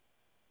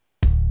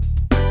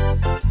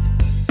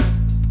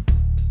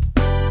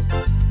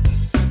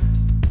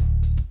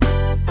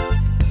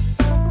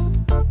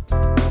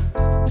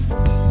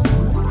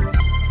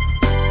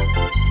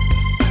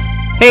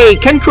Hey,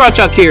 Ken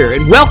Krawchuk here,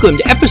 and welcome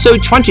to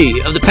episode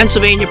 20 of the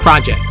Pennsylvania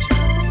Project.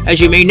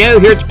 As you may know,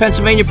 here at the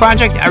Pennsylvania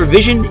Project, our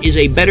vision is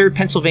a better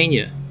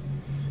Pennsylvania.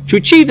 To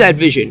achieve that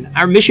vision,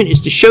 our mission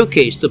is to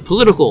showcase the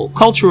political,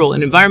 cultural,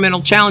 and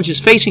environmental challenges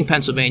facing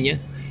Pennsylvania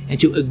and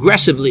to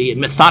aggressively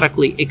and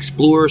methodically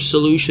explore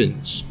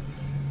solutions.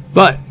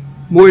 But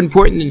more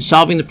important than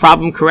solving the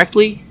problem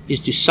correctly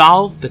is to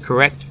solve the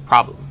correct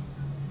problem.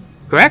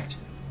 Correct?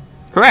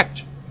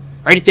 Correct.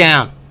 Write it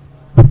down.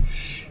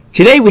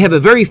 Today we have a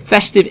very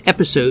festive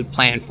episode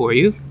planned for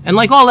you, and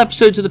like all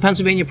episodes of the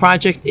Pennsylvania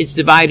Project, it's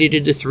divided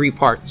into 3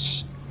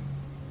 parts.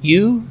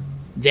 You,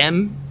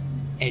 them,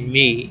 and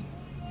me.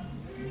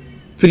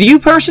 For the you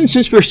person,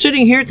 since we're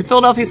sitting here at the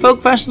Philadelphia Folk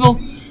Festival,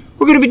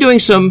 we're going to be doing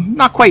some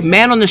not quite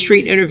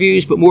man-on-the-street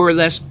interviews, but more or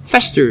less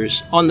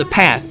festers on the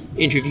path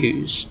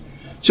interviews.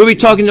 So we'll be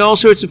talking to all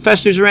sorts of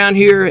festers around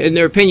here and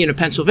their opinion of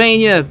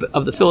Pennsylvania,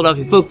 of the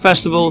Philadelphia Folk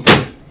Festival,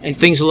 and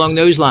things along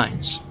those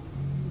lines.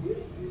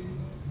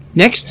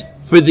 Next,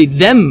 for the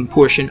them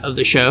portion of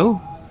the show,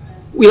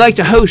 we like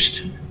to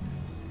host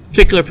a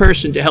particular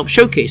person to help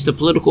showcase the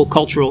political,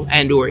 cultural,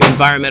 and or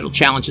environmental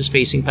challenges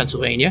facing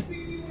Pennsylvania.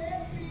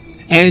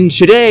 And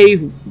today,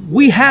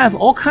 we have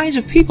all kinds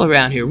of people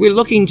around here. We're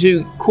looking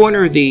to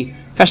corner the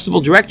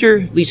festival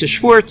director, Lisa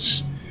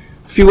Schwartz,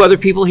 a few other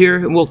people here,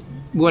 and we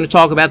want to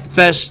talk about the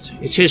fest,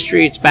 its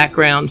history, its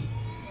background.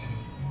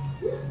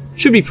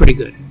 Should be pretty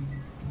good.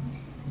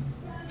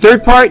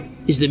 Third part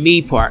is the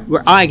me part,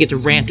 where I get to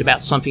rant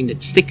about something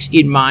that sticks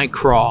in my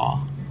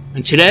craw.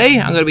 And today,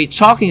 I'm going to be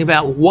talking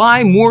about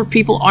why more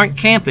people aren't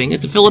camping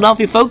at the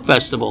Philadelphia Folk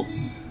Festival.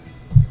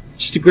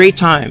 It's just a great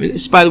time.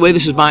 By the way,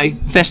 this is my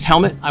fest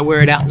helmet. I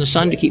wear it out in the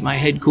sun to keep my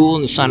head cool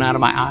and the sun out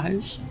of my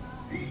eyes.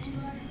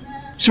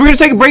 So we're going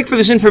to take a break for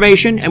this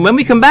information, and when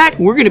we come back,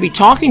 we're going to be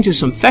talking to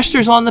some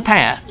festers on the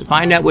path to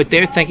find out what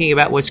they're thinking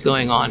about what's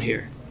going on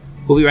here.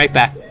 We'll be right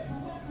back.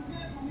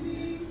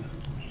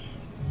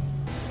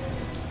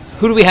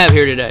 Who do we have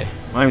here today?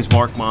 My name is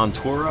Mark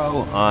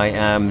Montoro. I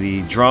am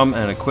the drum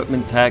and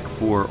equipment tech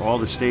for all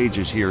the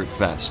stages here at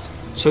Fest.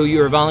 So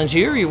you're a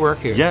volunteer or you work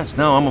here? Yes,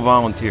 no, I'm a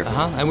volunteer.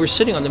 And we're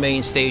sitting on the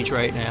main stage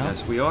right now.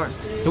 Yes, we are.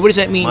 And what does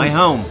that mean? My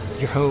home.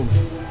 Your home.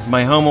 It's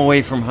my home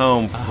away from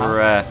home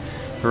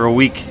for a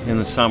week in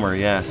the summer,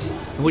 yes.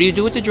 And what do you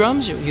do with the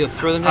drums? You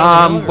throw them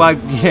down the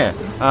hill?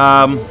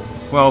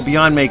 Well,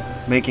 beyond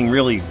making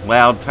really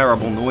loud,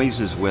 terrible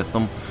noises with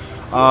them,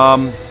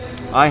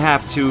 I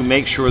have to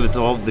make sure that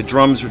all the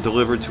drums are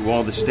delivered to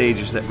all the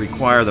stages that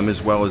require them,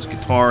 as well as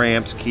guitar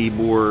amps,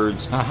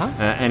 keyboards,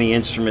 any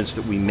instruments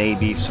that we may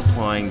be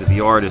supplying to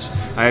the artist.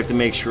 I have to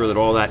make sure that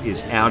all that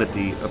is out at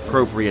the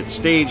appropriate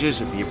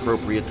stages, at the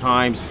appropriate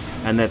times,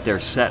 and that they're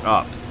set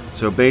up.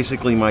 So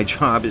basically my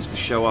job is to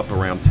show up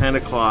around 10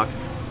 o'clock,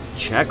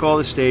 check all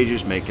the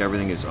stages, make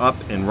everything is up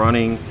and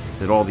running,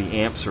 that all the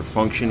amps are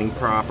functioning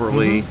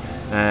properly,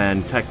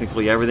 and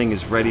technically everything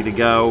is ready to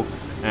go.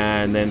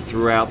 And then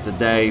throughout the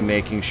day,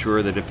 making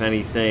sure that if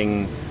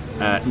anything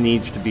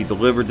needs to be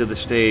delivered to the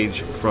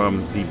stage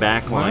from the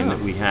back line that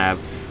we have,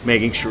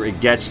 making sure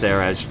it gets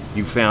there. As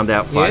you found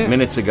out 5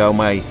 minutes ago,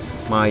 my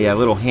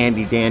little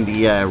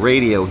handy-dandy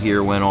radio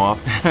here went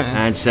off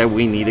and said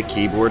we need a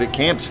keyboard at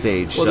camp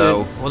stage.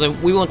 Well,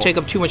 then we won't take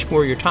up too much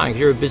more of your time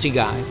because you're a busy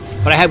guy.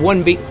 But I have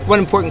one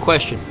important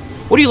question.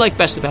 What do you like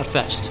best about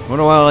Fest? What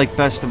do I like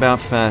best about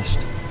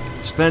Fest?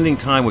 Spending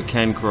time with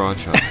Ken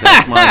Krawchuk.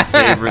 That's my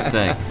favorite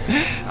thing.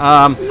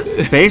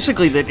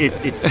 Basically, that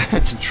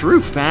it's a true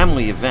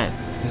family event.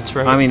 That's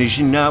right. I mean, as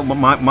you know,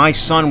 my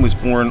son was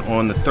born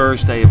on the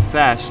Thursday of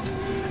Fest,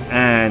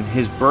 and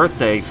his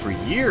birthday for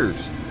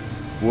years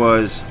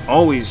was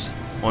always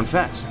on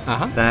Fest.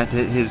 That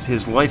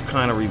his life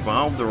kind of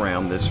revolved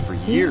around this for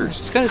years.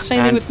 It's kind of the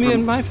same thing with me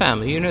and my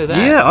family. You know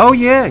that. Yeah. Oh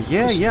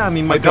yeah. I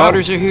mean, my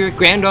daughters are here,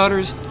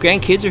 granddaughters,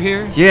 grandkids are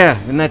here. Yeah,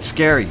 and that's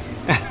scary.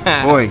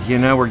 Boy,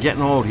 we're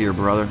getting old here,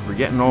 brother. We're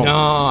getting old. No,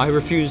 I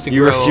refuse to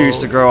grow old. You refuse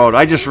to grow old.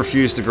 I just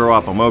refuse to grow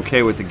up. I'm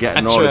okay with the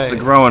getting old. Right. It's the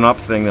growing up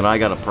thing that I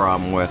got a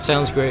problem with.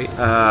 Sounds great.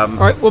 All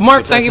right. Well,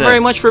 Mark, thank you very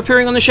much for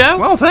appearing on the show.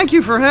 Well, thank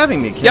you for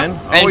having me, Ken.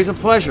 Yep. Always a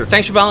pleasure.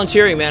 Thanks for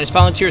volunteering, man. It's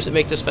volunteers that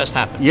make this fest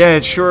happen. Yeah,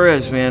 it sure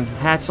is, man.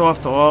 Hats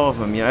off to all of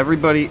them. Yeah,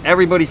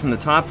 everybody from the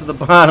top to the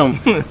bottom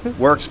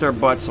works their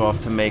butts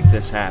off to make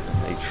this happen.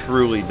 They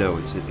truly do.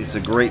 It's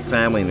a great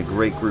family and a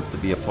great group to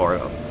be a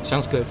part of.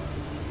 Sounds good.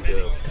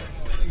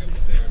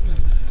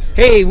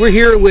 Hey, we're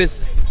here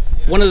with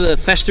one of the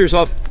festers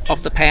off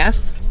the path.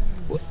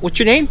 What's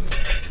your name?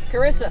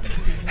 Carissa.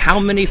 How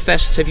many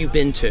fests have you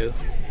been to?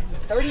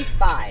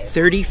 35.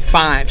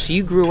 35. So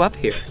you grew up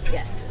here?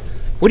 Yes.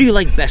 What do you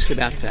like best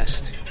about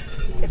Fest?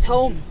 It's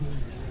home.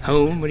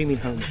 Home? What do you mean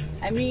home?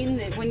 I mean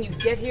that when you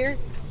get here,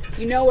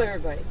 you know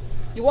everybody.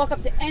 You walk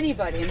up to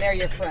anybody and they're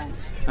your friend.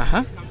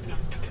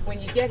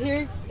 When you get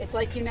here, it's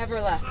like you never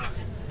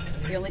left.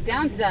 The only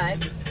downside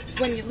is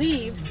when you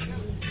leave,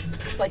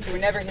 it's like you were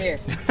never here.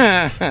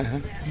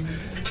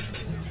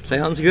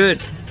 Sounds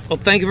good. Well,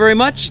 thank you very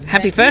much.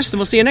 Happy Fest, and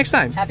we'll see you next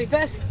time. Happy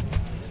Fest.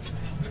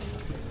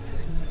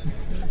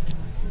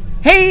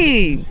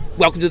 Hey,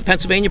 welcome to the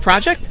Pennsylvania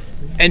Project.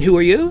 And who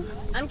are you?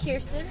 I'm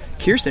Kirsten.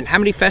 Kirsten, how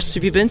many fests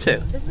have you been to?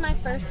 This is my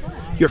first one.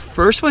 Your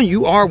first one?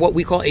 You are what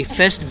we call a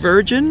fest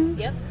virgin?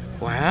 Yep.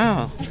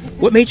 Wow.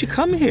 What made you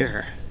come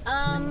here?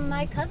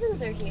 My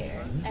cousins are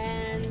here,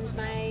 and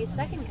my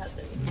second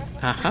cousins.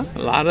 A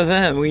lot of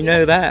them. We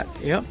know that.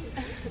 Yep.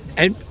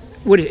 And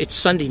it's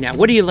Sunday now.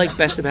 What do you like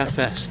best about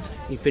fest?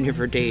 You've been here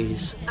for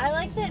days. I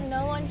like that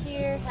no one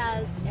here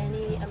has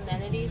any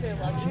amenities or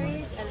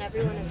luxuries, and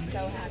everyone is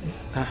so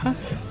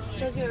happy.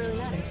 Shows you what really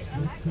matters.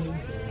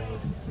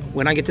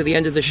 When I get to the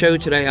end of the show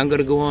today, I'm going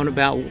to go on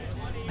about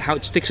how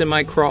it sticks in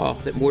my craw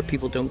that more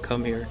people don't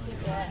come here.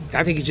 Yeah.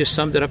 I think you just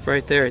summed it up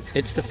right there.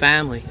 It's the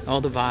family,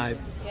 all the vibe.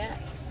 Yeah.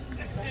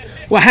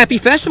 Well, happy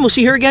fest, and we'll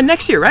see you here again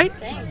next year, right?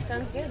 Thanks.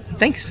 Sounds good.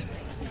 Thanks.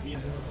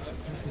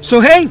 So,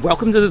 hey,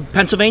 welcome to the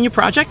Pennsylvania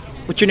Project.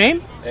 What's your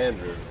name?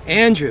 Andrew.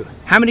 Andrew.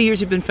 How many years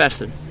have you been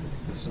festing?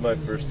 This is my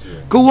first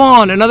year. Go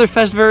on, another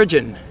fest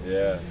virgin.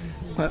 Yeah.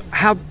 Well,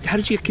 how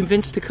did you get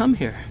convinced to come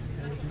here?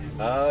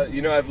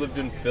 I've lived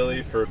in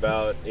Philly for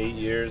about 8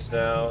 years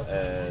now,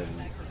 and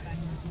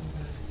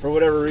for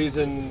whatever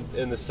reason,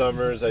 in the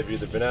summers, I've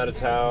either been out of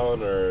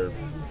town or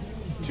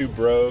too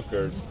broke,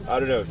 or I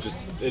don't know,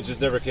 it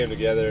just never came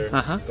together.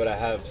 But I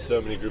have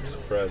so many groups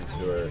of friends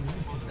who are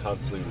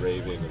constantly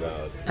raving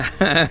about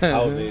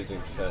how amazing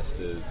Fest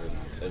is,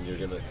 and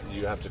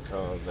you have to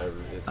come.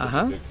 It's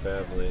a big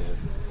family.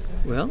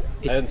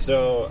 And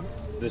so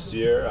this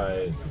year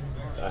I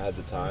had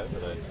the time,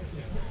 and I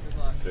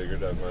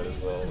figured I might as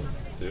well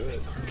do it.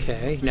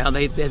 Okay, now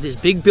they have this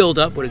big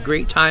build-up. What a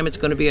great time it's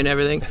going to be and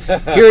everything.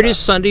 Here it is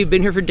Sunday. You've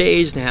been here for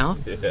days now.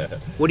 Yeah.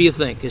 What do you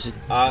think?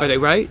 Are they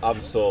right?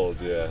 I'm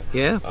sold, yeah.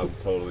 Yeah? I'm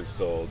totally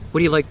sold. What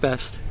do you like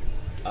best?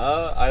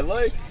 I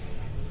like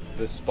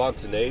the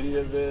spontaneity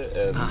of it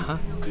and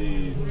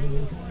the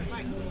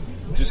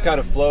just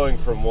kind of flowing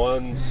from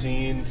one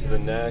scene to the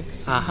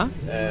next.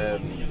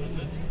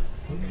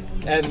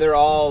 And they're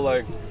all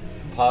like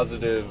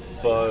positive,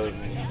 fun,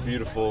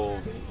 beautiful.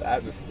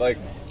 Like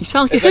you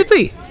sound like a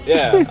hippie.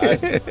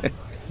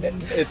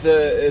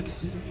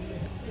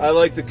 I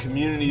like the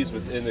communities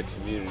within the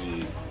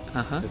community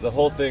because the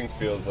whole thing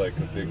feels like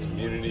a big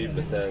community,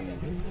 but then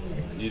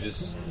you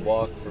just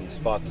walk from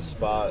spot to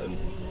spot and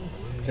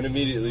can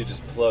immediately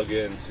just plug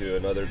into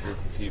another group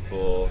of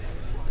people.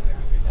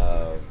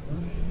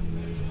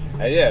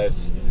 And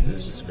it's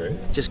just great.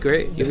 Just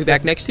great. You'll be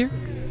back next year?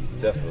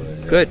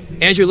 Definitely. Yeah. Good.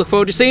 Andrew, look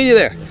forward to seeing you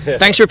there.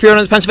 Thanks for appearing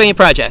on the Pennsylvania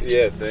Project.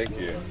 Yeah, thank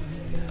you.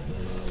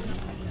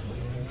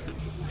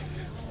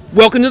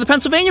 Welcome to the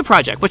Pennsylvania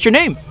Project. What's your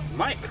name?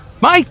 Mike.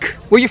 Mike,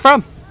 where you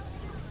from?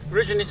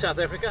 Originally South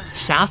Africa.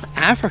 South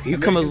Africa. You've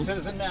come a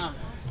citizen now.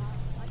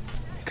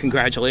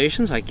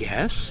 Congratulations, I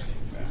guess.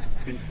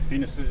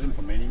 Been a citizen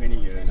for many, many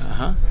years.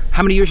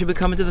 How many years have you been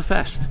coming to the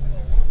fest?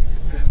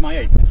 This is my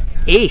 8th.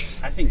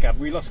 8th? I think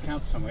we lost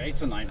count somewhere.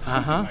 8th or 9th,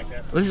 something like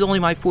that. This is only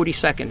my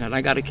 42nd, and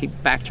I got to keep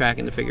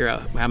backtracking to figure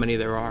out how many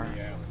there are.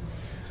 Yeah.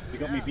 You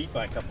got me beat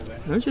by a couple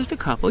then. No, just a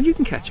couple. You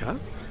can catch up.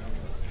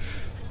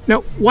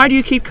 Now, why do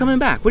you keep coming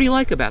back? What do you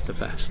like about the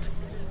fest?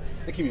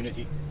 The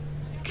community.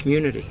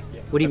 Community?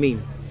 Yeah. What do you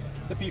mean?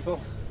 The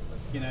people.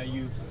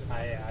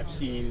 I've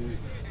seen,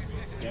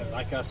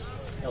 like us,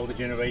 elder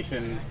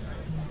generation,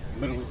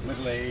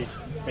 middle age,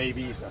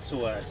 babies. I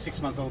saw a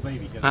 6-month-old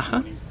baby.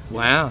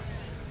 Wow.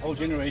 Whole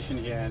generation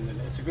here, and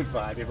it's a good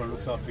vibe. Everyone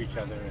looks after each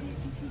other, and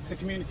it's a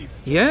community.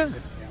 Yeah.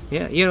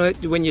 Yeah.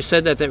 When you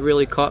said that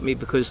really caught me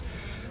because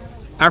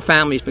our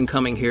family's been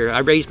coming here. I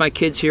raised my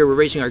kids here. We're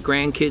raising our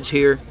grandkids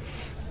here.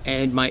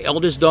 And my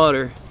eldest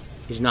daughter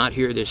is not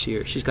here this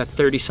year. She's got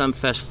 30-some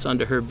fests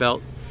under her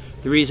belt.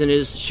 The reason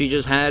is she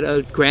just had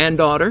a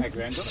granddaughter,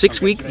 6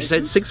 weeks. She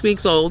said 6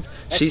 weeks old.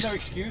 That's no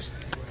excuse.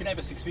 You can have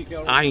a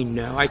 6-week-old. I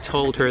know. I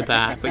told her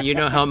that, but you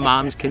know how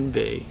moms can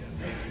be.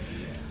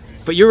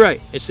 But you're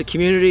right. It's the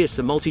community. It's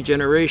the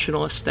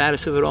multi-generational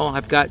status of it all.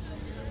 I've got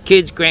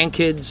kids,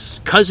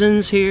 grandkids,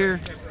 cousins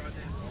here,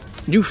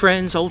 new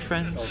friends, old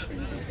friends.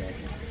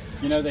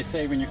 They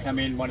say when you come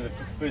in, one of the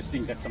first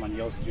things that someone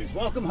yells at you is,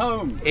 "Welcome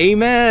home!"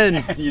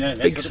 Amen!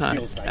 Big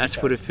sign.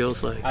 That's what it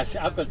feels like.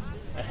 I've got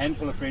a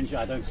handful of friends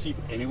I don't see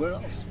anywhere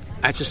else.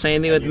 That's the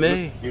same thing with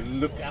me. You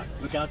look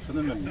out for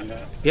them and,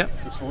 look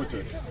forward to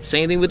it.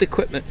 Same thing with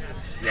equipment.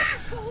 Yeah.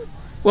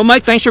 Well,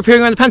 Mike, thanks for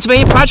appearing on the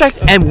Pennsylvania Project,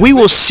 and we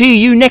will see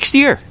you next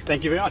year.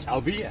 Thank you very much. I'll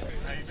be here.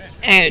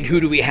 And who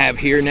do we have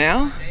here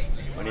now?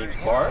 My name's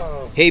Bart.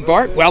 Hey,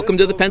 Bart. Welcome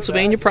to the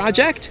Pennsylvania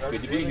Project.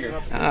 Good to be here.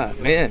 Ah,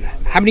 man.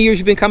 How many years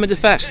have you been coming to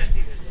Fest?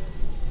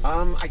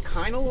 I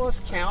kind of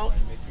lost count,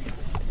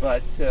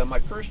 but my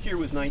first year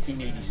was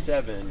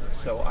 1987,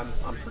 so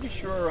I'm pretty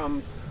sure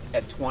I'm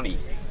at 20.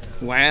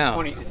 Wow.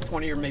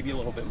 20 or maybe a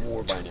little bit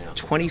more by now.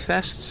 20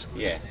 fests?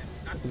 Yeah.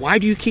 Why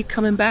do you keep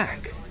coming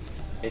back?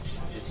 It's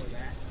just,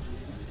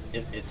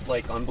 it's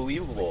like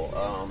unbelievable.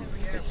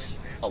 It's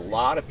a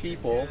lot of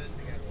people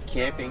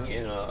camping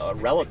in a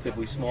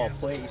relatively small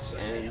place,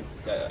 and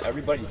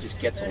everybody just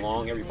gets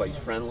along. Everybody's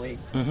friendly.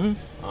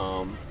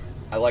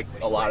 I like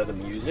a lot of the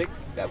music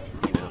that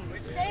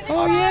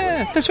Oh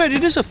yeah, that's right.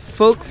 It is a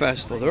folk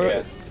festival.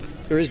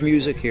 There is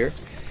music here,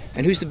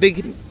 And who's the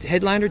big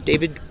headliner?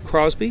 David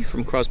Crosby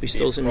from Crosby,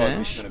 Stills and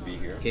Nash. Going to be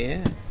here.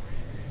 Yeah.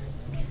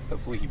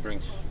 Hopefully he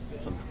brings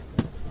some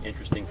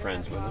interesting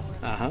friends with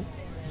him.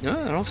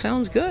 No, it all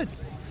sounds good.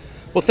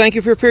 Well, thank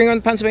you for appearing on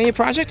the Pennsylvania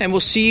Project, and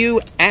we'll see you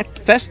at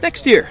Fest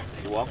next year.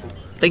 You're welcome.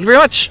 Thank you very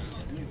much.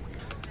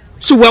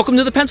 So welcome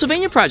to the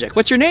Pennsylvania Project.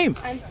 What's your name?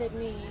 I'm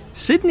Sydney.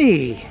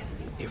 Sydney.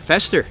 You're a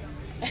fester.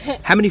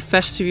 How many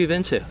fests have you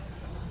been to?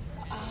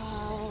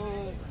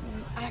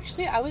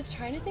 Actually, I was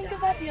trying to think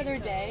of that the other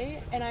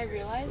day, and I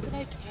realized that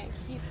I can't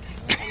keep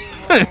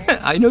count anymore.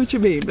 I know what you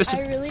mean.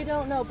 I really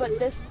don't know, but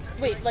this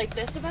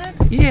event?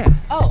 Yeah.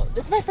 Oh,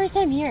 this is my first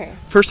time here.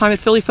 First time at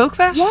Philly Folk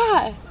Fest?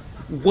 Yeah.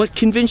 What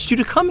convinced you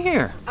to come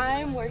here?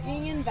 I'm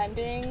working in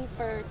vending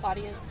for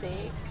Claudia's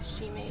sake.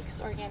 She makes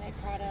organic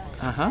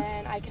products,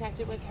 and I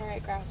connected with her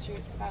at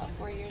Grassroots about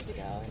 4 years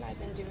ago, and I've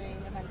been doing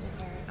events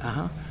with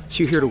her.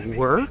 So you're here to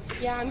work?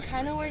 Yeah, I'm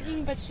kind of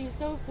working, but she's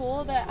so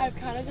cool that I've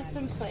kind of just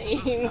been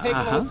playing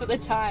most of the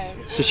time.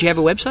 Does she have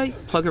a website?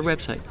 Plug her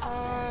website.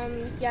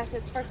 Yes,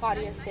 it's for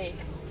Claudia's sake,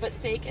 but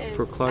sake is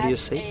for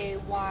Claudia's sake? SAYKE.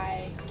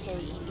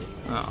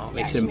 Oh, it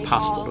makes it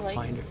impossible to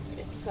find her.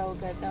 It's so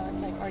good though.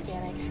 It's like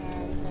organic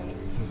hemp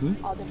and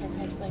all different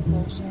types like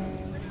lotion.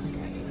 It's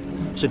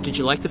great. So did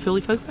you like the Philly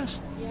Folk Fest?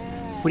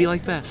 Yeah. What do you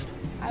like best?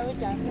 I would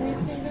definitely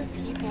say the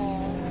people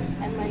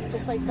and like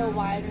just like the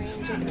wide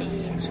range of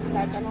age, because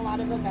I've done a lot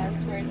of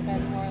events where it's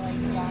been more like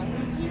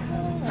young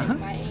people, like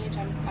my age.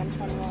 I'm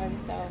 21,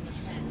 so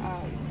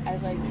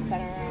I've like been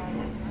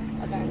around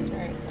events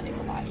where it's like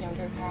a lot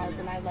younger crowds,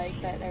 and I like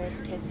that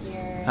there's kids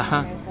here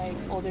and there's like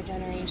older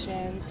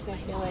generations, because I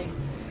feel like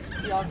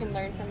we all can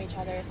learn from each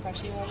other,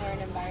 especially when we're in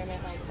an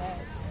environment like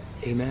this.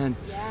 Amen.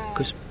 Yeah.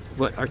 Because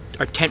what our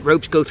tent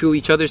ropes go through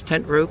each other's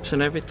tent ropes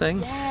and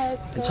everything. Yeah,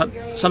 it's so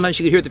great. Sometimes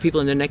you can hear the people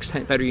in the next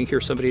tent better than you can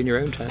hear somebody in your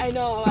own tent. I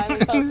know. I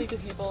like fell asleep to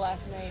people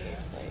last night,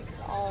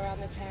 like all around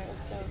the tent. It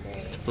was so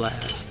great. It's a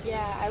blast.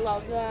 Yeah, I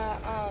love the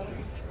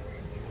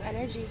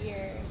energy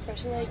here,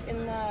 especially like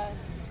in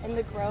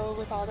the grove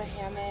with all the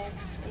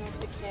hammocks and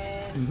with the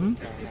kids.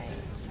 It's so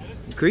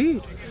nice.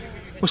 Agreed.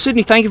 Well,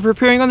 Sydney, thank you for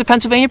appearing on the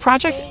Pennsylvania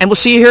Project, and we'll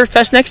see you here at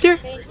Fest next year.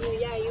 Thank you.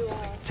 Yeah, you will.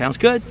 Sounds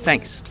good.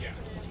 Thanks.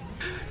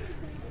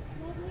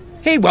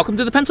 Hey, welcome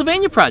to the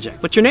Pennsylvania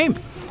Project. What's your name?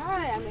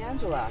 Hi, I'm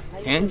Angela. How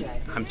you And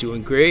doing? I'm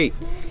doing great.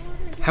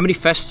 How many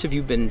fests have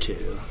you been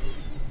to?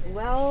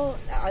 Well,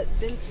 I've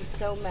been to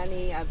so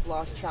many, I've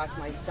lost track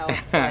myself,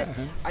 but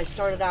I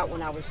started out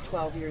when I was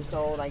 12 years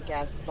old, I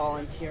guess,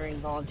 volunteering.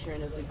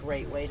 Volunteering is a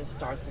great way to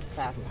start the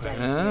fest.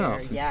 Wow.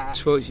 Here. Yeah.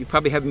 So you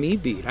probably have me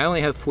beat. I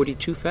only have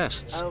 42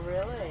 fests. Oh,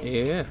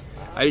 really? Yeah.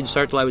 I didn't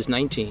start till I was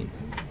 19.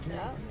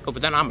 Yeah. Oh,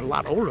 but then I'm a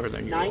lot older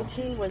than you.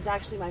 19 was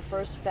actually my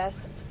first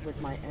fest with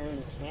my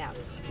own camp.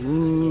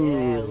 Ooh.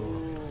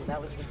 Yeah,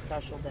 that was the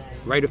special day.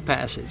 Rite of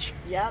passage.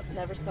 Yep,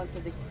 never slept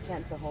in the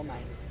tent the whole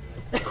night.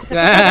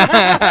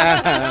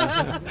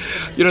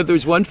 You know, there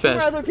was one fest.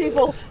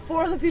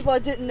 Four other people I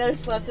didn't know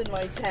slept in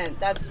my tent.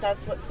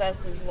 That's what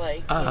fest is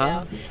like. You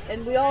know?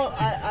 And we all,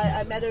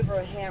 I met over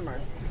a hammer.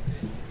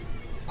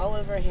 All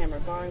over a hammer,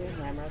 borrowing a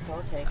hammer. That's all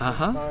it takes.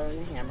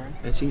 Borrowing a hammer.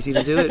 It's easy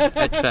to do it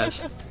at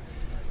Fest.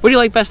 What do you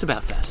like best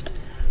about Fest?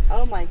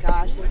 Oh my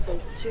gosh,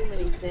 there's too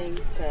many things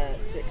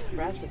to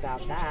express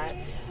about that.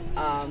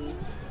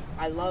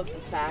 I love the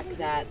fact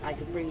that I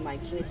could bring my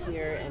kid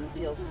here and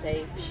feel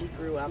safe. She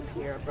grew up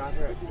here. I brought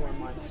her at 4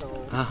 months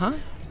old.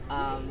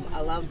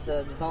 I love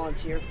the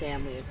volunteer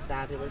family. It's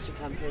fabulous. You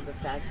come here to the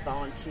fest,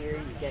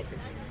 volunteer,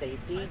 they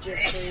feed you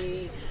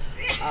free.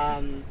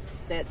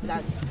 That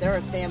they're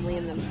a family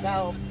in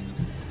themselves.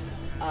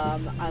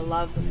 I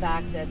love the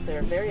fact that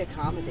they're very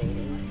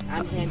accommodating.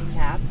 I'm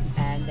handicapped,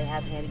 and they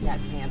have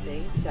handicapped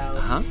camping.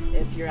 So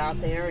if you're out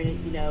there, and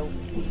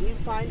we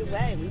find a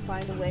way. We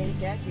find a way to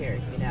get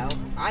here.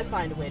 I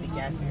find a way to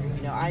get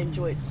here. I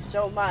enjoy it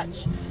so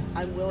much.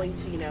 I'm willing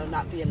to,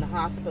 not be in the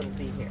hospital,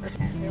 be here.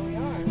 And here we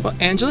are. Well,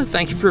 Angela,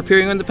 thank you for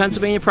appearing on the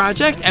Pennsylvania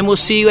Project, and we'll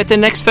see you at the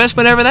next fest,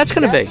 whenever that's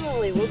going to be.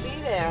 Definitely, we'll be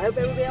there. I hope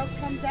everybody else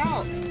comes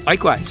out.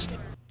 Likewise.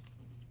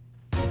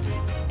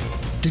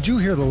 Did you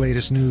hear the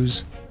latest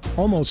news?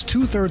 Almost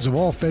 2/3 of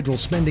all federal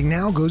spending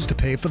now goes to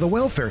pay for the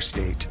welfare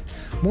state.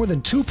 More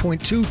than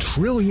 $2.2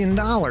 trillion,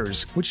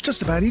 which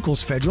just about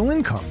equals federal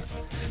income.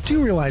 Do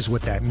you realize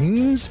what that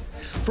means?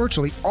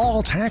 Virtually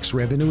all tax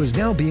revenue is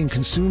now being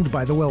consumed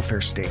by the welfare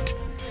state.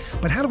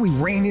 But how do we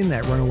rein in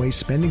that runaway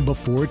spending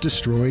before it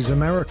destroys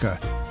America?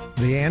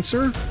 The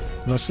answer?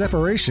 The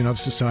separation of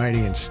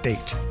society and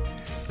state.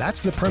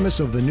 That's the premise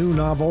of the new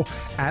novel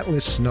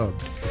Atlas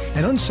Snubbed,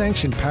 an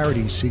unsanctioned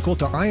parody sequel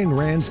to Ayn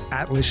Rand's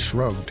Atlas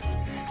Shrugged.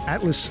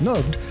 Atlas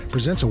Snubbed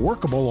presents a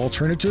workable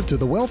alternative to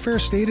the welfare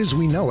state as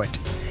we know it.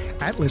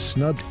 Atlas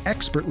Snubbed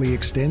expertly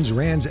extends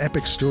Rand's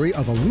epic story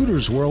of a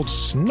looter's world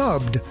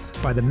snubbed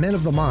by the men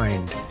of the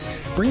mind,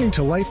 bringing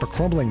to life a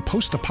crumbling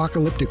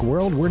post-apocalyptic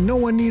world where no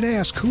one need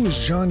ask who is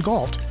John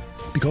Galt,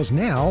 because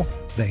now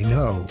they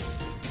know.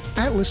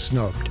 Atlas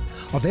Snubbed,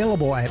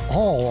 available at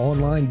all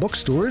online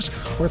bookstores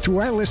or through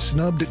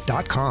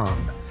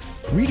atlassnubbed.com.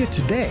 Read it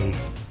today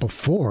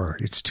before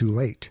it's too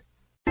late.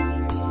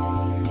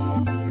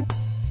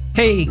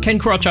 Hey, Ken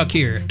Krawchuk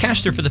here,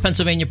 caster for the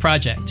Pennsylvania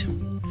Project.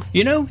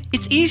 You know,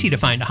 it's easy to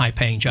find a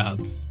high-paying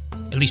job.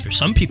 At least for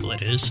some people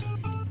it is.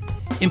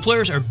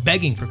 Employers are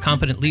begging for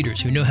competent leaders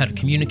who know how to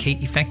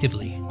communicate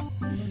effectively.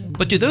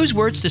 But do those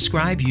words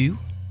describe you?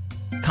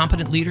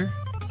 Competent leader?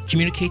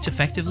 Communicates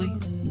effectively?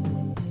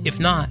 If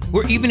not,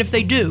 or even if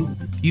they do,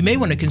 you may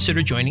want to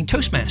consider joining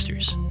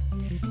Toastmasters.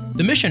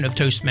 The mission of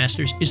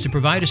Toastmasters is to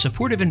provide a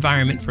supportive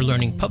environment for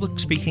learning public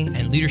speaking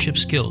and leadership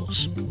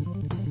skills.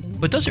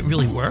 But does it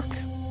really work?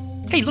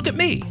 Hey, look at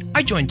me.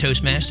 I joined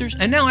Toastmasters,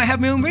 and now I have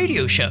my own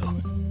radio show.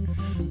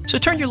 So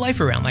turn your life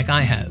around like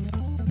I have.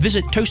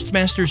 Visit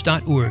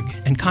Toastmasters.org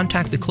and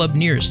contact the club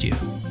nearest you.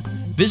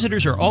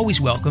 Visitors are always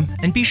welcome,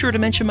 and be sure to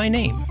mention my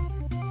name.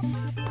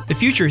 The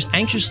future is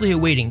anxiously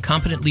awaiting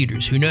competent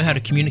leaders who know how to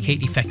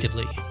communicate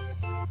effectively.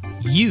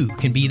 You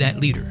can be that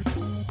leader.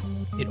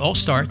 It all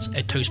starts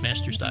at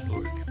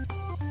Toastmasters.org.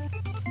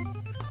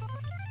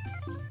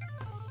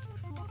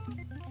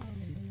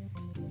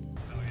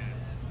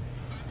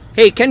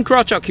 Hey, Ken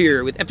Krawchuk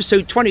here with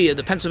episode 20 of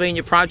the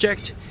Pennsylvania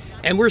Project,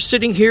 and we're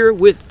sitting here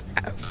with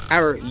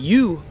our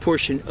You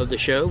portion of the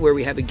show, where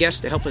we have a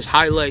guest to help us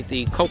highlight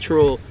the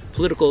cultural,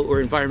 political, or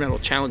environmental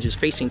challenges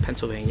facing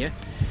Pennsylvania.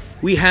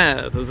 We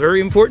have a very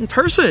important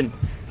person,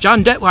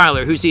 John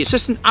Detweiler, who's the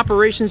Assistant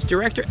Operations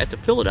Director at the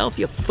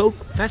Philadelphia Folk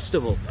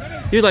Festival.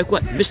 You're like,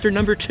 what, Mr.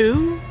 Number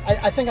 2?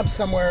 I think I'm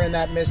somewhere in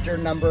that Mr.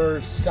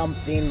 Number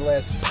something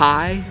list.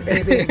 Pi?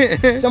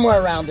 Maybe.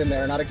 Somewhere around in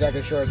there. Not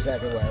exactly sure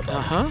exactly where. But.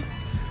 Uh-huh.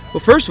 Well,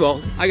 first of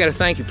all, I got to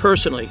thank you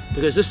personally,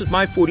 because this is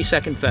my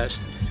 42nd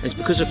Fest. And it's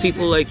because of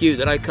people like you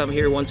that I come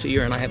here once a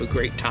year and I have a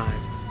great time.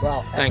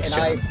 Well, thanks,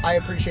 John. I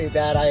appreciate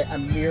that.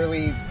 I'm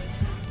merely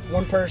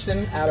one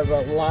person out of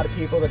a lot of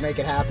people that make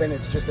it happen.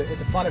 It's just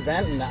it's a fun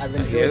event, and I've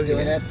enjoyed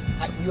doing it.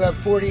 You have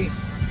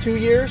 42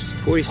 years?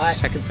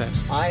 42nd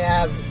Fest. I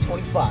have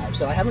 25,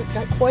 so I haven't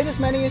got quite as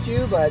many as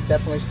you, but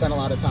definitely spent a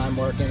lot of time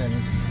working, and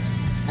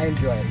I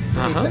enjoy it. It's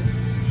a neat thing.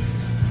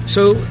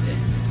 So,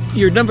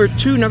 your number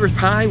 2, number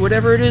pi,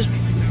 whatever it is,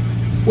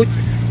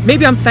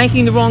 maybe I'm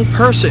thanking the wrong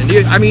person.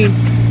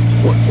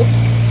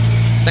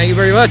 Thank you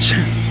very much.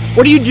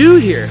 What do you do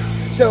here?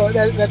 So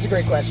that's a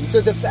great question.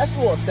 So the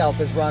festival itself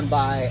is run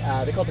by,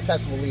 they call it the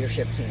Festival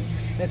Leadership Team.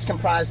 And it's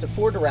comprised of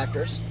 4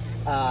 directors,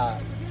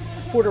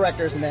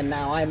 and then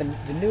now I'm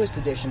the newest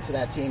addition to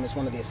that team as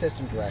one of the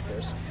assistant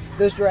directors.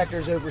 Those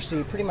directors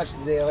oversee pretty much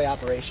the daily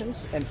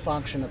operations and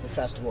function of the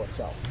festival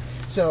itself.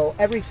 So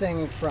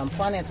everything from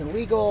finance and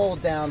legal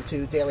down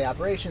to daily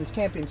operations,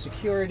 camping,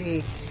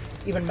 security,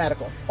 even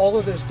medical. All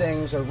of those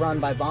things are run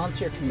by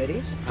volunteer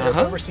committees that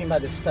are overseen by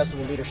this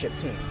festival leadership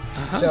team.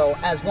 So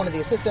as one of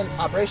the assistant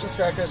operations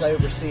directors, I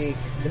oversee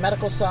the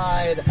medical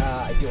side,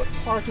 I deal with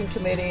parking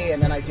committee,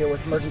 and then I deal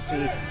with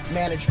emergency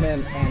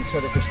management and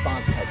sort of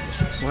response type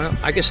issues. Well,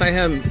 I guess I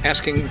am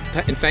asking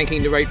and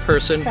thanking the right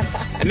person.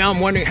 And now I'm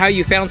wondering how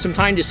you found some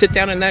time to sit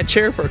down in that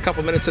chair for a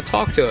couple minutes to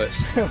talk to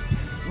us.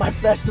 My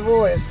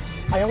festival is...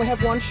 I only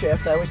have one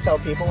shift. I always tell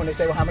people when they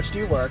say, well, how much do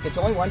you work? It's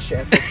only one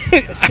shift.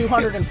 It's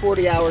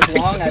 240 hours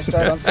long. I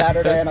start on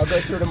Saturday, and I'll go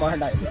through tomorrow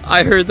night.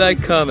 I heard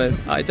that coming.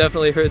 I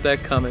definitely heard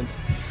that coming.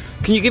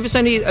 Can you give us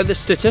any of the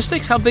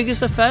statistics? How big is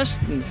the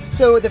fest?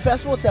 So the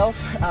festival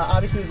itself,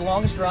 obviously, is the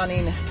longest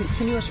running,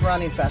 continuous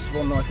running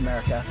festival in North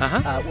America.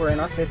 We're in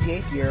our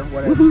 58th year.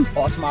 What an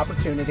awesome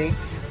opportunity.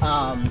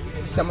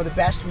 Some of the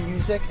best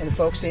music and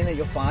folk scene that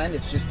you'll find.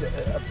 It's just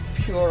a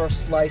pure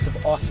slice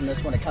of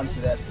awesomeness when it comes to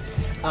this.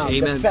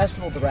 The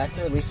festival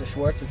director, Lisa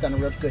Schwartz, has done a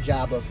real good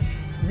job of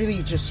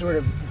really just sort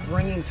of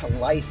bringing to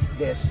life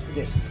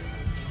this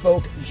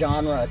folk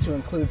genre to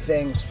include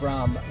things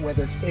from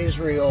whether it's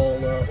Israel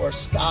or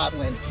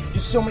Scotland,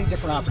 just so many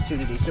different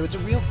opportunities. So it's a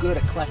real good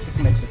eclectic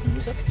mix of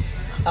music.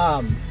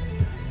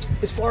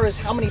 As far as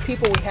how many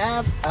people we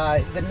have,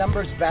 the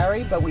numbers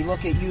vary, but we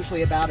look at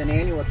usually about an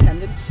annual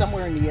attendance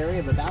somewhere in the area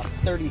of about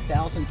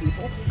 30,000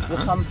 people will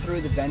come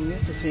through the venue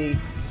to see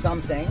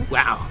something.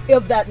 Wow.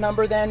 Of that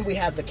number, then, we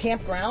have the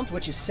campground,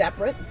 which is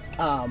separate.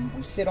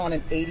 We sit on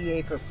an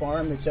 80-acre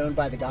farm that's owned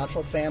by the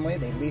Gottschall family.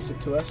 They lease it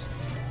to us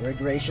very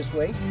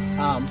graciously.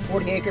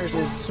 40 acres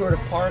is sort of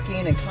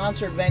parking and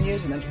concert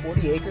venues, and then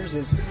 40 acres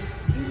is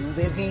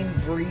living,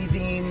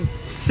 breathing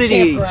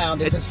city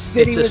campground. It's a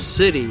city. It's a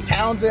city.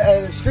 Towns,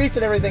 streets,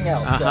 and everything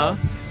else. So.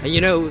 And you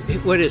know,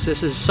 what is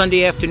this? This is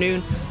Sunday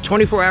afternoon.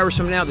 24 hours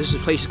from now, this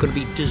place is going to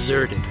be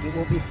deserted. It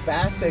will be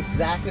back to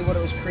exactly what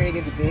it was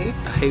created to be,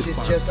 which is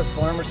just a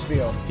farmer's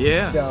field.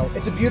 Yeah. So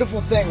it's a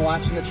beautiful thing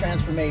watching the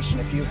transformation.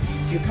 If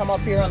you come up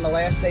here on the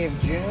last day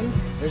of June,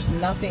 there's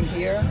nothing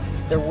here.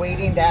 They're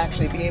waiting to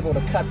actually be able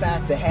to cut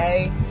back the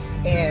hay,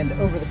 and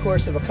over the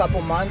course of a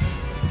couple months,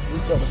 we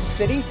build a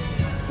city.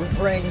 We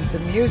bring the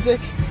music,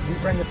 we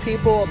bring the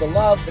people, the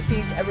love, the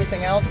peace,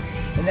 everything else,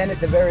 and then at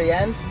the very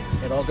end,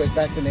 it all goes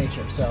back to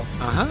nature. So,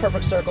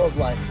 perfect circle of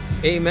life.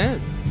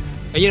 Amen.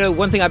 And you know,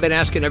 one thing I've been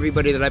asking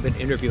everybody that I've been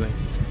interviewing,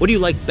 what do you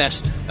like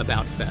best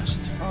about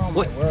Fest? Oh,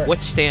 my word.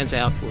 What stands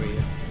out for you?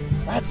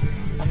 That's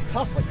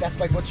tough. That's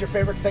like, what's your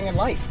favorite thing in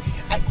life?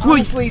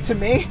 Honestly, to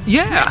me,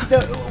 yeah.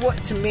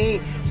 To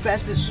me,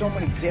 Fest is so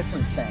many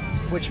different things,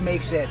 which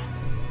makes it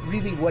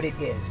really what it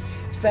is.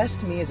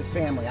 Fest to me is a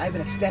family. I have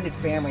an extended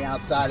family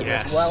outside of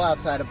this, well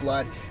outside of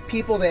blood.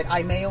 People that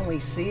I may only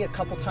see a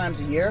couple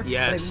times a year, but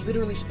I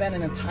literally spend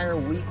an entire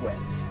week with.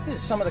 This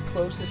is some of the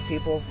closest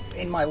people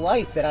in my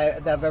life that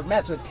I've ever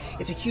met. So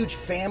it's a huge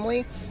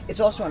family.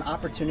 It's also an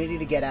opportunity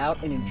to get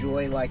out and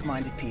enjoy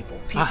like-minded people.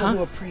 People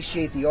who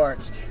appreciate the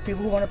arts.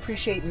 People who want to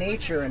appreciate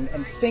nature and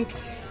think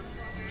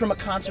from a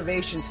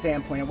conservation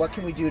standpoint, what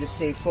can we do to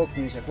save folk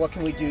music? What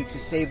can we do to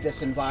save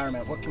this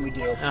environment? What can we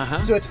do?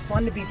 So it's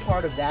fun to be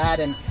part of that,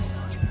 and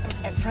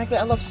frankly,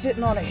 I love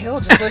sitting on a hill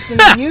just listening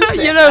to music.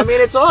 I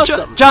mean, it's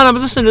awesome. John, I'm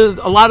listening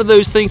to a lot of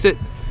those things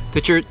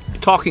that you're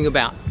talking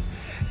about,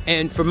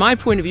 and from my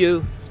point of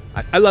view,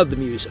 I love the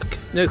music,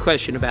 no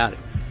question about it.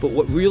 But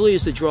what really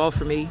is the draw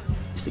for me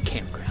is the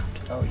campground.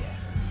 Oh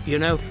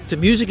yeah. The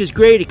music is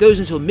great. It goes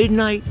until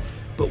midnight,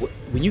 but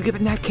when you get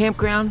in that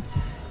campground,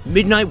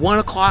 midnight, 1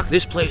 o'clock,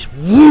 this place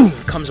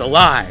comes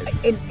alive.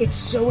 And it's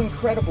so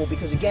incredible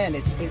because, again,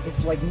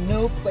 it's like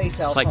no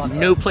place else on earth. It's like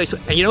no place.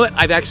 And you know what?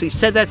 I've actually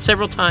said that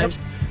several times.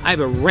 I have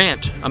a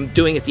rant I'm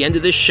doing at the end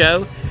of this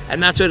show,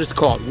 and that's what it's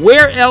called.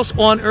 Where else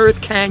on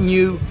earth can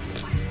you...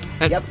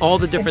 And all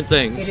the different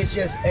things. It is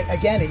just,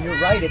 again, and you're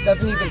right, it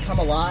doesn't even come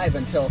alive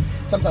until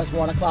sometimes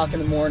 1 o'clock in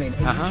the morning.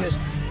 And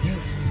you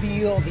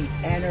feel the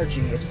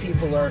energy as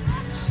people are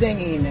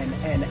singing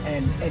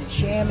and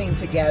jamming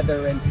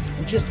together and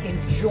just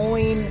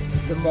enjoying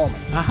the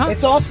moment.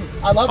 It's awesome.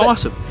 I love it.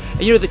 Awesome.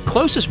 And the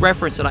closest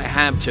reference that I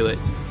have to it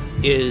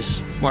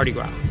is Mardi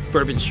Gras,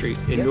 Bourbon Street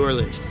in New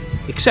Orleans.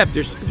 Except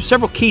there's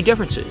several key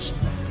differences.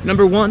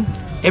 Number one,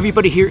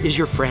 everybody here is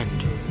your friend.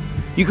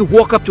 You could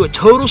walk up to a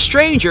total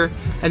stranger,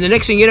 and the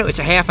next thing you know, it's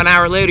a half an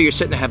hour later, you're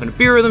sitting there having a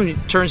beer with them, and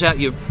it turns out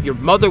your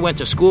mother went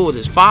to school with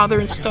his father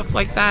and stuff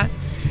like that.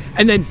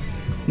 And then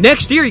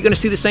next year, you're going to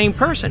see the same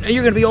person, and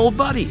you're going to be old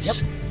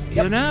buddies.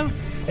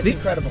 It's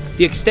incredible.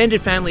 The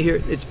extended family here,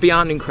 it's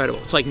beyond incredible.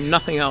 It's like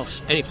nothing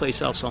else,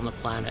 anyplace else on the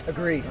planet.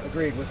 Agreed,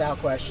 without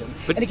question.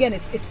 And again,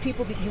 it's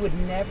people that you would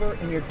never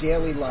in your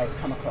daily life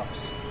come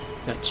across.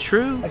 That's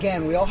true.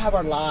 Again, we all have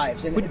our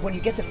lives, and when you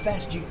get to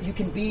Fest, you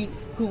can be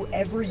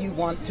whoever you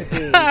want to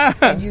be,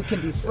 and you can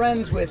be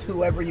friends with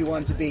whoever you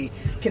want to be,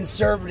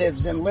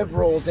 conservatives and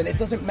liberals, and it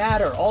doesn't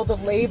matter. All the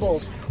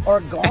labels are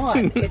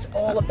gone. It's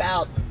all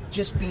about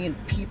just being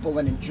people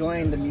and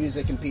enjoying the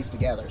music and peace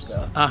together.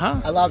 So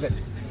I love it.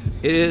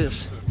 It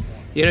is.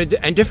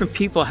 And different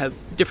people have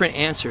different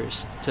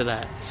answers to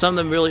that. Some of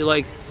them really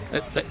like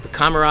the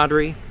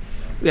camaraderie.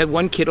 We had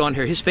one kid on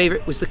here. His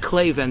favorite was the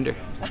clay vendor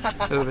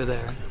over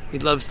there. He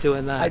loves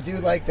doing that. I do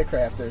like the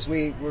crafters.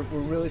 We're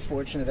really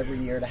fortunate every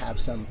year to have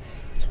some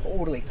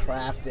totally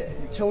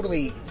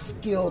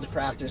skilled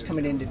crafters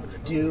coming in to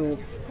do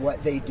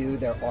what they do,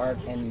 their art,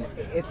 and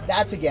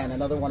that's again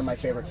another one of my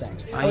favorite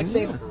things. I would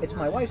say it's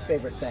my wife's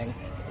favorite thing.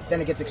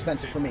 Then it gets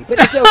expensive for me, but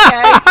it's okay.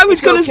 I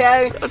was going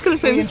to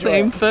say the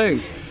same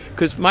thing,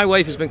 because my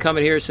wife has been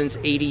coming here since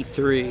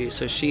 '83,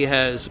 so she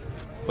has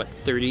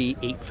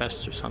 38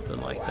 fests or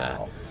something like that.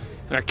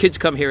 And our kids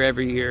come here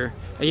every year.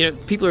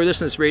 And people are listening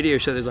to this radio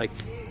show, they're like,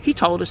 he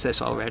told us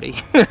this already.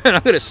 And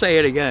I'm going to say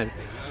it again.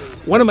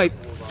 One of my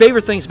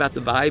favorite things about the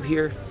vibe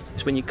here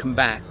is when you come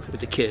back with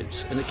the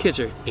kids. And the kids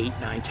are 8,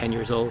 9, 10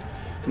 years old.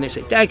 And they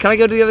say, Dad, can I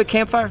go to the other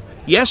campfire?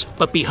 Yes,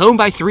 but be home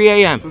by 3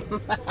 a.m.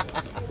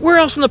 Where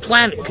else on the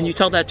planet can you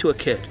tell that to a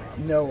kid?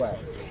 No way.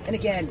 And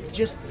again,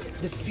 just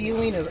the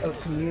feeling of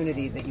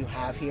community that you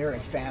have here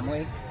and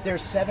family.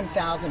 There's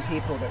 7,000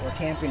 people that we're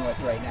camping with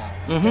right now.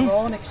 We're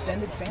all an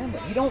extended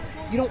family. You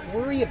don't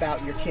worry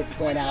about your kids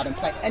going out and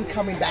play and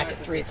coming back at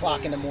 3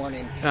 o'clock in the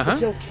morning.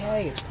 It's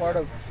okay. It's part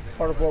of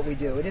what we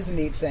do. It is a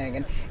neat thing.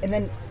 And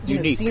then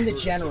seeing the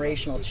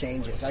generational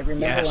changes. I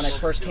remember when I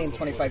first came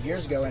 25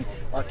 years ago, and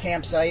our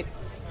campsite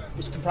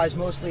was comprised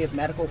mostly of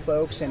medical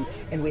folks, and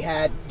we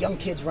had young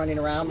kids running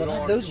around.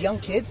 Well, those young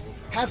kids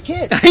have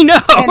kids. I know.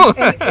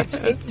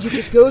 And you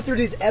just go through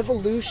these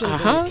evolutions in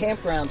these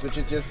campgrounds, which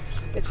is just,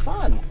 it's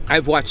fun.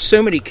 I've watched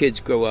so many kids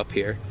grow up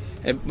here.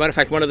 And matter of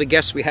fact, one of the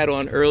guests we had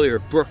on earlier,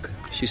 Brooke,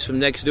 she's from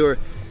next door.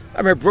 I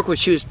remember Brooke when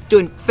she was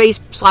doing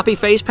sloppy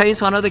face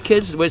paints on other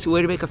kids. It was a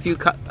way to make a few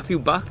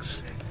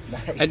bucks.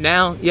 Nice. And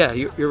now,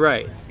 you're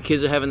right. The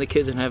kids are having the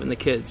kids and having the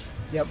kids.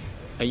 Yep.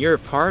 And you're a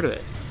part of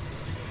it.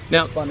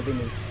 Now, it's fun to be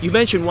me. You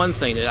mentioned one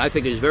thing that I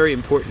think is very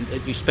important,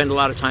 that you spend a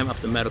lot of time up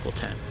the medical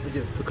tent. We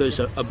do. Because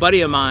a buddy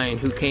of mine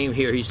who came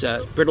here, he's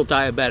brittle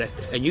diabetic,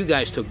 and you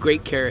guys took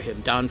great care of him,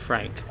 Don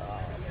Frank.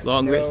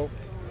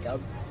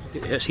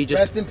 Yes, he just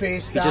rest in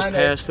peace. Don, he just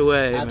passed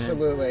away.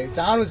 Absolutely. Man.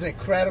 Don was an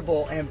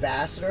incredible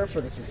ambassador for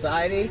the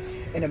society,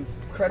 an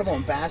incredible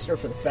ambassador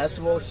for the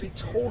festival. He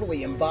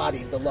totally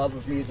embodied the love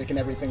of music and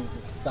everything that the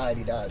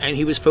society does. And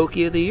he was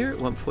Folkie of the Year at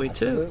one point,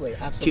 too. Absolutely.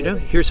 Do you know,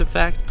 here's a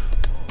fact.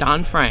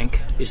 Don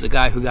Frank is the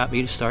guy who got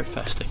me to start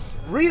festing.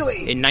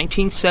 Really? In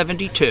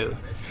 1972.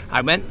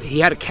 He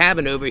had a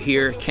cabin over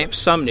here, Camp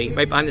Sumney,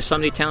 right behind the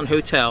Sumney Town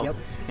Hotel. Yep.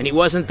 And he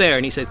wasn't there.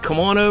 And he said,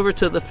 come on over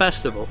to the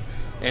festival.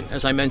 And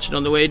as I mentioned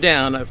on the way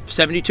down,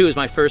 72 is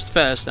my first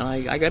fest, and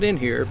I got in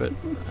here, but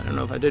I don't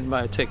know if I didn't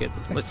buy a ticket.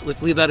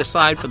 Let's leave that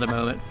aside for the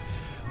moment.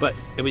 But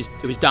it was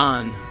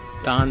Don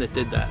that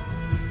did that.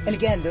 And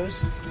again,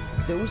 those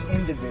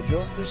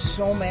individuals, there's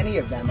so many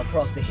of them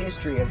across the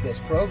history of this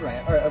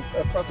program, or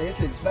across the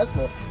history of this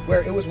festival,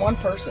 where it was one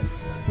person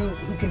who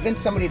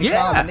convinced somebody to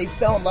come, and they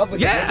fell in love with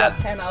it. They brought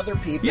 10 other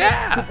people,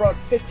 who brought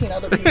 15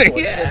 other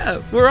people.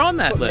 We're on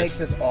that list. What makes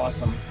this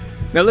awesome.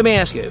 Now, let me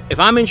ask you, if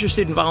I'm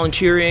interested in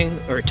volunteering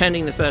or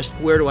attending the fest,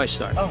 where do I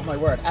start? Oh, my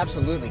word,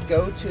 absolutely.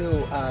 Go to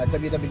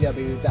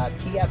www.pfs.org,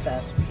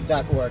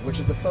 which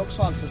is the Folk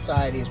Song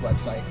Society's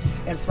website.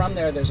 And from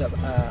there, there's a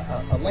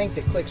link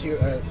that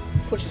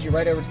pushes you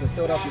right over to the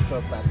Philadelphia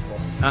Folk Festival.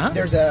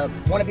 There's a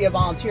want to be a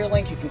volunteer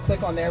link. You can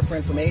click on there for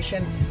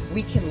information.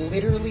 We can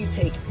literally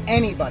take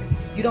anybody.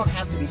 You don't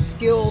have to be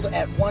skilled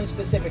at one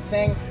specific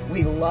thing.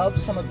 We love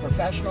some of the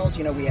professionals.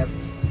 You know, we have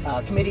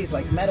committees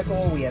like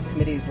medical, we have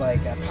committees like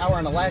power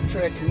and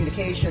electric,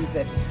 communications,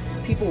 that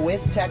people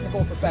with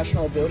technical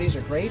professional abilities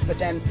are great, but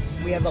then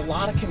we have a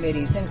lot of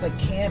committees, things like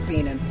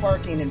camping and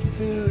parking and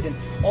food and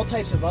all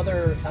types of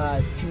other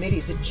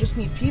committees that just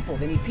need people.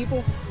 They need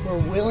people who are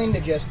willing to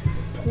just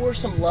pour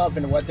some love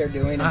into what they're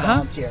doing and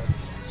volunteer.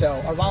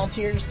 So our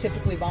volunteers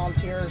typically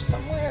volunteer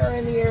somewhere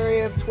in the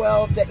area of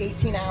 12 to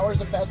 18 hours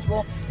a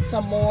festival,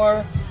 some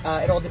more.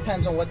 It all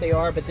depends on what they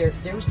are, but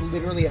there's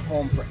literally a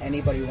home for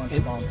anybody who wants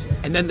to volunteer.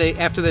 And then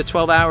after the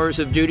 12 hours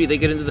of duty, they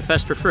get into the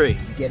fest for free.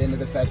 You get into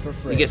the fest for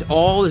free. You get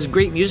all this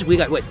great music. We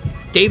got,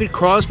 David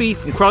Crosby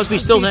from Crosby,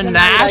 Stills and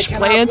Nash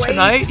playing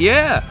tonight?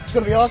 Yeah. It's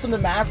going to be awesome. The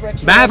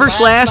Mavericks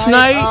last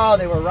night. Oh,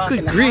 they were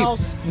rocking the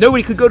house.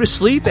 Nobody could go to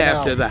sleep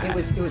after that. It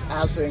was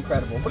absolutely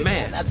incredible. But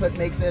man, that's what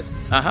makes this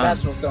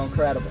festival so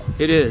incredible.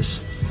 It is.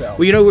 So.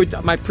 Well, you know,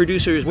 my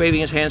producer is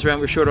waving his hands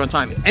around. We're short on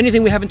time.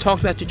 Anything we haven't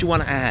talked about that you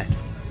want to add?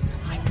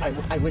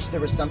 I wish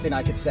there was something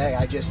I could say.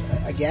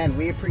 Again,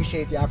 we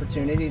appreciate the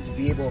opportunity to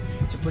be able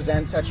to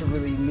present such a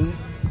really neat,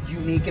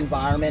 unique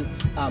environment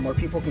where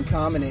people can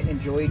come and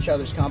enjoy each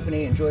other's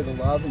company, enjoy the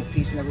love and the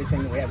peace and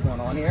everything that we have going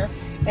on here.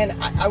 And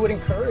I would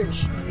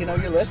encourage,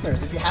 your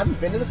listeners, if you haven't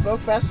been to the Folk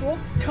Festival,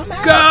 come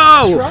out.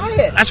 Go! Try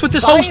it. That's what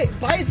this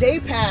Buy a day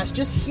pass.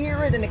 Just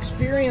hear it and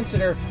experience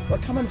it, or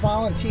come and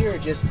volunteer.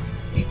 Just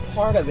be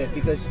part of it,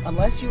 because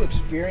unless you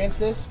experience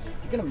this,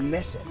 you're going to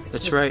miss it.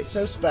 That's right. It's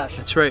so special.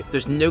 That's right.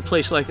 There's no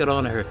place like it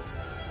on earth.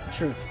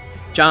 Truth.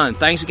 John,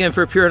 thanks again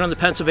for appearing on the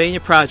Pennsylvania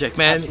Project,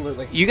 man.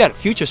 Absolutely. You got a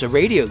future as a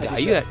radio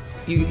guy.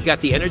 You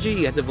got the energy.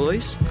 You got the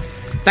voice.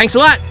 Thanks a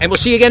lot, and we'll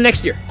see you again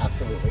next year.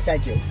 Absolutely.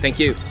 Thank you. Thank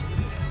you.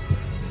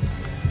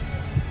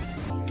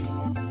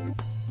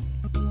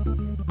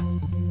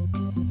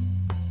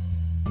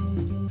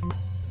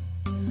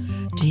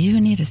 Do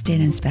you need a state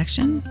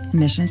inspection,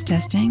 emissions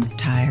testing,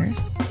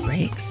 tires,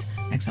 brakes,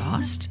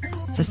 exhaust,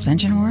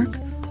 suspension work,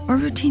 or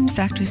routine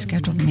factory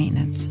scheduled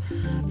maintenance?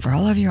 For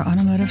all of your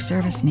automotive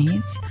service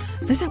needs,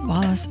 visit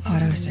Wallace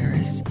Auto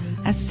Service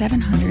at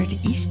 700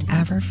 East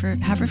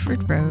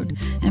Haverford Road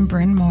in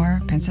Bryn Mawr,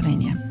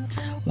 Pennsylvania.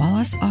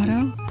 Wallace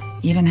Auto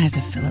even has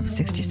a Phillips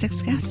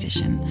 66 gas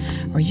station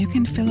where you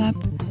can fill up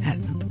at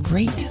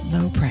great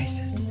low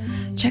prices.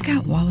 Check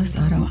out Wallace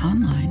Auto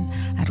online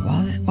at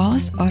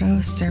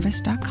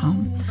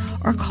wallaceautoservice.com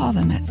or call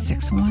them at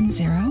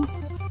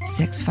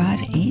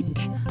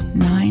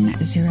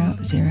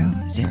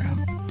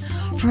 610-658-9000.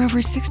 For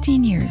over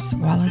 16 years,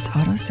 Wallace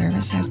Auto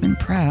Service has been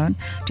proud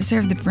to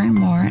serve the Bryn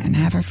Mawr and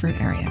Haverford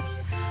areas.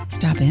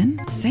 Stop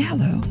in, say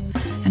hello,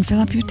 and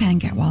fill up your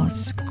tank at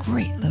Wallace's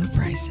great low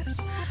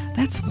prices.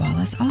 That's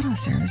Wallace Auto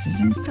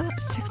Services in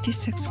Phillips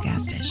 66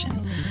 gas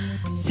station,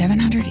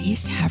 700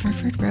 East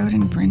Haverford Road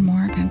in Bryn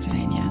Mawr,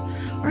 Pennsylvania,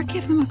 or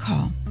give them a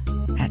call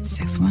at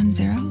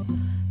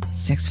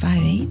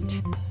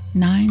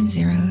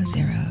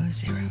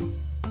 610-658-9000.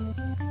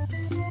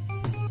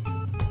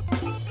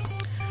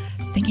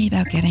 Thinking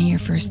about getting your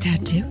first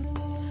tattoo?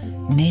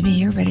 Maybe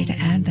you're ready to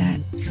add that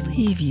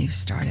sleeve you've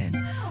started,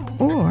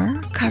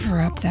 or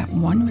cover up that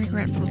one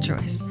regretful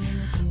choice.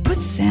 Put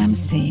Sam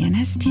C. and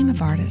his team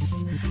of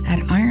artists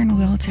at Iron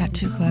Will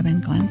Tattoo Club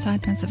in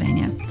Glenside,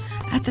 Pennsylvania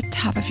at the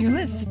top of your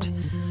list.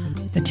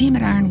 The team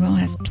at Iron Will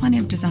has plenty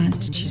of designs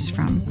to choose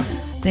from.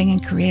 They can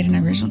create an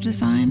original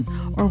design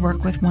or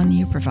work with one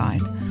you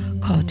provide.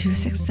 Call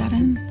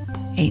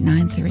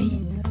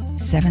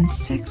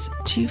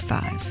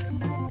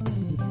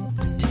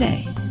 267-893-7625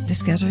 today to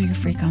schedule your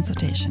free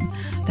consultation.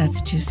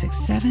 That's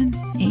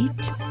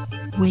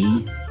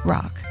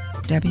 267-8-WE-ROCK,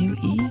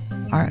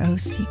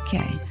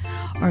 WEROCK,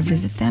 or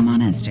visit them on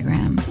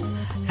Instagram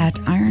at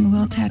Iron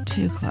Will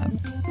Tattoo Club.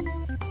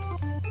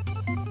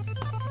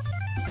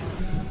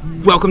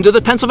 Welcome to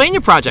the Pennsylvania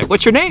Project.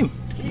 What's your name?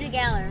 Judah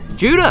Galler.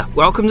 Judah,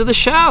 welcome to the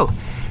show.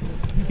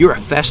 You're a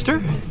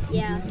fester?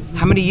 Yeah.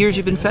 How many years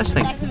have you been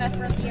festing? It's actually my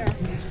first year.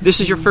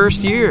 This is your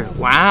first year.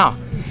 Wow.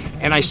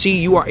 And I see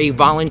you are a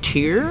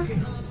volunteer?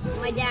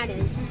 My dad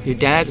is. Your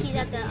dad? He's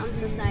at the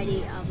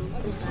society.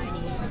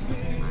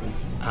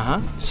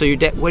 So your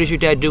dad, what does your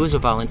dad do as a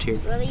volunteer?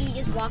 Really, he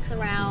just walks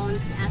around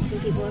asking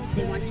people if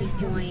they want to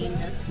join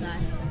the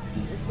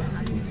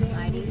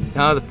society.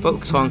 Oh, the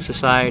Folk Song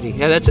Society.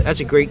 Yeah, that's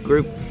a great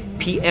group.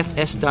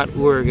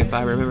 pfs.org, if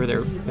I remember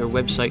their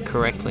website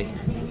correctly.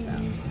 I think so.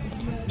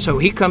 So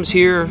he comes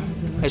here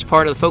as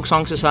part of the Folk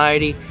Song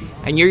Society,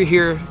 and you're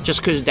here just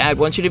because Dad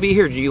wants you to be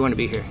here, or do you want to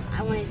be here?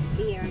 I want to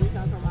be here, and it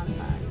sounds a lot of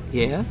fun.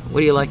 Yeah?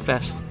 What do you like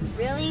best?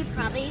 Really,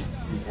 probably,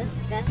 the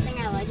best thing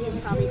I like is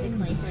probably the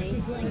clay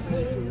place, like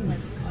where you can like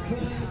clay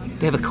and stuff.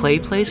 They have a clay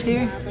place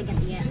here? Like at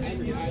the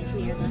edge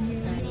near the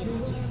society.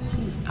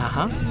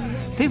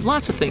 They have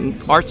lots of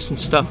things, arts and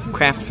stuff,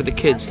 craft for the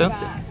kids, don't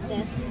they?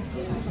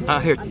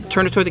 This. Here,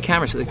 turn it toward the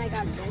camera so I they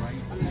got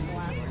this from the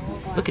glass.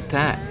 look at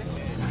that.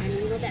 And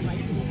you look at like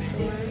each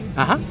store.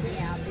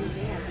 Yeah,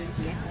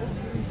 they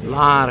have these. A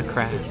lot of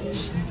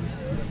crafts.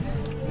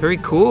 Very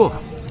cool.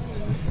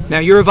 Now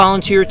you're a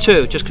volunteer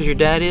too, just because your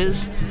dad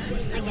is?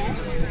 I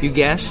guess. You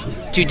guess?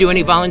 Do you do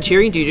any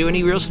volunteering? Do you do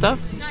any real stuff?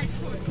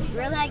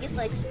 Really, I guess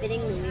like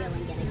spinning the wheel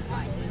and getting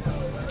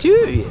prizes. Do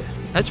you?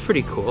 That's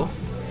pretty cool.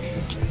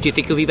 Do you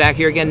think you'll be back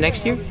here again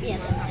next year?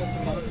 Yes,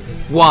 I probably.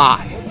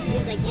 Why?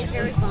 It's like it's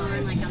very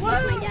fun. Like if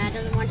my dad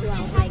doesn't want to,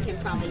 I can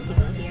probably go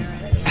here.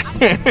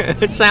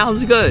 It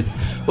sounds good.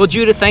 Well,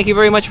 Judith, thank you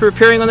very much for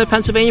appearing on the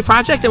Pennsylvania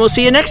Project, and we'll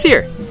see you next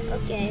year.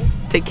 Okay.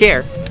 Take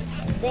care.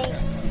 Thanks.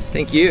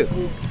 Thank you.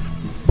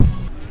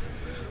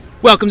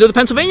 Welcome to the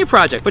Pennsylvania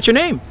Project. What's your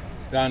name?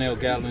 Donnell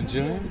Gatlin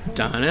Jr.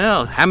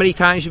 Donnell. How many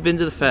times you been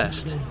to the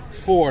fest?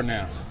 4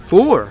 now.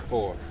 4?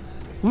 4.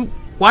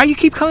 Why do you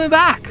keep coming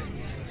back?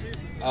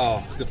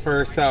 Oh, the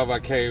first time I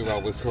came, I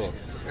was hooked.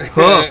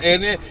 Hooked.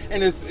 and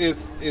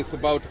it's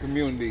about the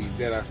community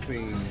that I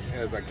seen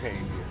as I came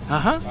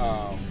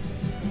here.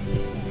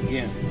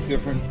 Again,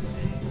 different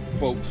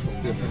folks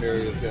from different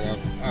areas that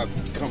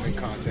I've come in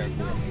contact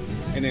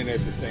with, and then at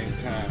the same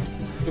time,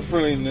 the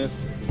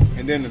friendliness,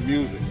 and then the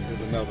music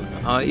is another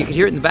thing. You can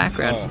hear it in the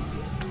background.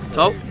 It's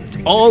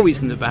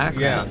always in the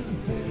background.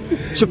 Yeah.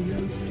 So,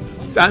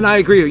 and I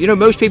agree. You know,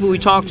 most people we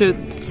talk to,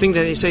 the thing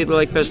that they say they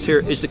like best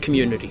here is the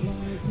community.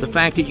 The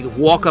fact that you could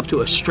walk up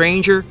to a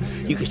stranger,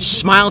 you could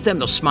smile at them,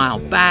 they'll smile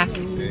back.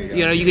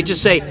 You know, you could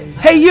just say,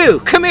 "Hey, you,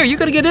 come here, you're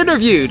going to get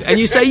interviewed." And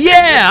you say,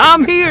 "Yeah,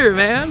 I'm here,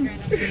 man."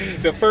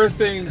 The first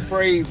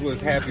phrase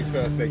was Happy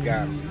Fest they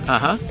got me.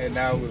 And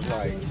I was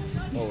like,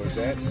 oh, is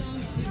that?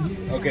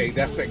 Okay, I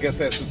guess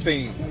that's the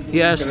theme.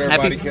 Yes,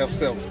 everybody kept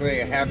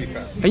saying Happy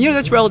Fest. And you know,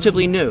 that's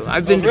relatively new.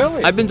 I've been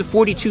to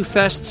 42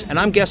 fests, and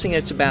I'm guessing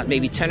it's about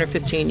maybe 10 or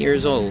 15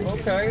 years old.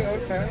 Okay.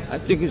 I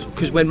think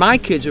because when my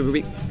kids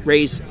were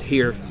raised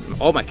here,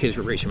 all my kids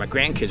were raised here, my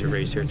grandkids were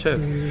raised here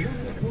too.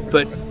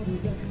 But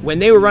when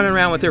they were running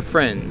around with their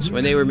friends,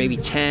 when they were maybe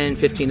 10,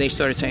 15, they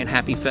started saying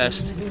Happy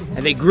Fest.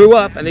 And they grew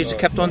up, and they just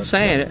kept on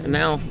saying it, and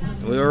now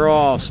we were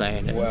all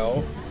saying it.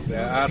 Well,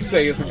 I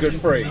say it's a good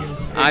phrase.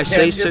 I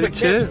say so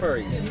it's a too.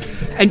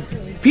 Catchphrase.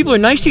 And people are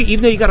nice to you,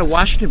 even though you got a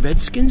Washington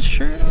Redskins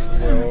shirt.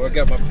 Well, I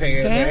got my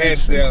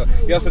pants.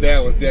 Yesterday I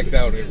was decked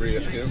out in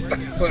Redskins.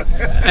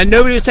 And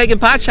nobody was taking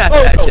pot shots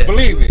at you. Oh,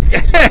 believe me.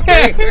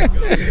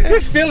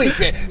 This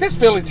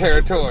Philly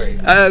territory.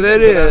 That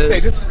is. I say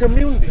this is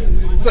community.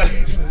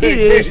 It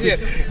is.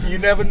 You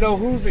never know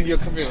who's in your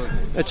community.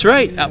 That's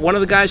right. One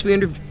of the guys we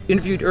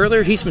interviewed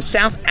earlier, he's from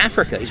South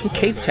Africa. He's from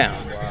Cape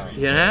Town. Wow.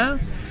 You know?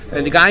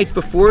 And the guy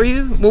before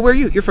you, well, where are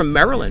you? You're from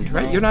Maryland,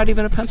 right? You're not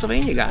even a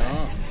Pennsylvania guy.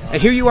 And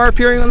here you are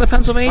appearing on the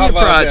Pennsylvania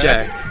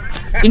Project.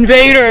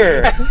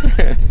 Invader!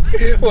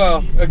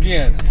 Well,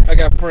 again, I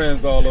got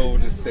friends all over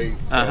the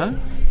states. So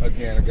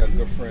again, I got a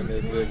good friend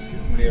that lives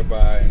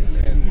nearby,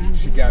 and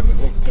she got me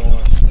hooked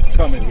on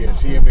coming here.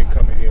 She had been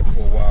coming here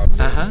for a while, too.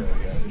 So, yeah.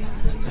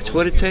 That's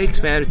what it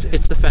takes, man.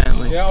 It's the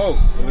family. Yeah,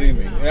 believe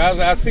me.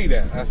 I see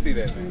that. I see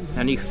that, man.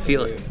 And you can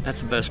feel it.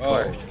 That's the best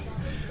part.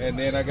 And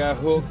then I got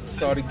hooked,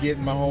 started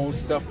getting my own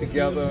stuff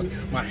together,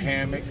 my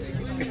hammock.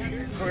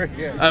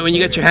 When you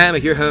get your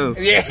hammock, you're home.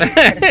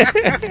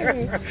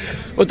 Yeah.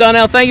 Well,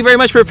 Donnell, thank you very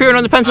much for appearing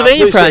on the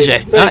Pennsylvania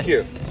Project. Thank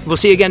you. We'll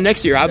see you again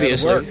next year,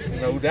 obviously.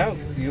 No doubt.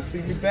 You'll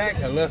see me back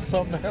unless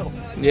something else.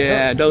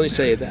 Yeah, don't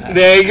say that.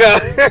 There you go.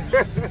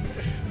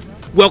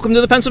 Welcome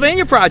to the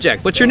Pennsylvania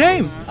Project. What's your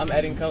name? I'm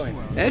Eden Cohen.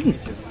 Eden.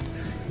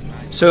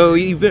 So,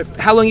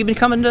 how long you been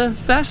coming to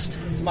Fest?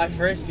 It's my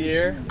first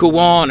year. Go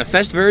on, a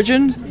Fest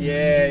virgin?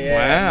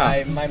 Yeah.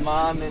 Wow. My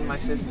mom and my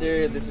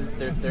sister, this is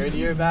their 3rd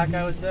year back,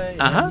 I would say.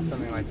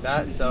 Something like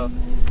that. So,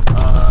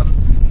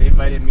 they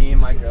invited me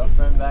and my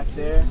girlfriend back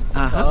there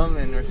to come,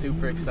 and we're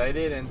super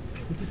excited. And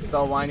it's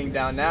all winding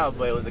down now,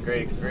 but it was a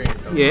great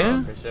experience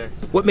overall, for sure.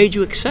 What made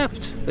you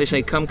accept? They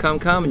say come,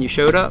 and you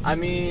showed up? I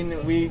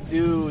mean, we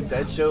do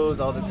dead shows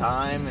all the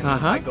time, and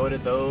I go to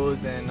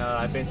those, and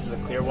I've been to the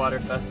Clearwater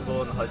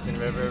Festival in the Hudson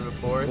River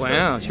before.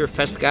 Wow, so you're a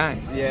Fest guy.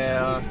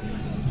 Yeah,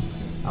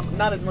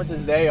 not as much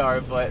as they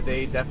are, but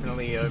they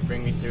definitely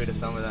bring me through to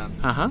some of them.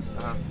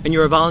 And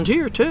you're a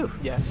volunteer, too.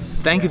 Yes.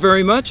 Thank you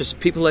very much. It's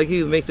people like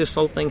you who make this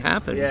whole thing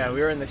happen. Yeah,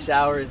 we were in the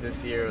showers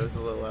this year. It was a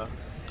little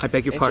I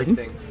beg your pardon?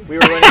 We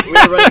were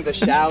running the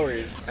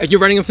showers. You're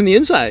running them from the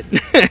inside?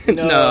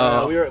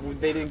 No.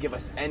 They didn't give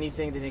us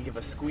anything. They didn't give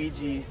us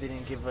squeegees. They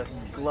didn't give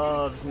us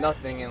gloves.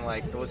 Nothing. And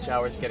like those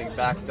showers getting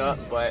backed up,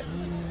 but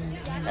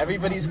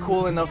everybody's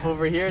cool enough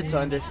over here to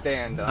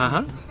understand.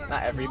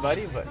 Not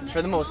everybody, but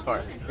for the most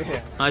part.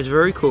 Yeah. That's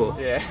very cool.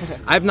 Yeah.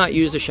 I've not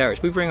used the showers.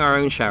 We bring our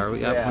own shower. We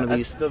got one of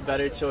these. That's the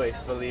better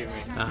choice, believe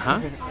me.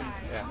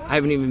 Yeah. I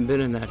haven't even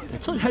been in that.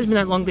 It hasn't been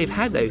that long they've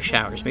had those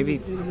showers. Maybe.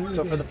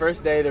 So for the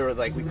first day, they were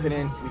like we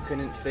couldn't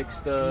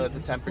fix the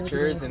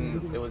temperatures,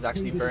 and it was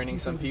actually burning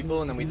some people.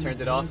 And then we turned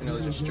it off, and it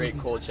was just straight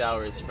cold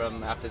showers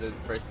from after the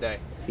first day.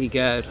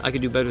 Egad, I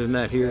could do better than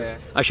that here. Yeah.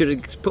 I should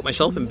have put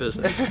myself in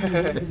business.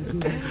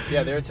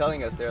 Yeah, they were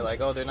telling us, they're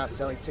like, oh, they're not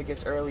selling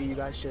tickets early. You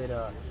guys should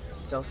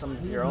sell some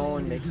of your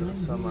own, make some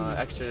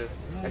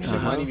extra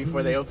money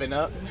before they open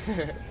up.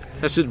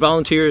 That's what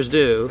volunteers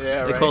do.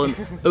 Yeah, they call them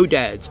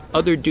ODADs,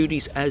 other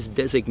duties as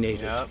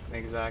designated. Yep,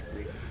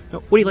 exactly.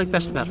 What do you like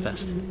best about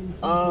Fest?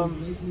 I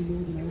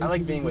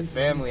like being with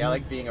family. I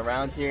like being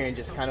around here and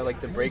just kind of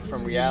like the break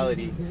from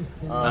reality.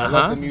 I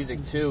love the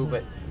music too,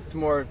 but it's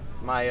more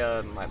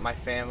my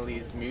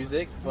family's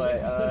music.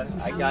 But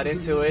I got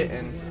into it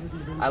and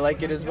I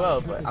like it as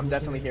well. But I'm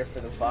definitely here for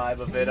the vibe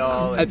of it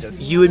all. And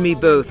you and me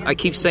both. I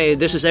keep saying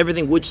this is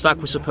everything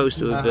Woodstock was supposed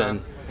to have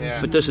been.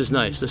 Yeah. But this is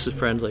nice. This is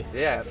friendly.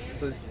 Yeah.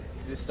 So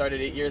this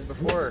started 8 years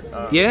before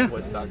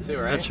Woodstock too,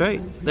 right? That's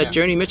right. That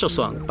Joni Mitchell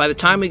song. By the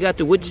time we got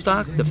to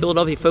Woodstock, the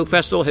Philadelphia Folk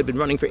Festival had been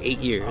running for 8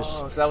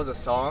 years. Oh, so that was a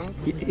song?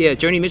 Yeah,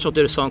 Joni Mitchell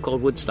did a song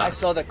called Woodstock. I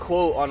saw the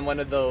quote on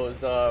one of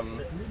those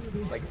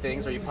like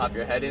things where you pop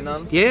your head in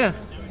them. Yeah.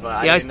 But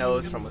I didn't know it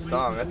was from a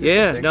song. That's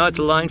interesting. No, it's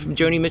a line from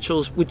Joni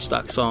Mitchell's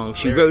Woodstock song.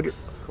 She wrote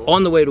it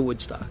on the way to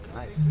Woodstock.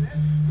 Nice.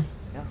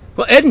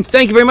 Well, Ed,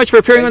 thank you very much for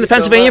appearing on the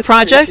Pennsylvania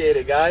Project. Appreciate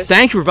it, guys.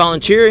 Thank you for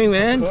volunteering,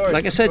 man. Of course,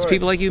 like I said, it's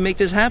people like you who make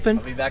this happen.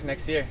 I'll be back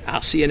next year.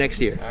 I'll see you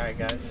next year. All right,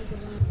 guys.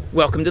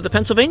 Welcome to the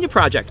Pennsylvania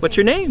Project. What's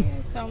your name? Thank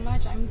you so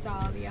much. I'm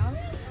Dahlia.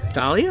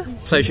 Dahlia,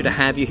 pleasure to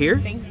have you here.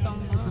 Thanks so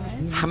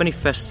much. How many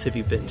fests have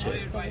you been to?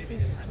 So this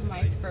is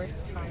my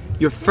first time.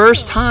 Your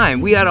first time?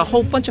 We had a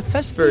whole bunch of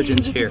fest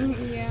virgins here.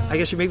 Yeah. I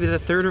guess you're maybe the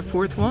third or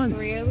fourth one.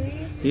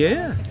 Really?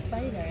 Yeah. That's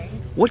exciting.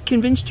 What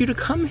convinced you to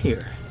come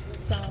here?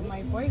 So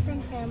my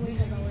boyfriend's family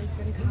has always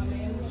been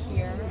coming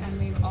here, and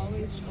they've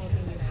always told me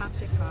you have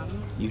to come.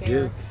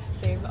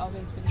 They've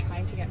always been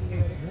trying to get me to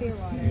go to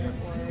Clearwater,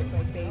 or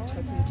like they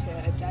took me to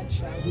a Dead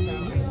show, so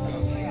I said,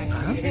 okay, I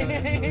have to go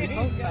to the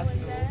folk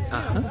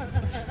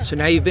festival. So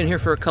now you've been here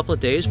for a couple of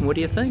days, and what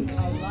do you think?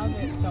 I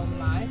love it so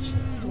much.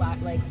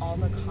 Like all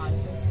the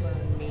concerts were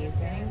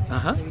amazing.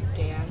 We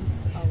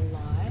danced a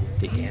lot.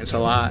 They dance a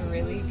lot. It was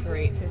really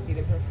great to see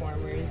the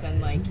performers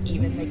and like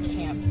even the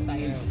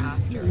campsites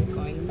after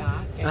going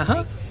back and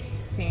like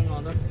seeing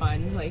all the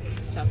fun like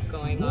stuff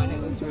going on.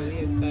 It was really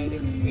a good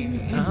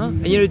experience.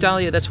 And you know,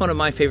 Dahlia, that's one of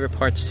my favorite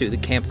parts too, the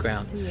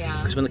campground. Yeah.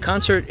 Because when the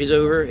concert is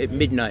over at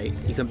midnight,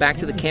 you come back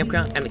to the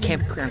campground and the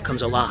campground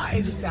comes alive.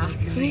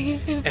 Exactly.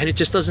 And it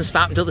just doesn't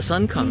stop until the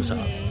sun comes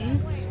up.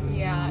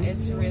 Yeah,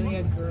 it's really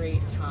a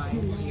great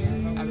time here.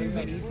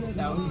 Everybody's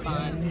so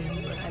fun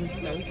and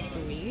so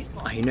sweet.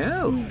 I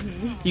know.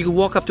 You can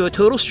walk up to a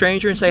total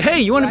stranger and say, hey,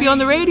 you want to be on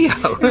the radio?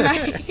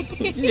 Right.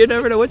 You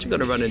never know what you're going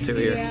to run into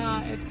here.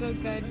 Yeah, it's so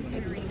good.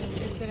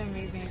 It's an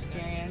amazing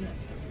experience.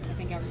 I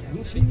think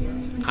everybody should do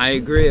it. I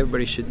agree,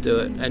 everybody should do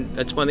it. And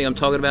that's one thing I'm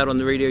talking about on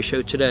the radio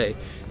show today,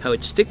 how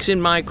it sticks in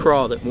my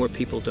craw that more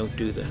people don't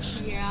do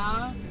this.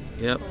 Yeah.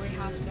 Yep. Well, we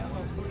have to.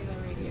 Hopefully the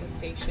radio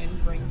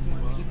station brings more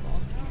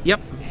people.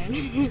 Yep.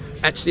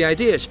 That's the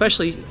idea,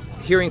 especially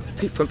hearing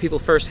from people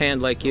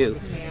firsthand like you.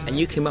 Yeah. And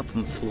you came up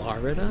from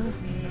Florida?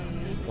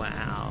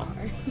 Wow.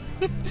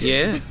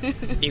 Yeah. You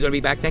going to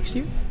be back next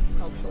year?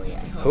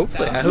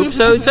 Hopefully, I hope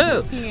so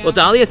too. Yeah. Well,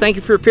 Dahlia, thank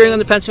you for appearing on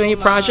the Pennsylvania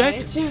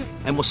Project,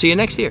 and we'll see you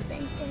next year.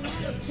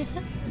 Thanks so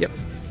much. Yep.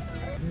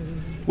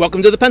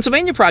 Welcome to the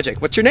Pennsylvania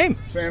Project. What's your name?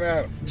 Sam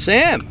Adams.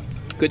 Sam.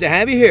 Good to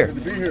have you here.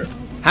 Good to be here.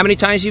 How many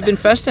times have you been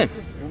festing?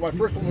 Well, my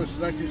first one was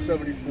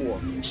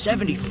 1974.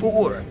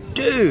 74,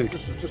 dude.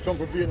 Just home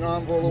from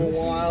Vietnam for a little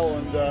while,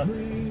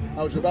 and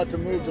I was about to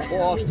move to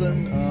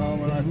Boston,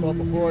 and I thought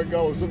before I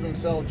go, I was living in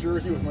South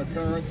Jersey with my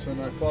parents,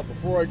 and I thought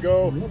before I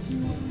go, I'm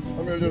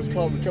going to do this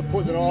club. We kept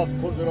putting it off,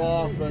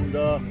 and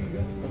I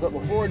thought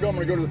before I go, I'm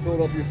going to go to the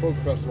Philadelphia Folk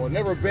Festival. I'd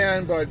never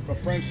been, but my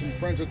friends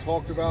had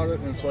talked about it,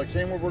 and so I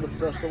came over to the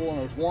festival, and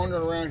I was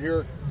wandering around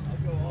here,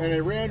 and I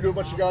ran into a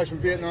bunch of guys from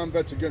Vietnam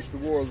Vets Against the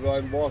War that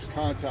I'd lost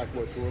contact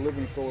with who were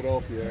living in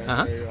Philadelphia,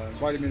 and they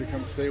invited me to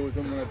come stay with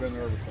them, and I've been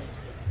there ever since.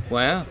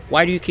 Wow.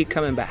 Why do you keep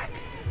coming back?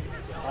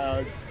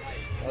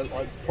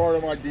 It's part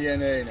of my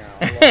DNA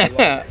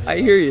now. I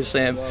hear you,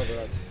 Sam.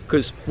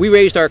 Because we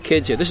raised our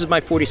kids here. This is my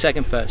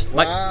 42nd fest.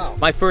 Wow.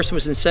 My first one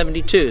was in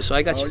 72, so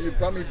I got you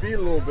got me beat a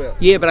little bit.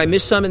 Yeah, but I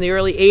missed some in the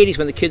early 80s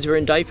when the kids were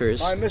in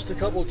diapers. I missed a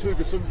couple too,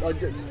 because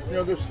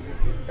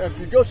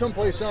after you go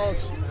someplace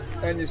else,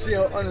 and you see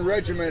how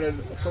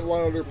unregimented a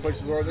lot of other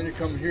places are. Then you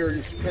come here,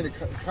 you kind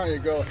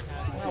of go,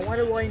 wow, why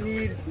do I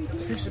need a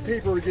piece of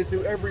paper to get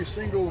through every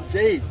single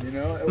gate? You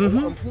know, at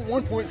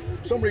one point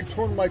somebody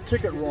turned my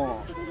ticket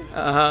wrong.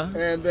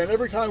 And then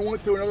every time I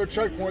went through another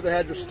checkpoint, they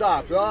had to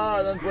stop.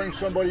 Then bring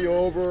somebody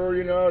over,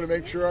 you know, to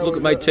make sure I look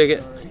at my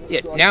ticket.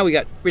 Yeah, so now we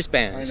got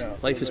wristbands. I know.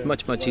 Life is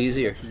much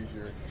easier.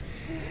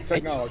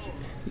 Technology.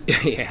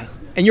 Yeah.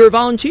 And you're a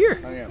volunteer.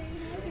 I am.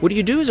 What do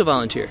you do as a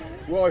volunteer?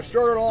 Well, I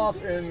started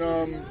off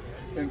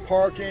in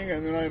parking,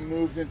 and then I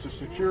moved into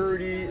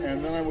security,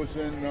 and then I was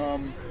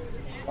in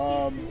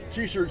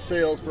T-shirt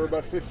sales for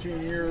about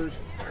 15 years,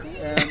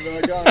 and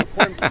then I got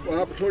an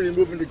opportunity to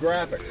move into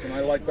graphics, and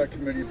I like that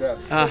committee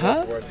best. So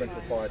that's where I've been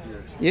for 5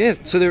 years. Yeah,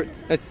 so there,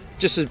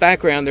 just as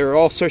background, there are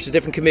all sorts of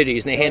different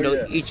committees, and they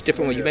handle each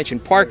different one. You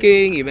mentioned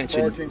parking, you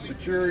mentioned... Parking,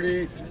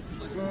 security,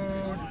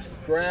 food,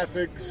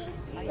 graphics,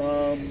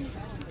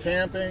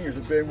 camping is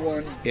a big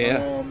one.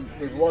 Yeah.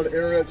 There's a lot of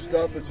internet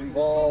stuff that's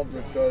involved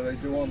that they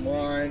do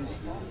online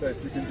that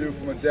you can do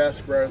from a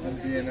desk rather than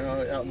being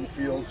out in the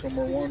field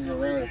somewhere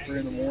wandering around at 3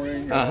 in the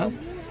morning.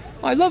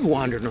 I love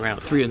wandering around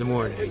at 3 in the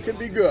morning. It can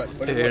be good,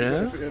 but if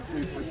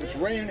it's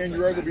raining and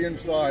you'd rather be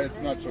inside,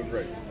 it's not so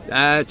great.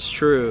 That's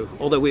true.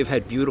 Although we've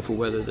had beautiful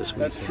weather this week.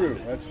 That's true.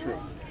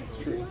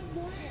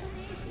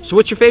 So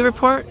what's your favorite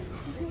part?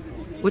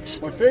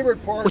 What's my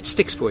favorite part? What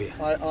sticks for you?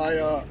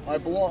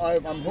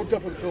 I'm hooked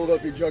up with the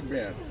Philadelphia Jug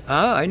Band.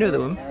 I know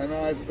them. And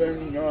I've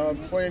been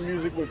playing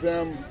music with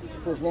them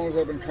for as long as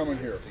I've been coming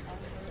here.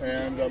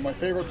 And my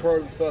favorite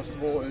part of the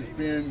festival is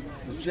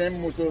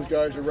jamming with those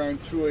guys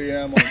around 2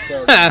 a.m. on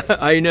Saturday.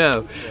 I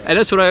know, and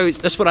that's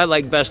what I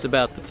like best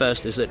about the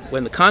fest is that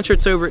when the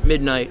concert's over at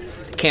midnight,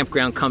 the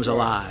campground comes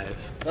alive.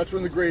 That's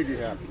when the gravy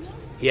happens.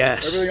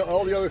 Yes.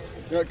 All the other.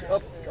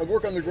 I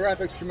work on the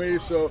graphics committee,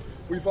 so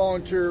we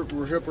volunteer.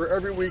 We're here for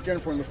every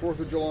weekend from the 4th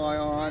of July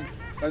on,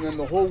 and then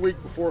the whole week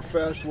before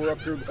Fest, we're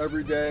up here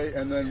every day,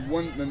 and then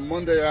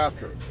Monday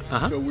after.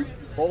 So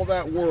all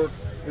that work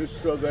is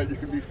so that you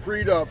can be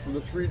freed up for the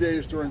 3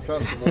 days during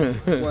festival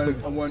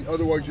when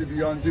otherwise you'd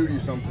be on duty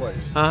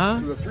someplace. So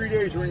the 3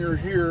 days when you're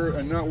here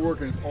and not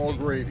working, it's all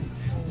gravy.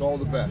 It's all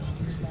the best.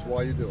 That's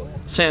why you do it.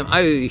 Sam,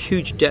 I owe you a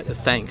huge debt of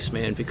thanks,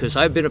 man, because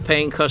I've been a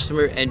paying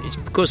customer, and it's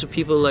because of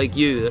people like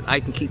you that I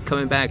can keep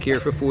coming back here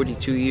for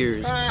 42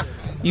 years.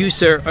 You,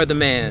 sir, are the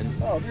man.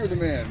 Oh, you're the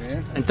man.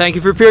 And thank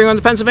you for appearing on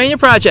the Pennsylvania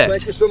Project.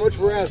 Thank you so much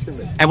for asking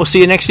me. And we'll see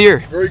you next year.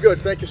 Very good.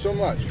 Thank you so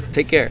much.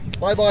 Take care.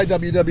 Bye-bye,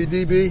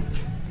 WWDB.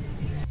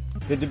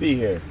 Good to be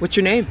here. What's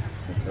your name?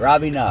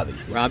 Robbie Nobby.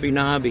 Robbie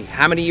Nobby.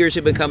 How many years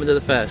have you been coming to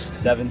the fest?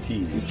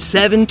 17.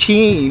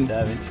 17?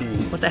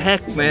 17. What the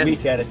heck, man? A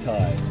week at a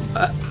time.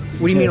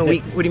 What do you mean a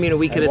week? What do you mean a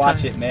week at a time?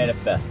 Watch it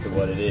manifest to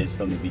what it is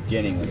from the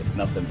beginning when it's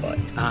nothing but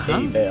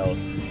hay bales.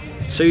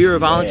 So you're a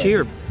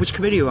volunteer. Which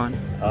committee are you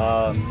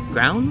on?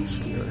 Grounds?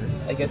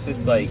 I guess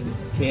it's like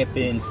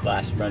camping /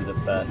 Friends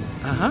of Fest.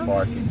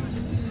 Parking.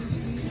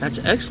 That's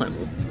excellent.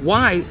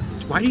 Why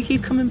do you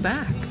keep coming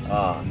back?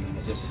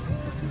 It just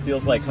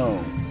feels like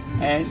home.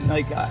 And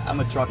like I'm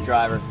a truck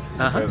driver.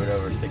 I've driven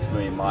over 6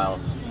 million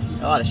miles.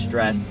 A lot of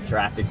stress,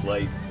 traffic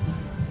lights,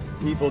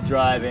 people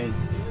driving,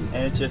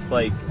 and it's just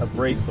like a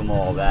break from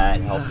all that.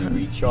 It helps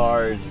me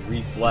recharge,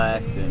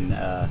 reflect,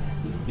 and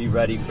be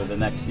ready for the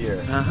next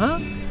year.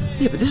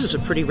 Yeah, but this is a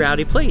pretty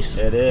rowdy place.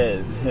 It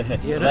is.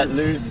 Let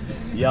loose,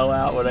 yell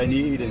out what I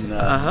need, and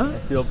I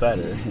feel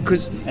better.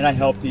 And I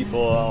help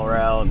people all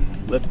around,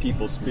 lift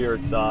people's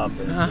spirits up,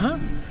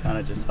 and kind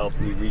of just help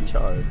me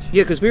recharge.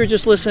 Yeah, because we were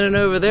just listening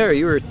over there.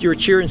 You were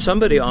cheering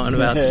somebody on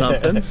about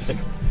something.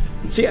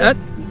 See,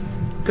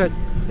 good.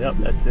 Yep,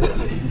 that's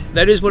it.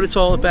 That is what it's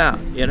all about,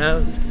 you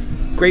know.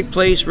 Great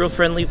place, real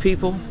friendly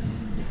people.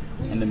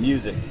 And the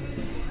music.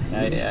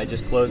 I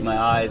just close my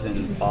eyes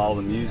and follow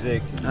the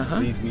music. It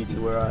leads me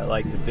to where I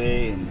like to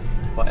be, and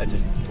I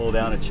just pull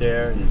down a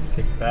chair and just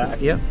kick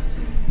back. Yep.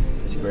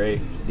 It's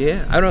great.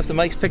 Yeah, I don't know if the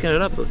mic's picking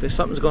it up, but there's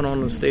something's going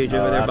on the stage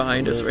over there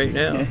behind us right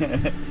now.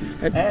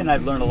 And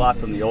I've learned a lot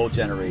from the old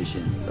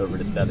generations over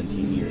the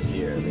 17 years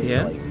here.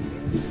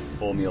 They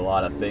told me a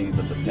lot of things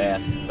of the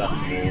past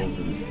festivals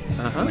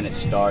and when it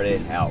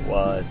started, how it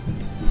was.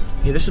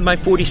 Yeah, this is my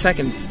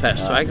 42nd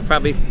fest, so I could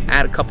probably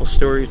add a couple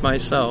stories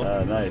myself.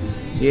 Nice.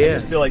 Yeah. I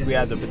just feel like we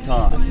have the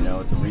baton, you know,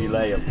 it's a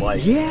relay of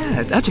life.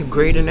 Yeah, that's a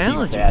great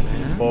analogy. Keep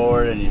passing it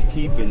forward, and you're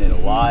keeping it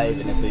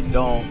alive, and if they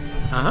don't,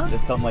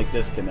 just something like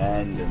this can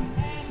end. And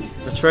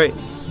that's right.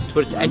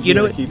 And you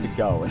know what? Keep it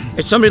going.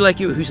 It's somebody like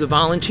you who's a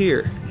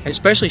volunteer, and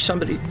especially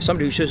somebody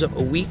who shows up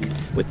a week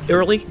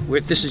early, where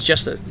this is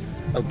just a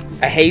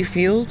hay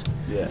field.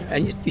 Yeah.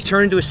 And you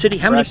turn into a city.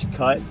 Fresh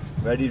cut,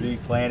 ready to be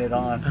planted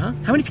on.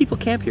 How many people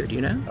camp here? Do you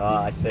know?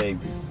 I say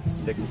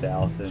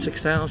 6,000.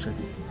 6,000.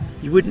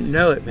 You wouldn't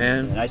know it,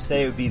 man. And I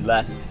say it would be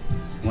less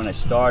when I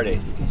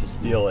started. You can just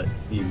feel it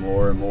be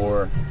more and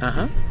more.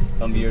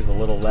 Some years a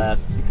little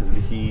less because of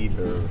the heat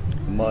or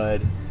the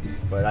mud.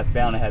 But I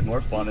found I had more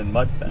fun in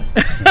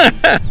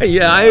Mudfest.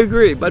 Yeah, I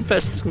agree.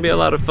 Mudfest is going to be a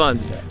lot of fun.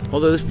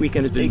 Although this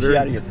weekend has been takes very... you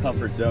out of your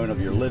comfort zone of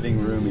your living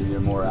room and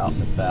you're more out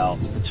and about.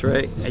 That's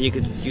right. And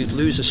you'd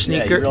lose a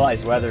sneaker. Yeah, you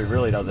realize weather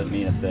really doesn't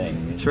mean a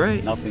thing. That's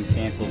right. Nothing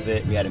cancels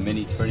it. We had a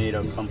mini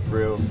tornado come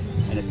through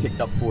and it picked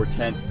up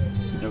 4/10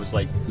 and it was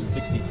like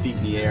 60 feet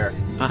in the air.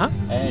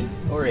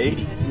 Or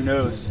 80, who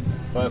knows.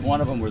 But one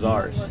of them was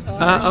ours. To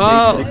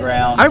the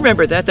ground. I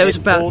remember that. That was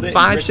about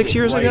 5-6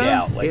 years right ago.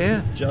 Out, like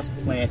yeah. Just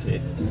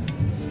planted.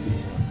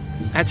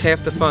 That's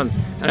half the fun.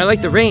 And I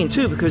like the rain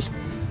too, because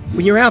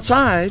when you're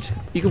outside,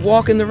 you can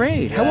walk in the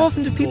rain. Yeah. How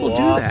often do people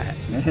do that?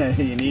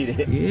 You need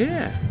it.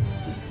 Yeah.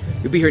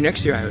 You'll be here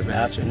next year, I would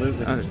imagine.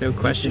 Absolutely. Oh, there's no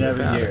question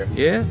every about year. it.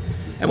 Yeah.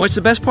 And what's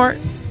the best part?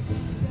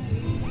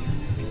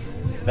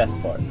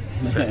 Best part.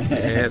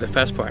 Yeah, the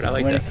best part. I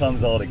like when that. When it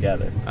comes all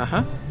together.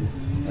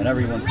 When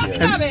everyone's here.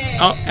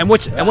 And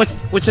what's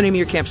the name of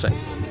your campsite?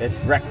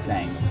 It's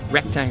Rectangle.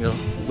 Rectangle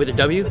with a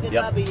W?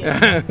 Yep.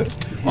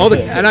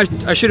 And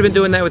I should have been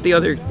doing that with the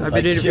other. I've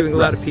been interviewing a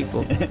lot of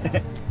people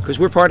because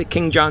we're part of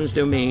King John's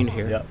domain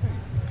here. Yep.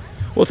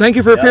 Well, thank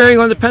you for appearing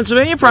on the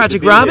Pennsylvania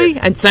Project, Robbie,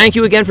 and thank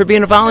you again for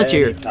being a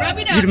volunteer. You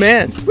the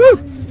man. Woo!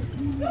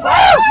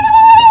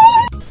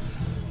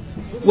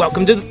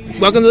 Welcome to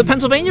the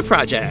Pennsylvania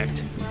Project.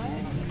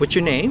 What's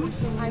your name?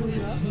 I'm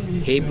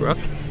Brooke. Hey, Brooke.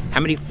 How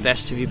many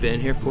fests have you been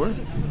here for?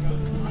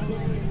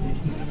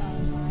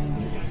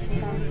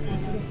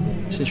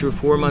 Since you were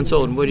 4 months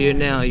old. And what are you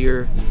now?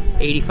 You're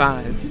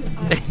 85.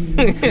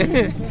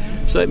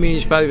 So that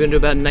means you've probably been to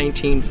about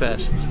 19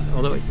 fests.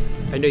 Although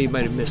I know you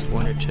might have missed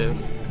one or two.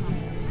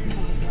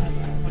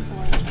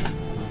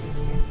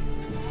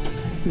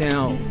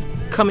 Now,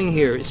 coming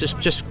here, is this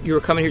just you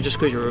were coming here just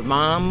because your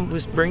mom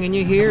was bringing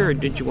you here, or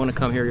did you want to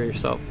come here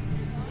yourself?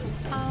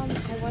 I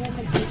wanted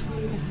to come to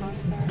see the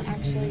concert.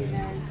 Actually,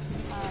 there's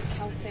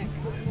Celtic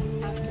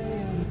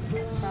afternoon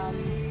from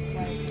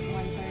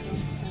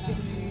 1:30, so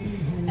that's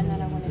soon. And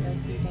then I want to go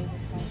see David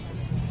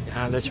Crosby.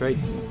 Ah, that's right.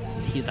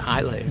 He's the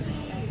highlighter.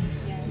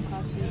 Yeah,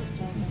 Crosby's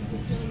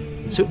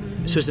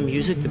Joseph. So is the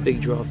music the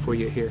big draw for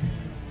you here?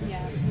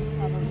 Yeah,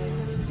 probably.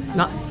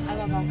 I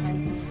love all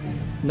kinds of music.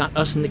 Not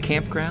us in the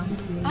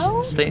campground?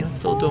 Oh, staying up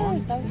till dawn?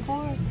 Of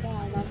course. Yeah,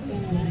 I love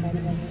seeing everybody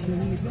every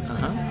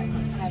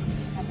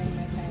having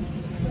my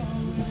family,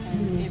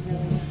 and it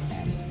really is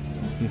family.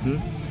 Mm-hmm.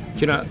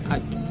 You know,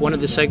 one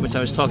of the segments I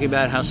was talking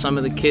about how some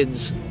of the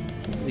kids,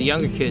 the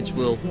younger kids,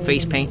 will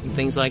face paint and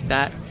things like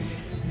that.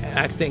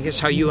 I think it's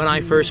how you and I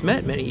first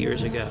met many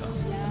years ago.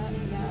 Yeah,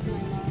 my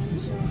mom,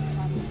 she would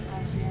come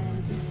out here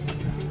and do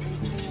face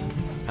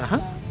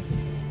painting.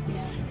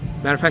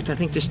 Matter of fact, I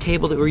think this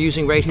table that we're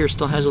using right here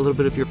still has a little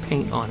bit of your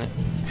paint on it.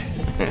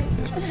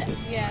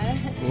 Yeah.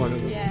 One of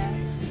them. Yeah.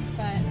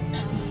 But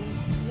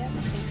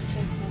it's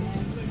just a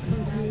nice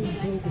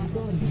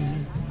atmosphere.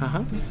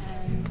 And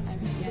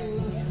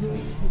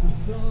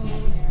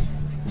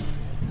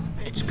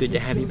It's good to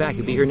have you back.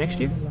 You'll be here next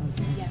year?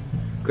 Yeah.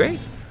 Great.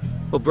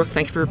 Well, Brooke,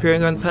 thank you for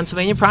appearing on the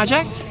Pennsylvania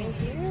Project.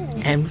 Thank you.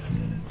 And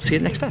see you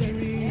at the next fest.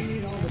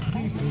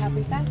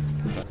 Happy fest.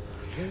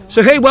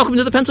 So, hey, welcome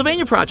to the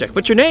Pennsylvania Project.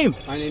 What's your name?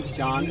 My name's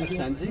John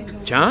Ascenzi.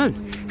 John.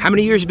 How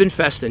many years have you been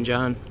festing,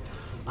 John?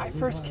 I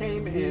first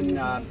came in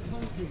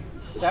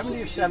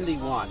 70 or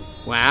 71.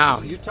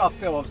 Wow. Utah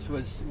Phillips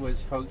was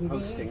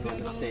hosting on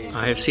the stage.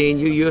 I have seen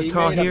you,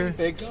 Utah, he made here. A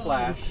big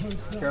splash,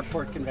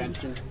 Fairport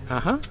Convention.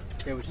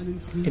 It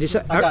was.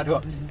 I got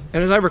hooked.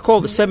 And as I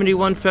recall, the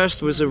 71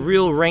 Fest was a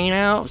real rain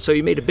out, so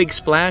you made a big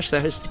splash.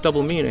 That has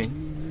double meaning.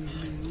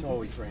 It's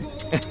always raining.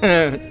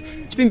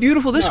 It's been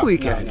beautiful this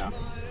weekend. No.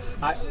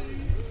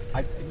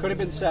 It could have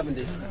been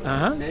 70.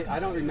 I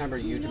don't remember a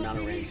huge amount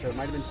of rain, so it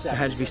might have been 70. It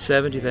had to be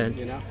 70 then.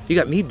 You know? You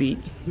got me beat.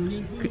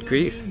 Good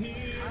grief.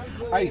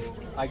 I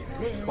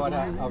caught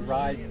a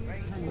ride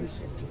on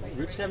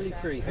Route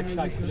 73,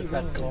 hitchhiked to the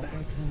festival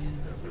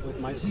with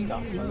my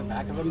stuff on the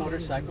back of a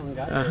motorcycle and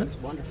got there. It's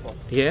wonderful.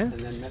 Yeah? And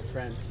then met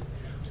friends.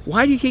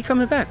 Why do you keep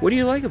coming back? What do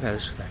you like about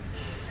this thing?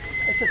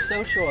 It's a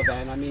social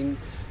event. I mean,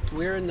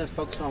 we're in the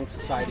Folk Song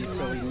Society,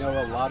 so we know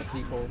a lot of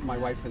people, my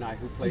wife and I,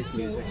 who plays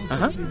music.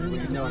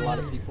 We know a lot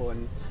of people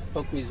in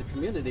folk music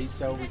community,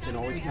 so we can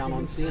always count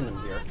on seeing them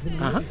here.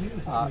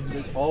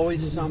 There's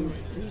always some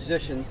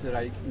musicians that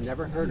I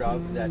never heard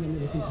of that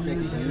make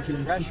a huge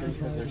impression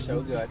because they're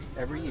so good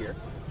every year.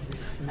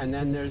 And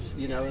then there's,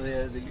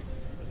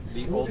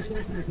 the old,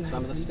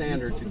 some of the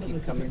standards who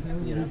keep coming,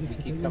 we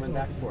keep coming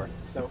back for.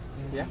 So,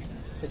 yeah,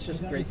 it's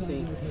just a great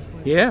scene.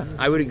 Yeah,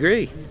 I would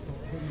agree.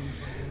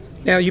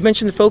 Now, you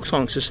mentioned the Folk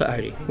Song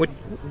Society.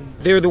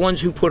 They're the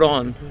ones who put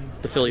on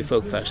the Philly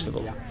Folk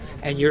Festival. Yeah.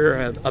 And you're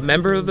a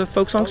member of the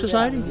Folk Song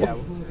Society? Yeah,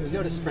 we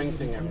go to Spring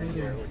Thing every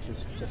year, which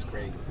is just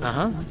great.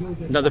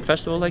 Another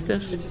festival like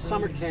this? It's a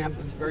summer camp.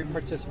 It's very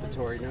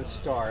participatory, no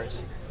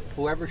stars.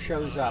 Whoever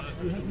shows up,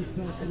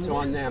 it's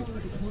on them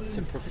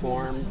to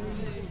perform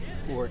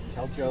or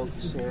tell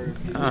jokes or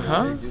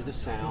do the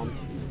sound.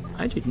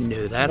 I didn't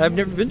know that. I've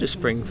never been to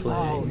Spring Fling.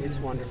 Oh, it's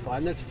wonderful.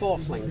 And it's Fall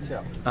Fling, too.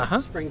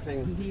 Spring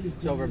Thing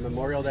is over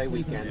Memorial Day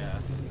weekend.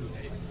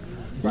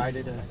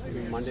 Friday to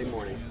Monday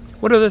morning.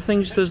 What other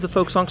things does the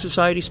Folk Song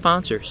Society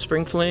sponsor?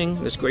 Spring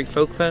Fling, this great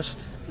folk fest?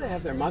 they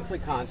have their monthly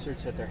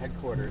concerts at their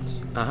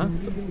headquarters.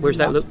 Where's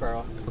that?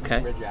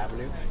 Okay. Ridge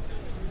Avenue.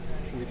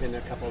 We've been to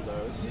a couple of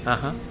those.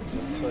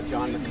 So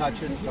John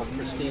McCutcheon, so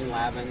Christine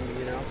Lavin,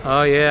 you know.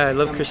 Oh yeah, I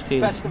love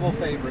Christine. Festival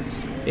favorites.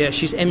 Yeah,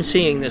 she's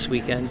emceeing this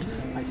weekend.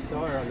 I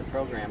saw her on the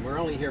program. We're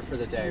only here for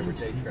the day. We're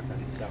day tripping.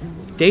 So.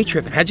 Day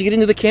tripping. How'd you get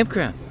into the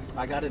campground?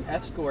 I got an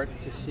escort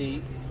to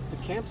see the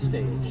camp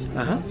stage.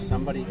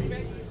 Somebody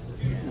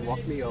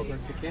walked me over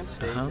to the camp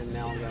stage, and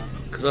now I'm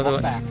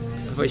going back.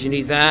 Otherwise, you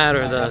need that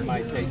or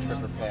my day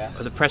tripper pass.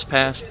 Or the press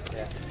pass.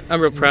 Yeah.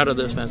 I'm real proud of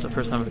this, man. It's the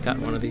first time I've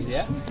gotten one of these.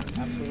 Yeah,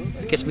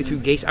 absolutely. It gets me through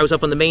gates. I was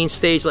up on the main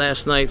stage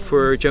last night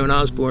for Joan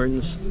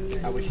Osborne's.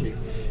 How was she?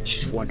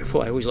 She's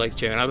wonderful. I always like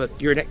Joan.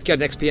 You're got an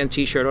XPN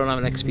T-shirt on.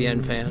 I'm an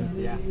XPN fan.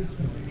 Yeah.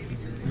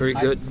 Very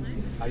good.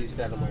 I used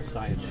to have a little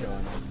science show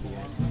on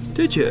XPN.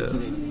 Did you?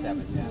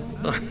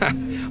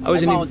 1987, yeah. I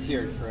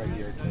volunteered for a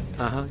year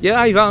or two. Yeah,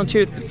 I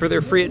volunteered for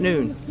their free at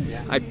noon.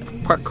 Yeah. I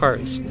park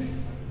cars.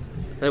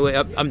 That way,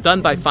 I'm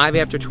done by 5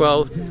 after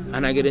 12,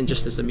 and I get in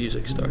just as the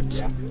music starts.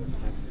 Yeah.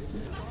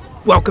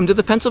 Welcome to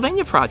the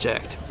Pennsylvania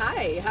Project.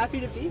 Hi, happy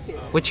to be here.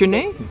 What's your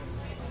name?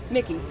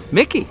 Mickey.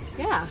 Mickey.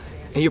 Yeah.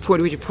 And you're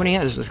pointing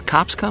at? Is the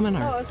cops coming? Or?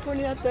 Oh, I was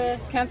pointing at the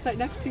campsite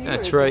next to you.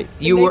 That's right.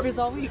 You neighbors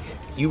all week.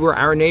 You were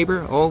our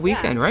neighbor all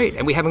weekend, Yeah. right?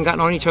 And we haven't gotten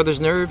on each other's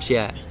nerves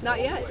yet.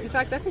 Not yet. In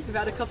fact, I think we've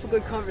had a couple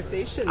good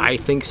conversations. I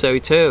think so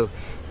too.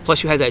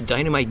 Plus, you had that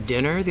dynamite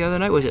dinner the other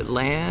night. Was it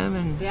lamb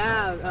and?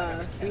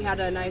 Yeah, we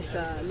had a nice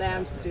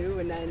lamb stew,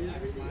 and then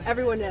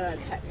everyone at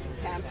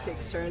camp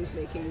takes turns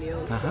making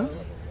meals. So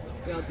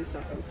we all do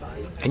something fun.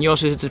 And you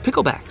also did the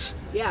picklebacks.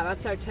 Yeah,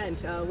 that's our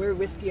tent. We're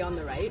Whiskey on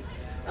the Right.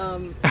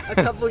 A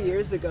couple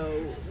years ago,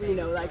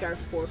 like our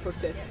 4th or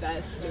 5th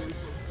fest,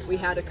 we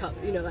had a cup,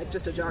 like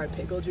just a jar of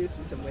pickle juice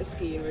and some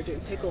whiskey, and we were doing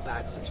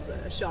picklebacks, which is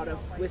a shot of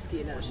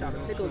whiskey and a shot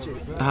of pickle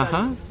juice. And we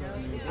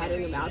started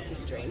handing them out to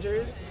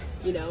strangers,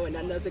 and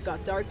then as it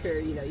got darker,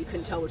 you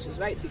couldn't tell which was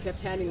right, so you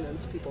kept handing them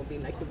to people,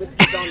 being like, the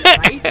whiskey's on the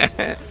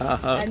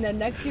right. And then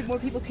next year, more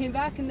people came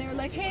back, and they were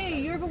like,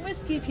 hey, you're the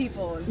whiskey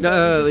people. And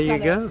so there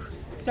you go.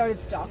 Started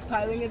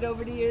stockpiling it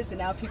over the years, and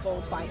now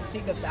people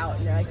seek us out,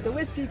 and they're like, the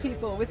whiskey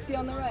people, Whiskey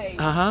on the Right.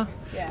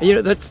 Yeah.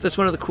 And, that's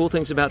one of the cool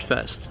things about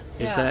Fest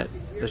is that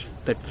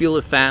feel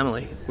of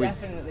family.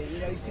 Definitely.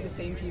 You see the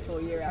same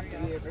people year after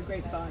year. They're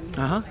great fun.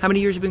 How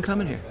many years have you been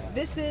coming here?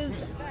 This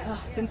is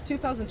since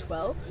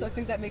 2012, so I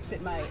think that makes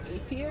it my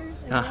 8th year.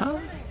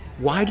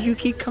 Why do you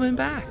keep coming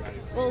back?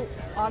 Well,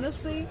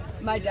 honestly,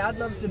 my dad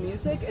loves the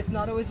music. It's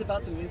not always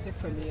about the music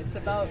for me. It's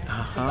about the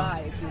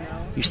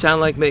vibe, You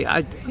sound like me.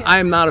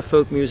 I'm not a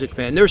folk music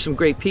fan. There are some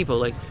great people,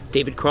 like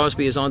David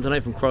Crosby is on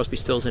tonight from Crosby,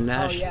 Stills and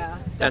Nash. Oh, yeah.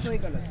 Definitely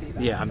going to see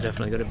that. Yeah, I'm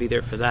definitely going to be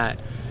there for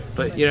that.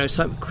 But,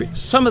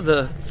 some of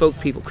the folk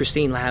people,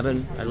 Christine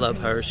Lavin, I love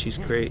her. She's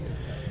great.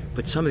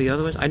 But some of the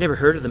other ones, I never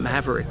heard of the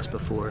Mavericks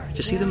before. Did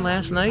you see them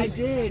last night? I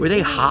did. Were they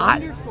hot?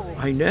 Wonderful.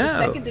 I know. The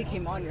second they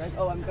came on, you're like,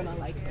 oh, I'm going to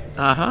like this.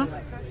 I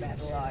like this band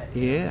a lot.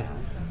 Yeah.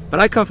 But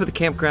I come for the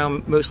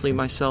campground mostly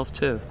myself,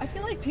 too. I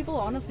feel like people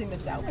honestly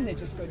miss out when they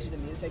just go to the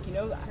music.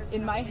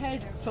 In my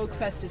head, Folk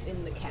Fest is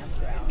in the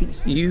campground.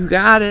 You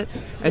got it.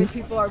 So and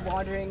people are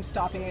wandering,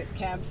 stopping at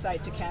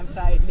campsite to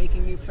campsite,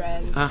 making new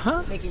friends,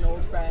 making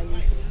old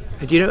friends.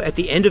 And at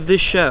the end of this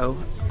show,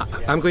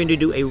 I'm going to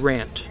do a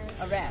rant.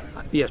 A rant?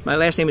 Yes, my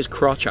last name is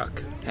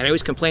Crawchuck. And I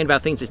always complain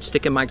about things that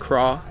stick in my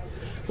craw.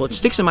 Well, it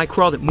sticks in my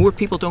craw that more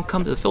people don't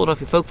come to the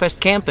Philadelphia Folk Fest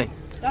camping.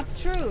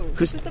 That's true.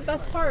 This is the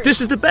best part.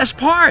 This is the best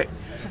part.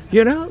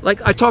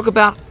 Like I talk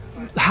about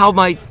how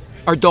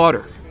our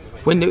daughter,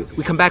 when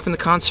we come back from the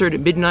concert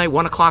at midnight,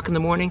 1 o'clock in the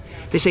morning,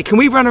 they say, can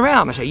we run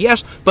around? I say,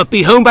 yes, but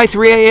be home by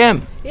 3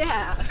 a.m.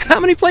 Yeah. How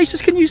many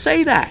places can you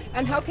say that?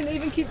 And how can they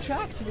even keep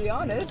track, to be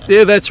honest?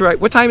 Yeah, that's right.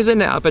 What time is it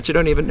now? I bet you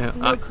don't even know.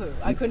 No clue.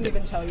 I couldn't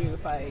even tell you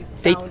if I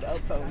found a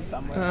phone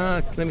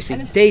somewhere. Let me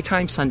see.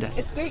 Daytime Sunday.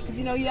 It's great because,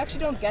 you actually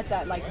don't get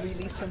that,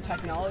 release from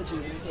technology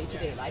in your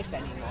day-to-day life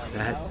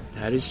anymore.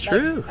 That is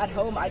true. At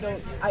home, I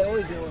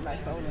always know where my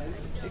phone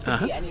is. It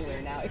could be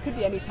anywhere now. It could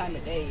be any time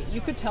of day.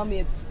 You could tell me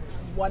it's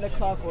 1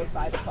 o'clock or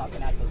 5 o'clock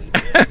and I believe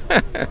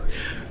it.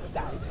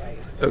 Sounds right.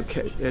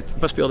 Okay.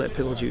 It must be all that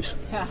pickle juice.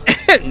 Yeah.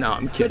 No,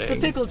 I'm kidding. It's the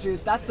pickle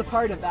juice. That's the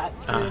part of that.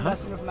 It's really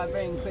messing with my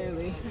brain,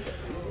 clearly.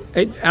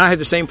 And I had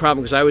the same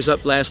problem because I was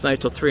up last night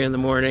till 3 in the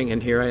morning,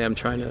 and here I am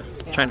trying to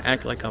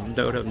act like I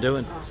know what I'm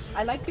doing.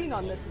 I like being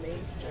on this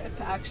main strip.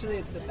 Actually,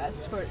 it's the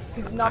best for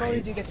because not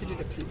only do you get to do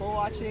the people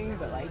watching,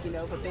 but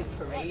the big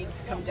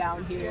parades come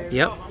down here.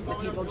 Yep. The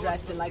people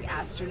dressed in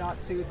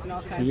astronaut suits and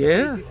all kinds of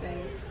crazy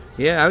things.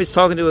 Yeah, I was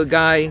talking to a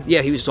guy.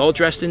 Yeah, he was all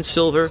dressed in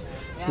silver.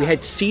 Yeah. We had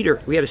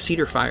a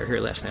cedar fire here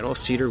last night, all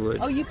cedar wood.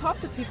 Oh, you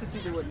popped a piece of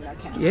cedar wood in that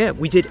camp. Yeah,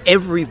 we did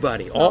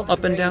everybody, all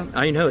up and down.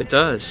 I know, it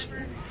does.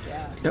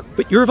 Yeah.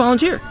 But you're a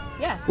volunteer.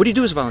 Yeah. What do you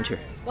do as a volunteer?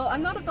 Well,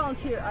 I'm not a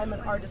volunteer. I'm an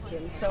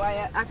artisan. So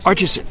I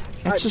actually...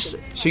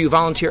 Artisan. So you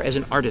volunteer as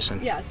an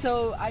artisan. Yeah,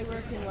 so I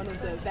work in one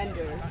of the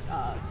vendor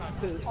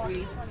booths.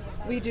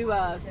 We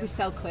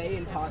sell clay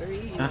and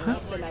pottery,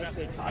 the nice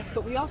made pots,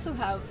 but we also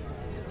have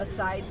a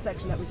side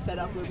section that we've set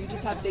up where we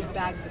just have big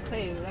bags of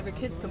clay, and whenever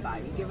kids come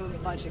by, we give them a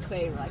bunch of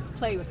clay and we're like,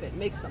 play with it,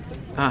 make something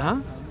for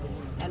us.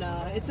 And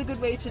it's a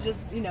good way to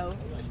just,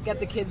 get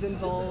the kids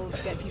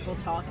involved, get people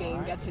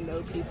talking, get to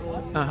know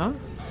people.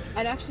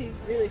 And actually,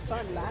 really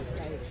fun, last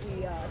night,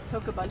 we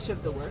took a bunch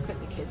of the work that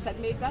the kids had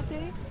made that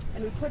day,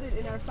 and we put it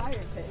in our fire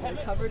pit, and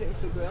covered it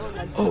with the grill, and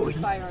then put the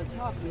fire on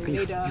top. And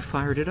you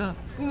fired it up?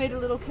 We made a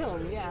little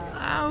kiln,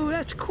 yeah. Oh,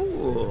 that's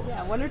cool.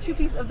 Yeah, one or two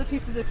of the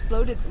pieces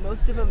exploded, but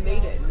most of them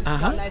made it. It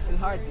got nice and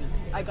hard.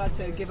 I got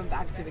to give them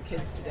back to the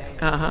kids today.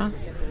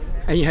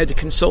 And you had to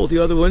console the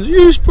other ones.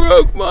 You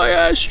broke my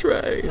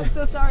ashtray. I'm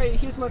so sorry.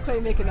 Here's more clay.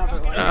 Make another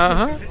one.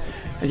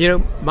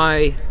 And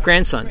my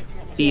grandson,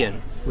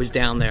 Ian, was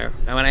down there.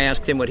 And when I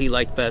asked him what he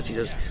liked best, he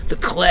says, the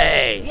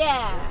clay.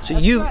 Yeah. So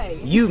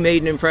you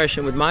made an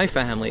impression with my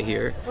family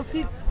here. Well,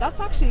 see, that's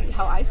actually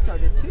how I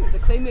started too. The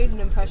clay made an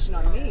impression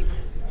on me.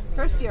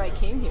 First year I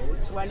came here,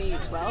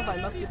 2012,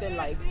 I must have been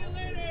like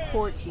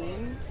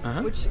 14,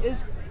 which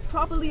is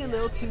probably a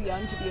little too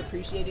young to be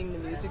appreciating the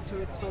music to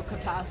its full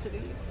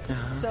capacity.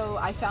 So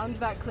I found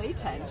that clay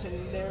tent,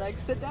 and they're like,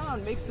 sit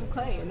down, make some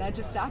clay. And I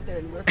just sat there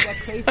and worked that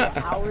clay for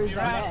hours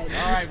on end.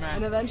 All right, man.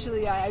 And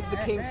eventually I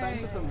became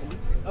friends with them.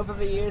 And over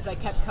the years I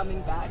kept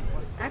coming back.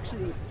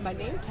 Actually, my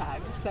name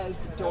tag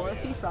says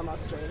Dorothy from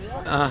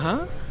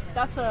Australia.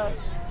 That's a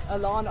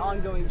long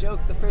ongoing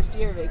joke. The first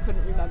year they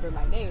couldn't remember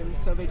my name,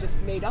 so they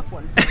just made up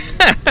one for me.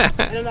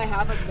 And then I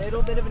have a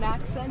little bit of an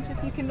accent,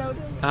 if you can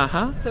notice.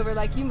 So we're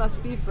like, you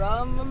must be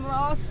from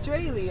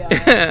Australia.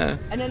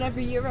 And then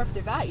every year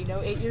after that,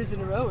 8 years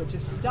in a row, it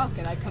just stuck,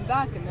 and I come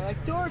back and they're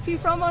like, Dorothy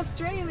from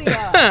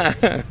Australia.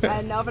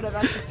 And now that I've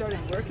actually started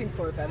working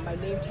for them, my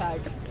name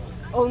tag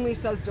only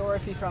says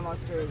Dorothy from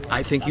Australia.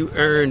 I think you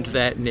earned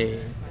that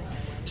name.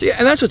 See,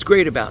 and that's what's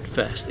great about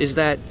Fest, is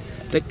that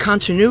the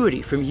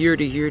continuity from year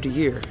to year to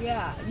year.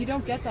 Yeah, you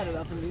don't get that at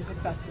other music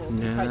festivals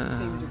to quite the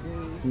same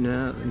degree.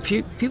 No, and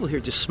people here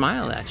just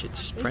smile at you,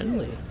 just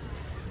friendly.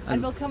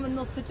 And they'll come and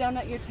they'll sit down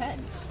at your tent.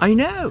 I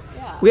know.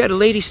 Yeah. We had a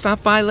lady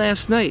stop by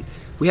last night.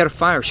 We had a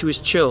fire. She was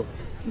chill.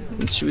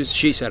 And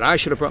she said, I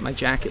should have brought my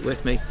jacket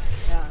with me.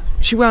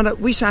 Yeah.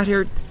 We sat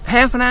here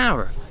half an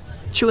hour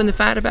chewing the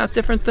fat about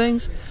different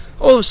things.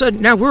 All of a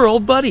sudden, now we're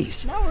old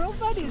buddies.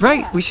 Right,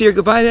 yeah. We see her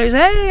goodbye and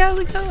hey, how's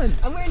it going?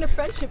 I'm wearing a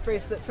friendship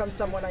bracelet from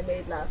someone a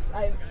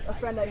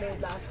friend I made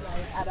last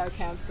night at our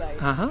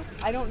campsite.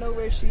 I don't know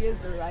where she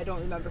is, or I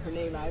don't remember her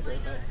name either,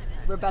 but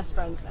we're best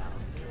friends now.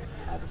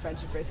 I have a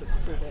friendship bracelet to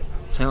prove it.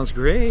 Sounds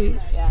great.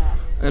 Yeah.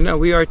 I know,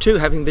 we are too,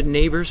 having been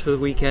neighbors for the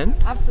weekend.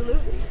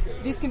 Absolutely.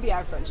 These can be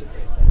our friendship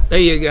bracelets. There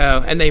you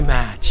go, and they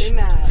match. They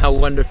match. How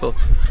wonderful.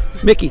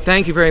 Mickey,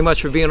 thank you very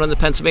much for being on the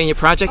Pennsylvania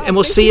Project, and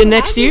we'll see you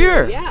next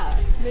year. Yeah,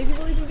 maybe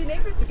we'll even be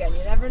neighbors again,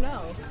 you never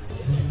know.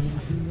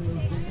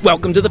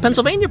 Welcome to the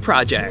Pennsylvania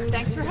Project.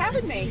 Thanks for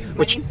having me.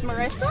 My name's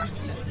Marissa,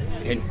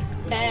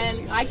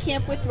 and I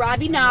camp with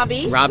Robbie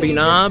Nobby. Robbie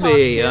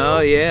Nobby,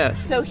 oh yeah.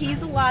 So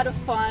he's a lot of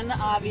fun,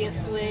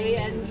 obviously,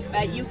 and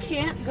you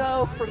can't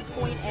go from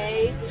point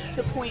A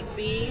to point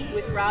B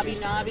with Robbie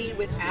Nobby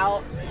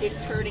without it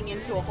turning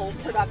into a whole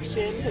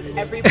production, because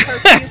every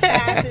person you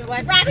pass is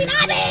like, Robbie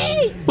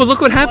Nobby! Well,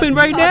 look what happened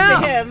right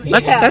now.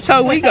 That's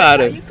how we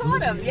got him. You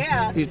caught him,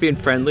 yeah. He's being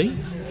friendly.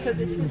 So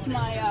this is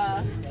my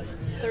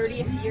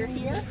 30th year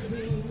here.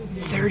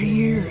 30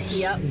 years.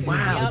 Yep.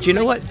 Wow. Yep. Do you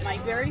know what? My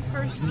very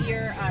first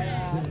year, I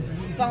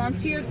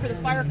volunteered for the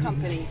fire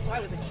company. So I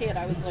was a kid.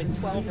 I was like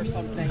 12 or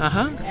something.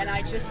 And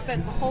I just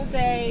spent the whole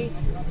day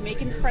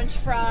making French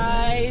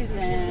fries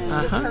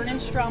and turning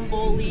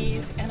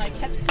strombolis. And I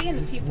kept seeing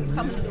the people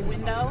come to the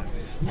window.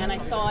 And I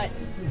thought,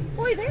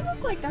 boy, they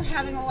look like they're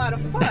having a lot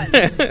of fun.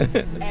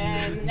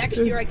 And next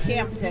year I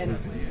camped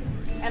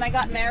and I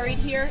got married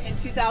here in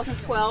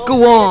 2012.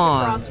 Go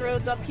on. At the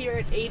Crossroads up here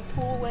at Aid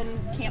Pool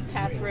and Camp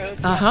Path Road.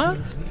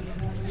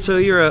 So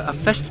you're a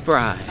fest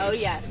bride. Oh,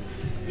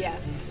 yes.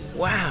 Yes.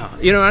 Wow.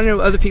 I know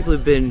other people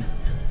have been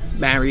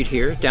married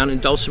here down in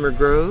Dulcimer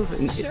Grove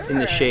in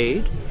the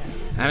shade.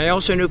 And I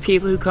also know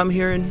people who come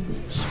here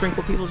and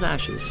sprinkle people's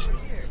ashes.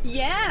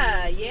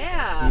 Yeah,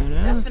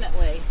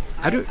 definitely.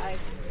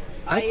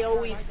 I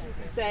always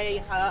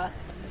say,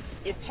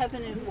 if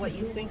heaven is what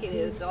you think it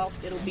is,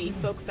 it'll be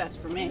Folk Fest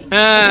for me.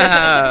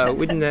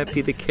 Wouldn't that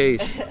be the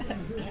case?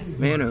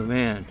 Man, oh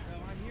man.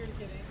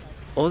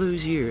 All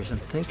those years, I'm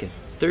thinking,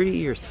 30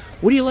 years.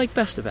 What do you like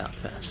best about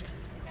Fest?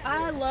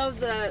 I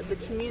love the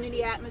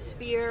community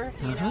atmosphere,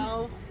 you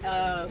know.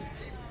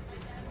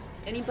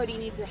 Anybody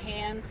needs a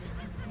hand,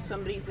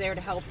 somebody's there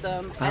to help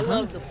them. I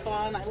love the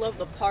fun. I love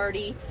the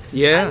party.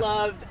 Yeah.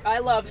 I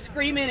love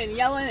screaming and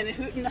yelling and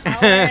hooting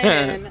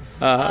and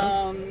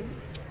hollering.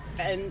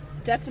 And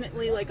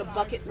definitely, like, a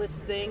bucket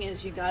list thing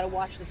is you got to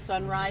watch the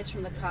sunrise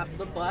from the top of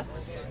the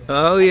bus.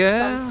 Oh, yeah.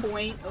 At some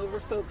point over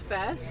Folk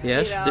Fest.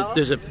 Yes,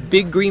 there's a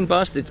big green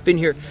bus that's been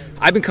here.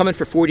 I've been coming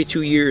for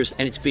 42 years,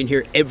 and it's been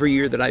here every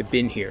year that I've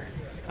been here.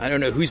 I don't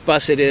know whose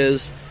bus it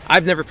is.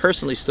 I've never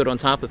personally stood on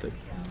top of it.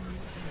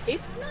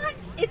 It's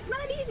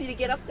not easy to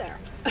get up there.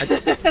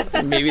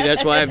 Maybe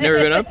that's why I've never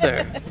been up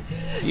there.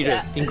 need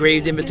an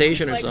engraved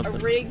invitation or It's just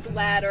something. a rigged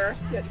ladder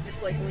that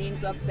just like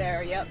leans up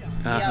there. Yep.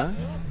 Uh-huh. Yep.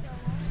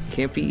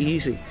 Can't be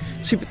easy.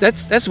 See, but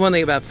that's one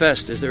thing about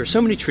Fest is there are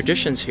so many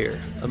traditions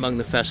here among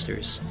the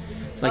Festers.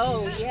 Like,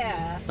 oh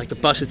yeah. Like the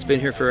bus that's been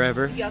here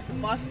forever. You got the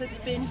bus that's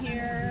been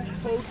here.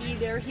 Hoagie,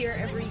 they're here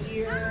every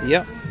year.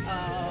 Yep.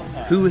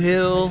 Who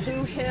Hill.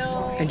 Who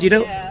Hill. And you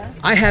know, yeah.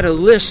 I had a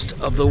list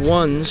of the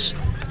ones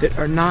that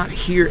are not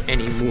here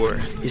anymore.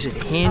 Is it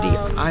handy?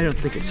 I don't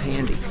think it's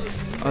handy.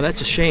 Oh,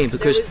 that's a shame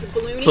because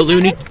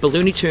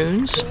Balloony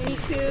Tunes.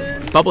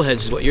 Bubbleheads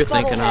is what you're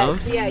thinking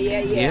of.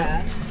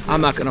 Yeah.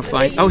 I'm not going to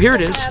find. Oh, here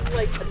it is. Have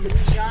like the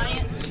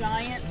giant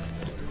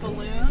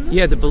balloon.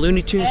 Yeah, the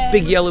Balloony Tunes,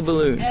 big yellow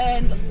balloon.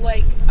 And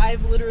like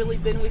I've literally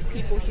been with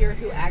people here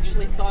who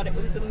actually thought it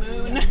was the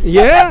moon.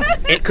 Yeah,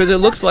 because it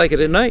looks like it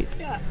at night.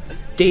 Yeah.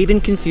 Dave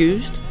and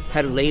Confused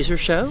had a laser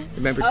show.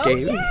 Remember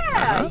Dave?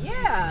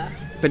 Yeah.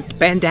 But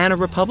Bandana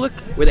Republic,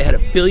 where they had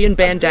 1 billion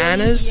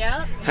bandanas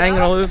hanging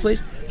all over the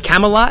place.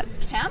 Camelot.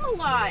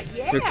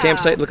 Yeah. Their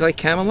campsite looked like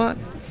Camelot.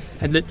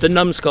 And the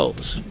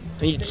numbskulls.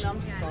 And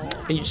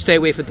you'd stay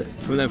away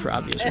from them for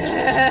obvious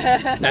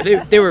reasons. No,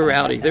 they were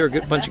rowdy. They were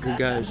a bunch of good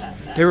guys.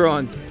 They were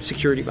on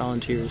security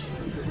volunteers.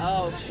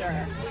 Oh,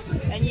 sure.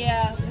 And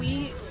yeah,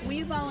 we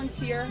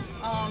volunteer.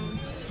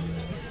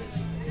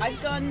 I've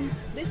done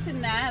this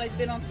and that. I've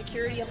been on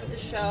security up at the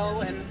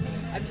show, and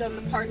I've done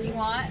the parking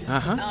lot,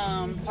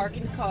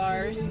 parking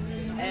cars,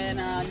 and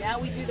now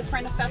we do the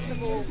Friend of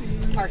Festival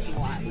parking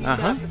lot. We set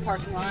up the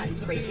parking lot and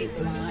spray paint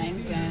the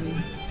lines.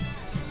 And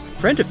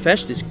Friend of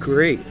Fest is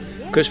great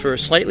because for a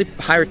slightly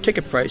higher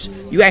ticket price,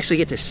 you actually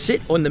get to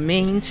sit on the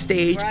main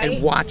stage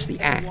and watch the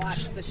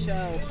acts. Watch the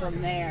show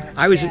from there.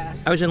 I was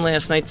in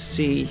last night to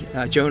see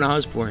Joan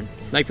Osborne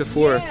night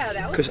before. Yeah,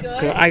 that was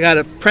good. I got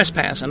a press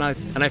pass and I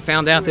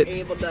found out that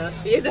able to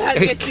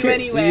get you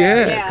anywhere.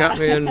 Yeah, it got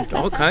me in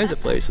all kinds of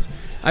places.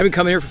 I've been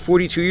coming here for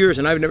 42 years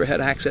and I've never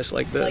had access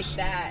like this.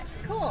 Like that.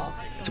 Cool.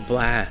 It's a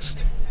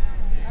blast.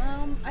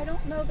 I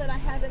don't know that I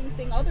have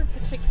anything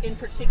in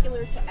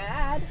particular to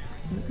add.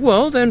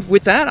 Well, then,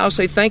 with that, I'll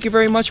say thank you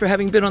very much for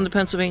having been on the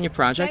Pennsylvania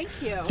Project.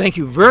 Thank you. Thank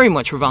you very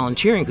much for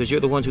volunteering, because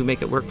you're the ones who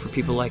make it work for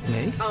people like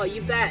me. Oh,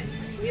 you bet.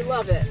 We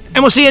love it.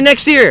 And we'll see you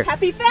next year.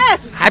 Happy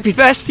Fest! Happy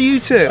Fest to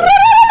you, too.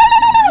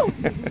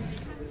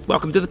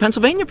 Welcome to the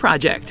Pennsylvania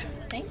Project.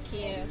 Thank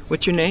you.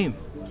 What's your name?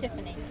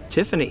 Tiffany.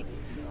 Tiffany.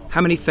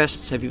 How many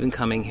fests have you been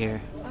coming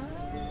here?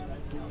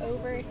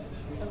 Over 6.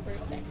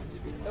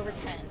 Over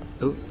 10.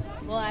 Oh.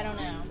 Well, I don't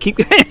know.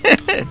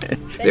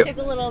 They took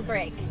a little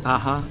break.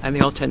 And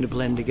they all tend to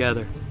blend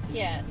together.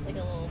 Yeah, like a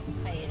little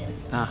hiatus.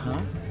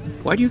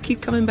 Why do you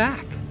keep coming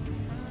back?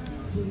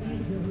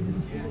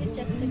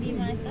 Just to be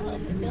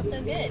myself. It feels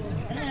so good.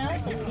 I don't know,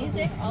 it's like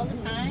music all the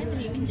time, and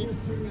you can it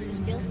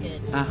feels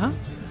good. Do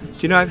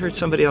you know, I've heard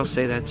somebody else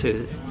say that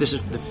too. This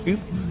is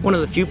one of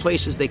the few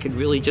places they could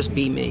really just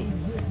be me.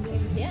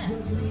 Yeah,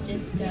 you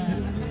just,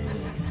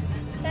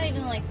 it's not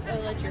even like, oh,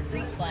 let your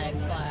freak flag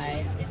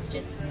fly. It's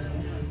just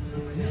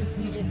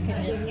you just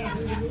can just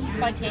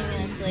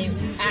spontaneously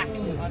act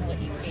on what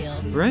you feel.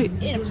 Right.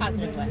 In a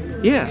positive way.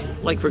 Yeah.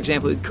 Like, for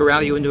example,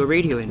 corral you into a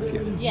radio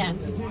interview. Yes.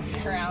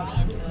 Corral me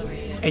into a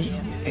radio interview.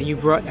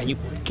 And you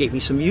gave me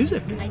some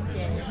music. I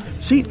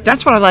did. See,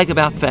 that's what I like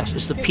about Fest,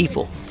 is the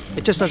people.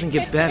 It just doesn't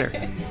get better.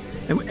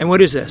 And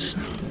what is this?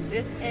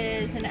 This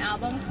is an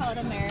album called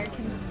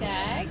American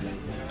Stag.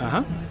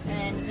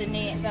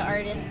 And the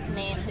artist's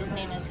name, his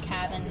name is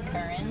Kevin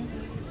Curran.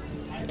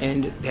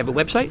 And they have a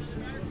website?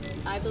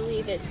 I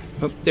believe it's...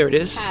 Oh, there it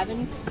is.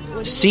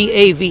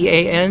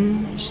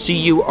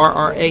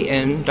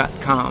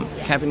 CAVANCURRAN.com.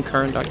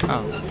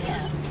 KevinCurran.com.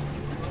 Yeah.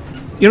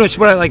 You know, it's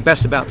what I like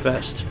best about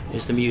Fest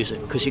is the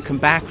music, because you come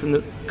back from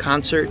the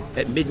concert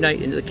at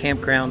midnight into the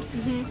campground,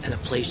 and the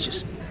place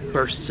just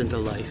bursts into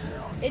life.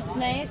 It's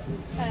nice.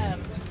 I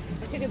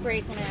took a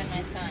break when I had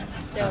my son,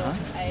 so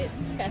I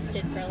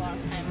fested for a long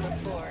time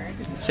before.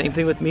 Same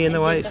thing with me and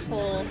the wife. The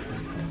whole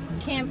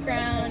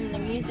campground and the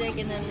music,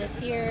 and then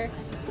this year,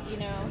 you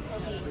know,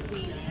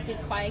 we did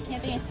quiet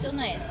camping. It's still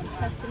nice.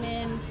 Tucked him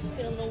in,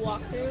 did a little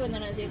walk through, and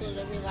then I was able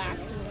to relax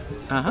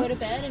and go to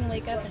bed and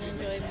wake up and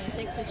enjoy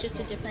music. So it's just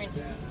a different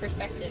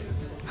perspective.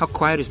 How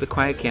quiet is the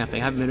quiet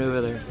camping? I haven't been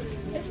over there.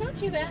 It's not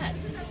too bad.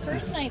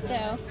 First night,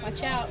 though,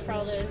 watch out for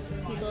all those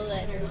people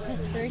that are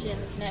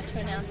virgins and have to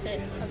announce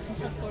it up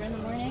until 4 in the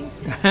morning.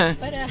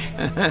 But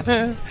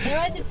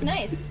otherwise, it's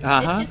nice.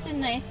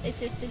 It's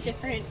just a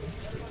different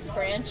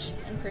branch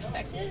and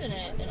perspective, and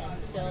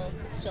it's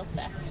still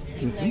fest.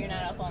 Even though you're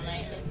not up all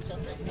night, it still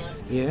feels good.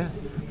 Yeah.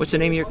 What's the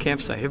name of your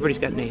campsite? Everybody's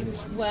got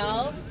names.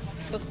 Well,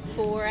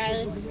 before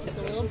I took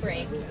a little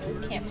break, it was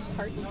Camp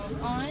Heart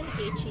On, Heart.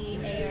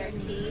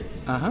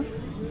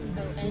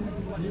 O-N.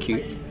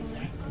 Cute.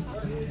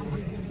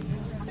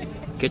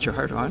 Get your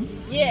heart on?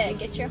 Yeah,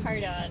 get your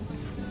heart on.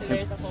 So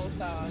there's a whole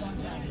song.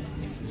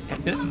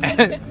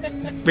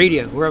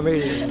 Radio. We're on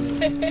radio.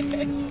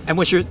 And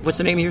what's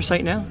the name of your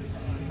site now?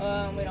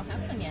 We don't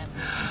have one yet.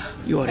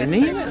 You ought to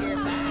name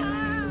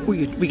it.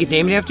 We could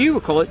name it after you.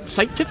 We'll call it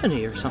Site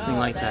Tiffany or something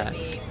like that. That'd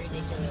be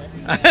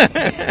ridiculous.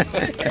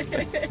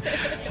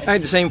 I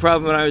had the same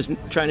problem when I was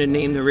trying to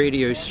name the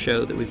radio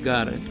show that we've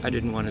got. I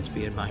didn't want it to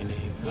be in my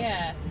name.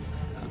 Yeah.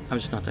 I'm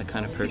just not that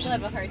kind of person.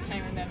 People have a hard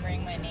time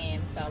remembering my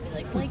name, so I'll be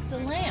like the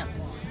lamp.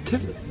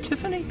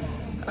 Tiffany?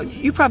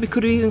 You probably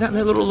could have even gotten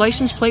that little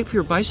license plate for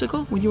your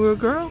bicycle when you were a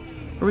girl?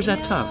 Or was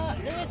that tough?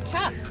 It was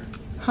tough.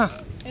 Huh.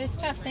 It was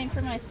tough. Same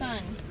for my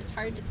son. It's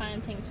hard to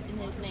find things in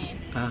his name.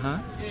 Uh-huh.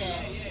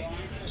 Yeah.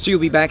 So you'll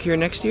be back here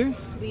next year?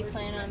 We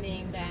plan on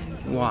being back.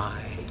 Why?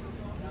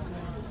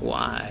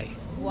 Why?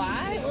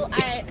 Well,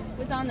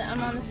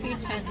 I'm on the food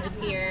tent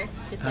this year.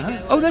 Just like I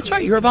was Oh, that's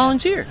right. You're a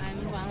volunteer.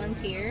 I'm a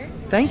volunteer.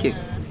 Thank you.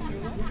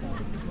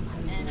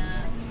 And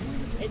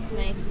it's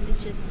nice.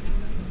 It's just,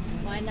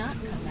 why not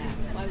come back?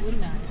 Why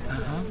wouldn't I?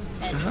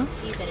 And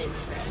see that it's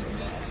spreading.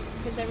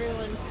 Because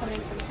everyone's coming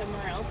from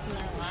somewhere else in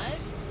their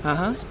lives.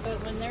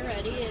 But when they're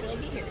ready, it'll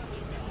be here.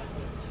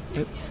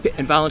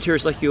 And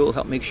volunteers like you will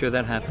help make sure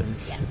that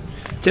happens. Yes.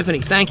 Tiffany,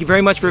 thank you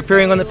very much for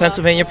appearing on the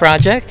Pennsylvania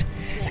Project.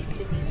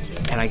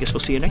 And I guess we'll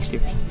see you next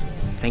year.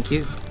 Thank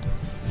you.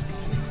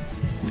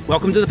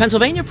 Welcome to the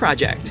Pennsylvania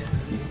Project.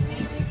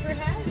 Thank you for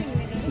having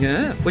me.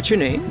 Yeah. What's your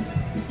name?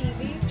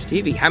 Stevie.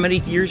 Stevie. How many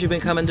years you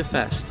been coming to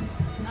Fest?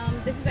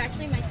 This is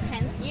actually my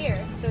 10th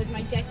year, so it's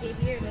my decade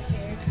year this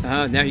year.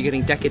 Oh, now you're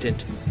getting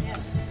decadent. Yes.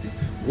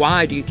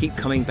 Why do you keep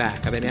coming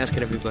back? I've been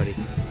asking everybody.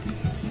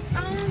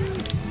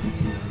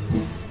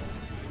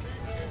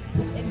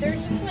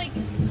 There's just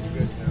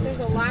there's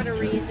a lot of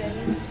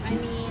reasons. I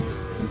mean,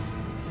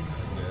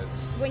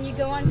 when you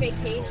go on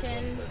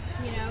vacation,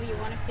 you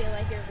want to feel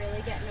like you're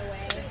really getting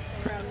away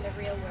from the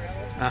real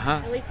world.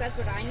 At least that's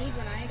what I need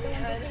when I go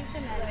on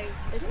vacation. And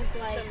this is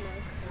like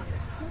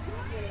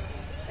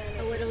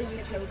a little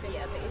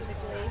utopia,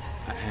 basically.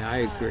 I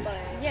agree.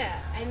 Yeah,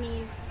 I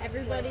mean,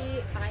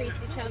 everybody treats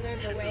each other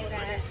the way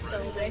that I so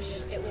wish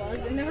it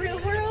was in the real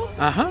world.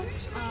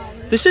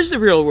 This is the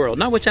real world,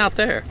 not what's out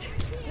there.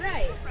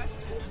 Right.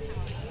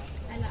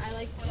 And I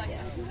like,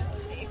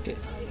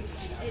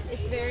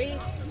 it's very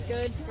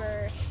good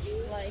for,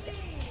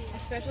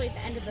 especially at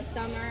the end of the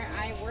summer.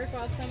 I work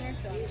all summer,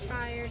 so I'm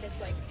tired.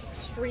 It's,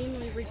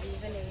 extremely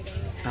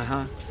rejuvenating.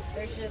 And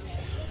there's just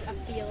a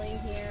feeling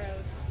here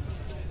of,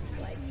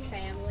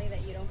 family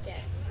that you don't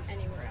get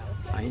anywhere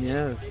else. I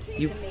know. It's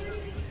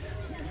amazing.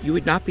 You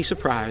would not be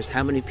surprised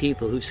how many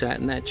people who sat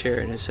in that chair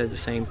and have said the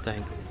same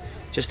thing.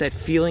 Just that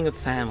feeling of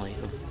family.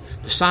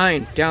 The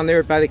sign down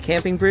there by the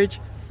camping bridge,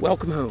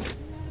 welcome home.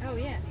 Oh,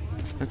 yeah.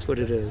 That's what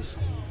it is.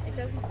 It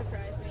doesn't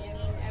surprise me. I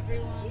mean,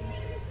 everyone...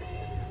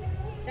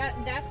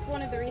 That's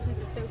one of the reasons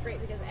it's so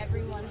great, because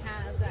everyone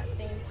has that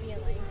same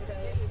feeling, so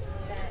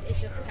that it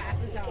just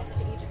passes off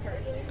to each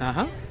person.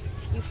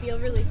 You feel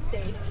really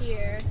safe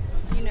here,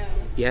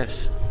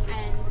 Yes.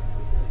 And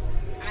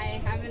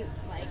I haven't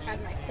had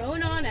my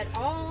phone on at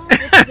all, which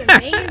is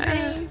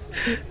amazing.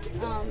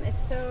 It's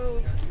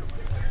so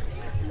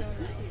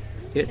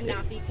nice to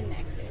not be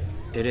connected.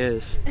 It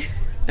is.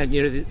 And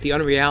the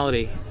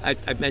unreality,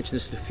 I've mentioned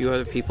this to a few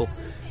other people.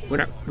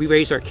 When we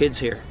raised our kids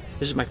here,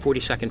 this is my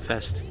 42nd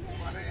Fest.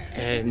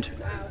 And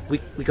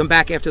we come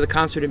back after the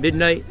concert at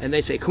midnight, and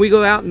they say, can we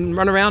go out and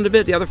run around a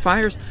bit, the other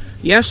fires?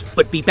 Yes,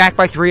 but be back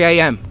by 3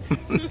 a.m.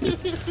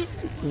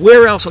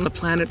 Where else on the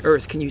planet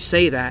Earth can you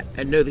say that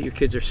and know that your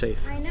kids are safe?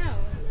 I know.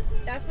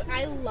 That's what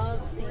I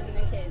love, seeing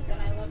the kids,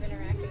 and I love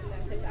interacting with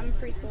them, because I'm a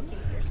preschool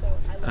teacher, so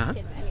I love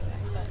kids anyway.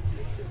 But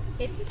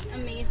it's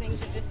amazing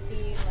to just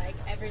see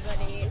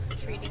everybody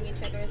treating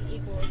each other as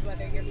equals,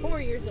 whether you're 4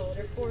 years old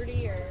or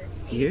 40 or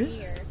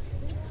 80 or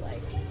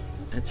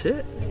That's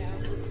it.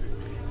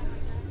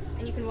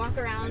 And you can walk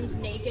around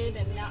naked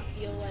and not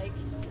feel like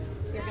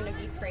you're going to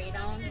be preyed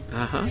on. It's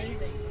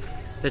amazing.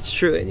 That's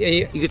true. And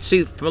you can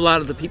see from a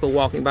lot of the people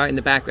walking by in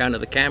the background of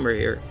the camera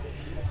here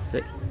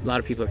that a lot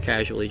of people are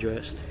casually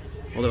dressed.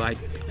 Although I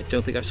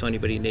don't think I saw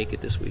anybody naked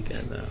this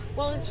weekend, though.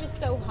 Well, it's just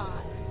so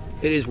hot.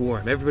 It is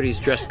warm. Everybody's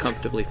dressed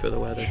comfortably for the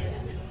weather.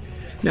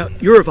 Now,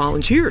 you're a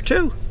volunteer,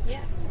 too.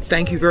 Yes.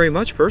 Thank you very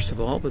much, first of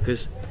all,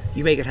 because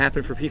you make it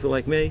happen for people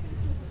like me.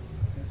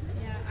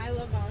 Yeah, I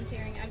love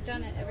volunteering. I've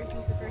done it ever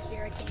since the first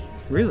year I came.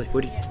 Really?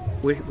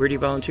 Where do you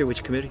volunteer?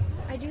 Which committee?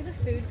 I do the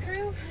food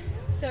crew.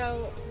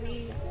 So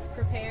we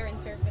prepare and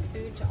serve the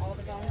food to all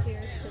the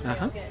volunteers. So they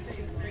all get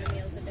 2-3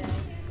 meals a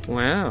day.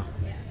 Wow.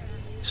 Yeah.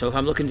 So if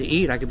I'm looking to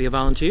eat, I could be a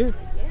volunteer?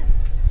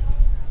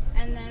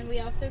 Yeah. And then we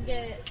also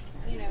get,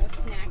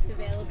 snacks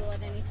available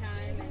at any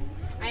time. And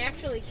I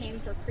actually came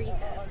for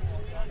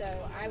pre-fest.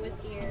 So I was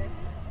here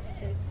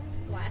since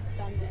last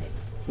Sunday.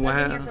 So Wow.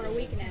 I've been here for a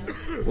week now.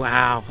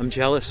 Wow, I'm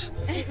jealous.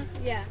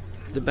 Yeah.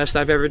 The best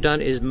I've ever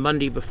done is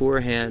Monday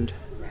beforehand.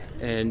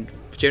 And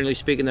generally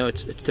speaking, though,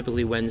 it's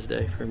typically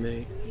Wednesday for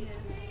me. Yeah.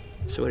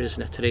 So what is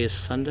that? Today is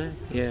Sunday?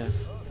 Yeah.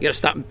 You gotta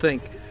stop and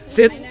think.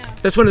 See,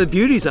 that's one of the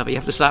beauties of it. You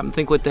have to stop and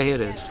think what day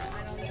it is. I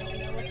don't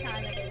know what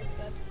time it is.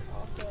 That's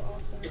also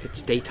awesome.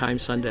 It's daytime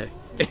Sunday.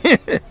 Yeah,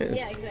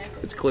 exactly.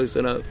 It's close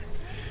enough.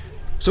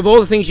 So of all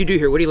the things you do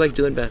here, what do you like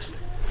doing best?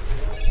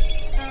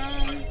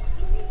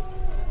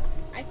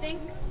 I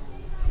think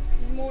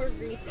more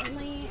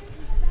recently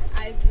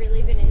I've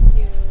really been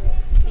into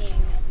seeing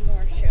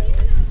more shows.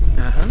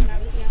 When I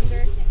was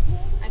younger,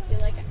 I feel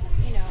like,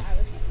 you know, I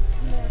was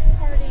more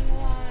partying a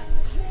lot,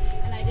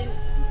 and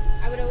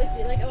I would always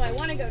be like, oh, I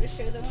want to go to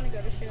shows,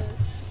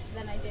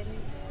 then I didn't.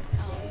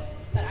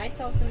 But I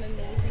saw some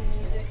amazing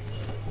music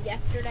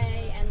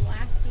yesterday and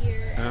last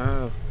year.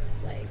 And,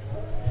 like,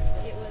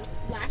 it was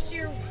last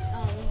year,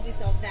 we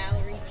saw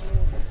Valerie June,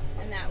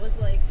 and that was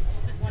like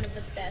one of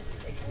the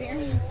best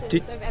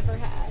experiences I've ever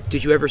had.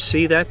 Did you ever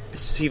see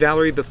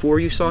Valerie before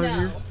you saw her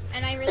here? No,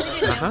 and I really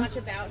didn't know much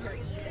about her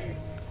either.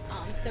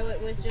 So it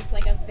was just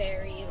like a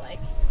very like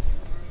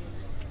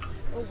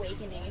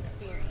awakening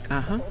experience.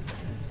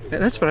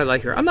 That's what I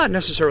like here. I'm not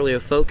necessarily a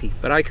folkie,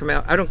 but I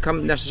don't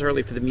come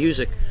necessarily for the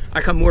music.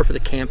 I come more for the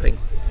camping.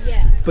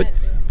 Yeah. But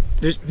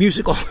there's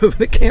music all over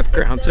the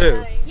campground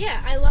too.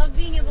 Yeah, I love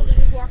being able to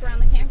just walk around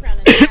the campground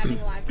and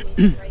having live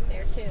music right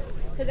there too.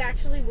 Because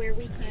actually, where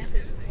we camp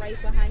is right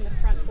behind the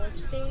front porch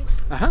stage.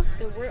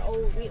 So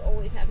we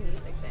always have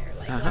music there.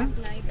 Like last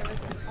night, there was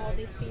all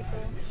these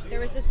people. There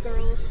was this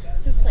girl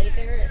who played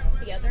there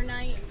the other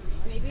night.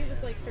 Maybe it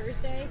was like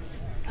Thursday.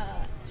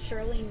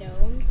 Shirley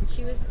Known.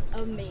 She was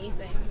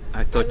amazing.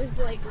 I was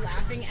like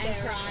laughing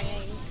and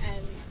crying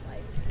and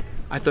like.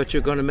 I thought you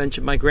were going to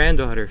mention my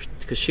granddaughter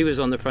because she was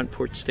on the front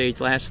porch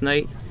stage last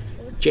night.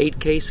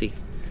 Jade Casey.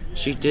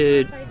 She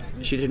did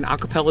an a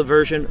cappella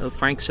version of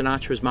Frank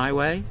Sinatra's My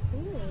Way.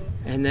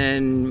 And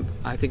then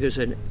I think there's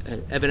an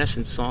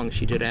Evanescence song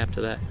she did after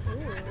that.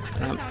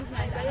 That sounds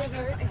nice. I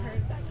heard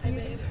that.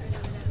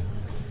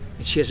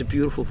 And she has a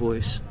beautiful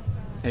voice.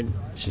 And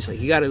she's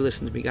like, you got to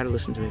listen to me.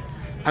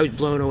 I was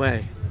blown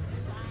away.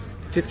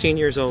 15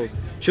 years old.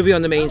 She'll be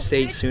on the main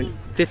stage soon.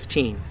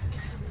 15.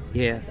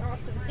 Yeah. That's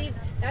awesome. See,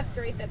 that's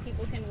great that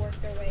people can work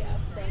their way up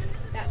from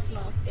that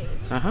small stage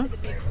to the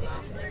big stage.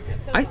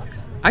 That's so awesome.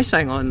 I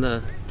sang on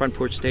the front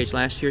porch stage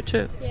last year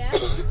too. Yeah?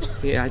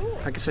 Yeah,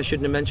 I guess I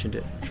shouldn't have mentioned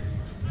it.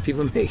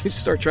 People may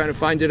start trying to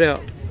find it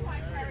out.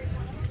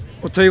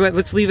 I'll tell you what,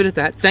 let's leave it at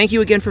that. Thank you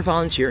again for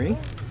volunteering.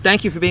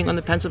 Thank you for being on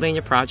the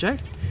Pennsylvania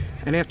Project.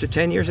 And after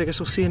 10 years, I guess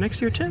we'll see you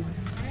next year too.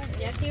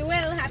 Yes, you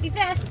will. Happy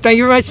Fest. Thank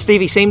you very much,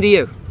 Stevie. Same to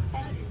you.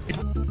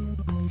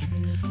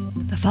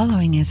 The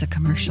following is a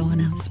commercial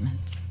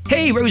announcement.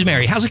 Hey,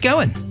 Rosemary, how's it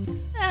going?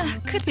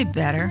 Could be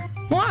better.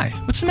 Why?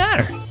 What's the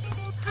matter?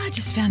 I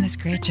just found this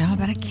great job,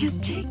 but I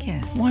can't take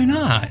it. Why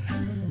not?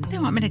 They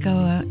want me to go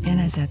in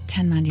as a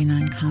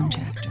 1099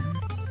 contractor.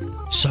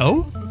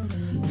 So?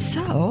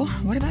 So,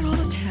 what about all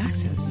the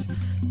taxes?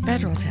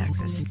 Federal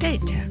taxes,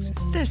 state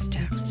taxes, this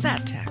tax,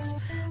 that tax.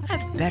 I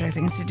have better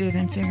things to do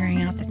than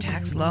figuring out the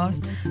tax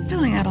laws,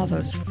 filling out all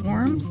those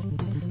forms.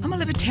 I'm a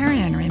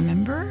libertarian,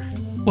 remember?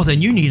 Well,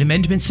 then you need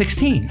Amendment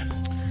 16.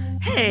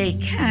 Hey,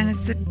 Ken,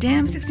 it's the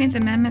damn 16th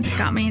Amendment that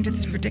got me into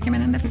this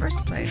predicament in the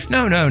first place.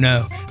 No.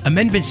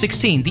 Amendment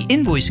 16, the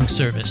invoicing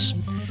service.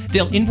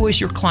 They'll invoice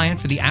your client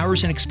for the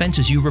hours and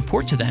expenses you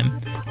report to them,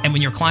 and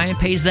when your client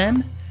pays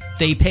them,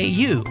 they pay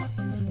you,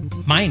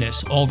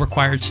 minus all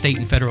required state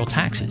and federal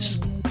taxes.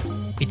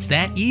 It's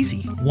that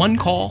easy. One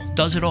call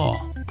does it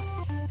all.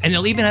 And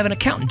they'll even have an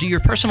accountant do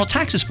your personal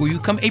taxes for you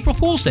come April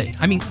Fool's Day.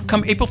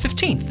 Come April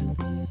 15th.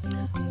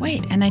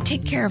 Wait, and they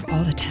take care of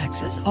all the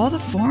taxes? All the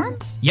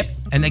forms? Yep,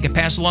 and they can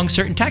pass along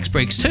certain tax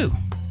breaks, too.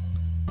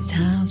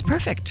 Sounds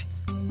perfect.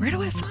 Where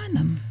do I find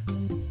them?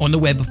 On the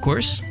web, of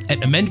course,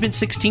 at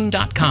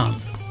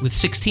amendment16.com, with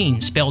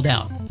 16 spelled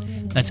out.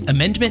 That's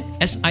amendment,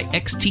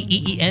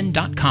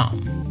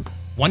 SIXTEEN.com.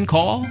 One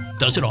call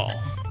does it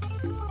all.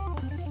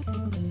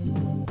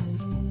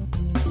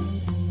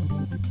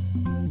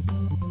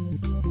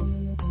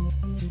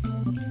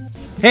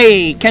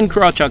 Hey, Ken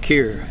Krawchuk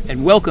here,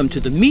 and welcome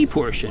to the me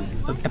portion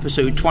of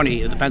episode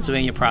 20 of the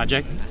Pennsylvania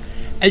Project.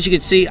 As you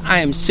can see, I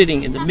am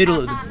sitting in the middle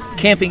of the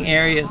camping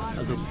area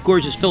of the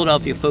gorgeous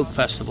Philadelphia Folk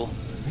Festival.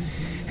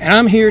 And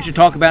I'm here to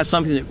talk about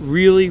something that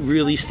really,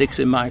 really sticks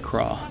in my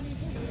craw.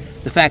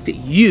 The fact that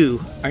you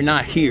are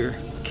not here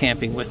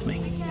camping with me.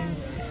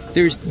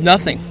 There's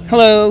nothing,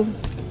 hello,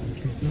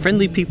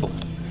 friendly people.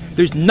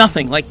 There's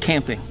nothing like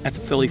camping at the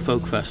Philly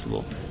Folk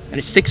Festival. And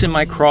it sticks in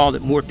my craw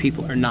that more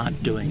people are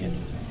not doing it.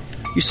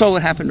 You saw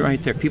what happened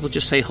right there. People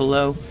just say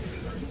hello.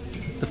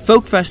 The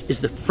Folk Fest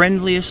is the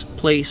friendliest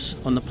place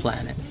on the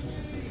planet.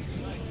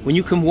 When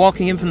you come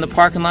walking in from the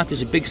parking lot,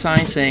 there's a big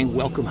sign saying,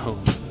 welcome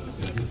home.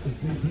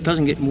 It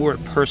doesn't get more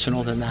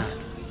personal than that.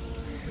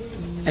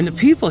 And the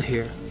people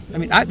here,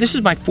 this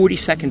is my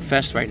 42nd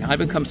fest right now. I've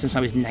been coming since I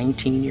was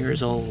 19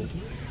 years old.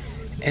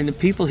 And the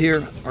people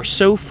here are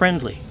so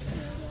friendly.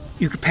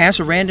 You could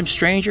pass a random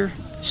stranger,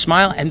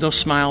 smile, and they'll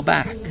smile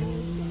back.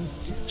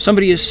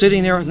 Somebody is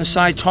sitting there on the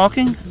side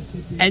talking,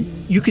 and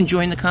you can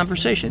join the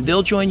conversation.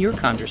 They'll join your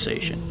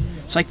conversation.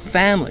 It's like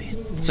family.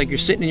 It's like you're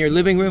sitting in your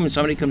living room and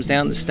somebody comes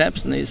down the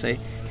steps and they say,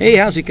 hey,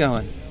 how's it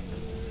going?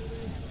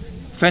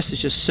 Fest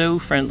is just so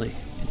friendly.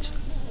 It's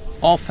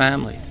all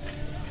family.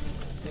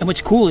 And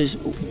what's cool is,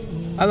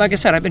 like I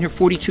said, I've been here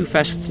 42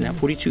 fests now,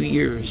 42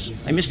 years.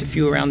 I missed a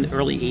few around the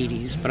early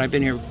 80s, but I've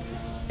been here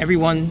every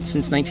one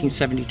since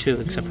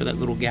 1972, except for that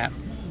little gap.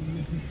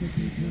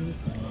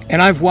 And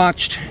I've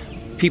watched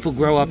people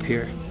grow up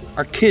here.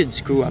 our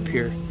kids grew up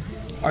here.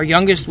 Our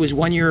youngest was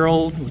 1 year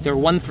old. They were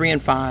 1, 3,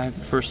 and 5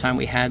 the first time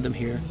we had them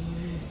here.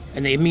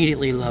 And they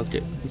immediately loved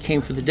it. We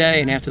came for the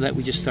day, and after that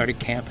we just started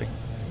camping.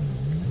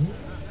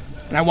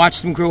 And I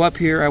watched them grow up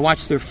here. I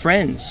watched their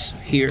friends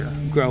here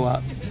grow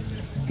up.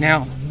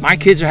 Now, my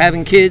kids are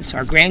having kids.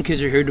 Our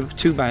grandkids are here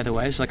too, by the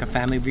way. It's like a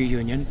family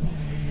reunion.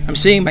 I'm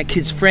seeing my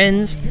kids'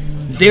 friends.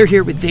 They're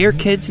here with their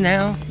kids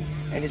now.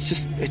 And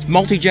it's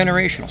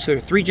multi-generational. So there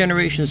are 3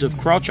 generations of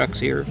Krawchucks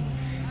here.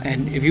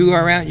 And if you go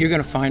around, you're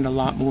going to find a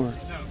lot more.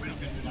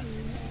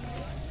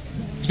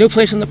 There's no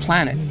place on the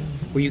planet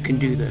where you can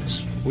do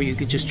this, where you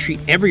could just treat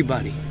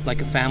everybody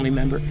like a family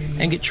member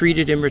and get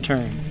treated in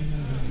return.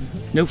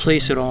 No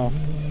place at all.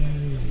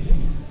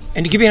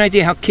 And to give you an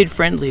idea how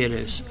kid-friendly it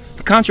is,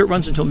 the concert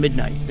runs until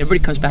midnight. Everybody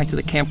comes back to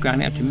the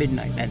campground after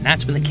midnight, and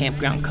that's when the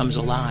campground comes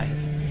alive.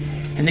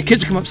 And the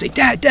kids come up and say,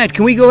 Dad,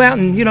 can we go out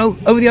and,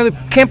 over the other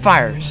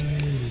campfires?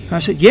 And I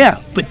said,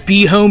 yeah, but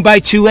be home by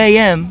 2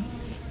 a.m.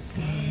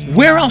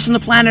 Where else on the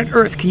planet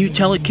Earth can you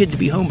tell a kid to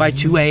be home by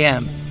 2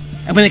 a.m.?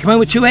 And when they come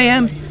home at 2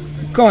 a.m.,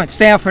 go on,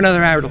 stay out for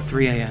another hour till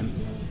 3 a.m.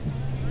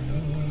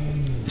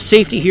 The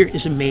safety here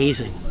is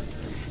amazing.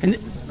 And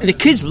the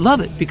kids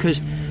love it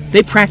because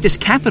they practice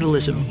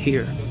capitalism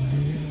here.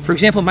 For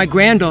example, my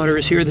granddaughter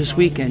is here this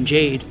weekend,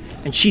 Jade,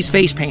 and she's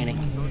face painting.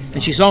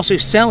 And she's also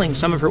selling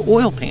some of her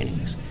oil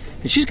paintings.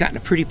 And she's gotten a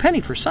pretty penny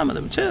for some of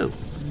them, too.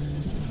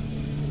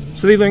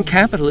 So they learn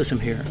capitalism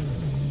here.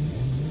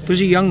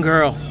 There's a young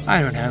girl,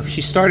 I don't know,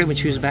 she started when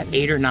she was about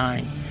 8 or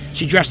 9.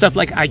 She dressed up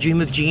like I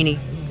Dream of Jeannie,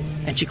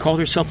 and she called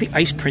herself the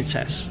Ice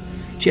Princess.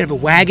 She'd have a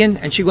wagon,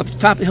 and she'd go up to the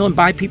top of the hill and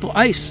buy people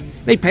ice.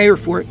 They'd pay her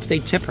for it, but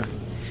they'd tip her.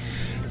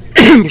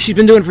 She's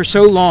been doing it for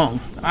so long,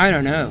 I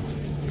don't know,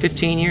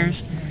 15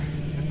 years.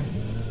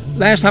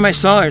 Last time I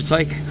saw her, it's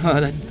like,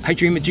 that I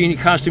Dream of Jeannie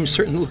costume is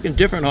certainly looking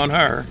different on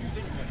her.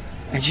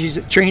 And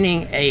she's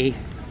training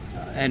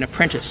an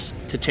apprentice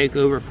to take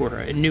over for her,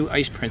 a new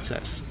Ice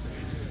Princess.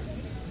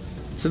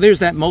 So there's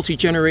that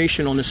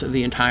multi-generationalness of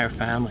the entire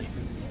family.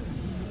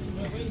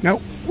 Now,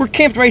 we're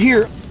camped right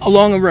here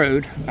along a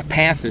road. A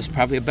path is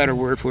probably a better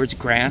word for it. It's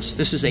grass.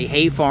 This is a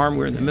hay farm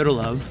we're in the middle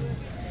of.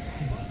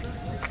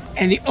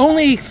 And the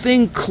only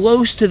thing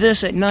close to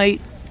this at night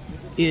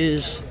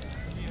is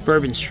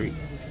Bourbon Street,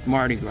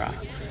 Mardi Gras.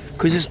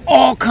 Because this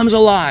all comes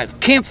alive.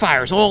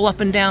 Campfires all up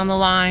and down the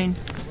line.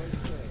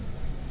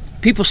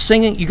 People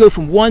singing. You go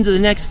from one to the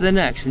next to the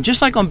next. And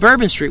just like on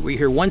Bourbon Street where you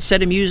hear one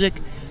set of music,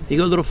 you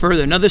go a little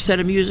further, another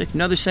set of music,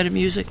 another set of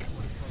music.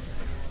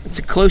 It's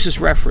the closest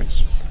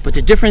reference. But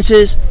the difference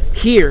is,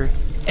 here,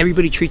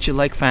 everybody treats you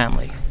like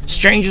family.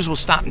 Strangers will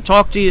stop and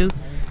talk to you.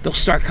 They'll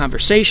start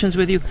conversations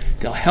with you.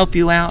 They'll help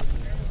you out.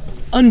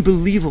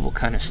 Unbelievable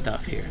kind of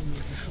stuff here.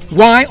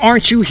 Why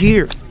aren't you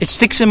here? It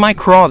sticks in my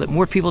craw that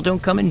more people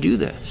don't come and do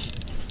this.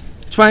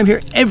 That's why I'm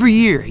here every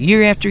year,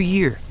 year after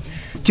year.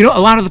 Do you know,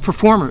 a lot of the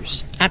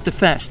performers at the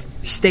fest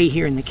stay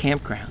here in the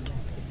campground.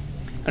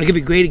 I'll give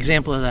you a great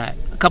example of that.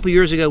 A couple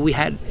years ago, we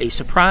had a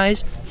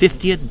surprise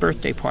 50th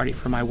birthday party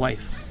for my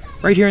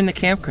wife, right here in the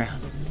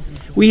campground.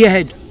 We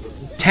had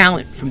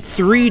talent from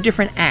 3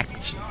 different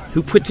acts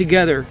who put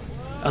together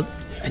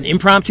an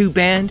impromptu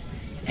band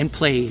and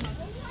played.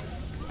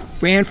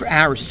 Ran for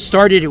hours. It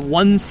started at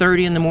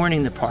 1:30 in the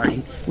morning, the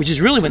party, which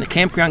is really when the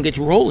campground gets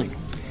rolling.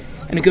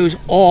 And it goes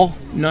all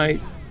night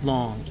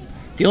long.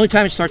 The only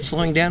time it starts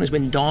slowing down is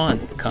when dawn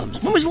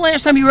comes. When was the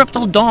last time you were up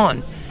till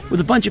dawn with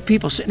a bunch of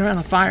people sitting around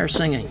a fire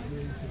singing?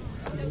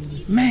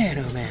 Man,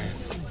 oh man.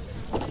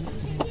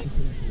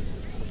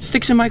 It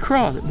sticks in my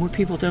craw that more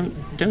people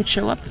don't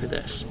show up for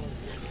this.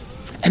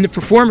 And the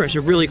performers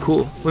are really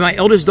cool. When my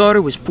eldest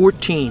daughter was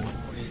 14,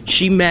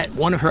 she met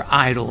one of her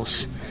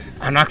idols.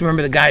 I'm not going to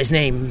remember the guy's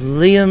name.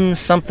 Liam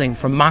something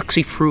from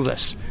Moxie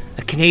Fruvus,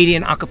 a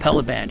Canadian a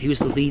cappella band. He was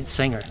the lead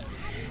singer.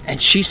 And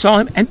she saw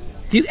him. And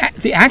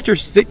the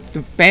actors, the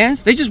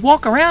bands, they just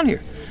walk around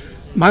here.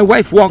 My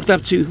wife walked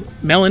up to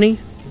Melanie,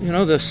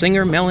 the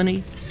singer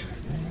Melanie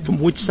from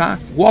Woodstock,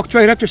 walked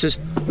right up to her and says,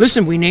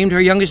 listen, we named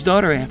our youngest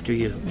daughter after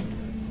you.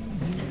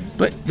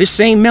 But this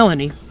same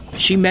Melanie,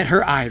 she met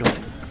her idol.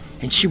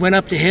 And she went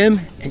up to him,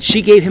 and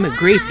she gave him a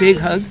great big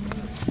hug.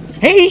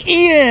 Hey,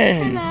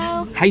 Ian!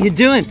 Hello. How you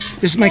doing?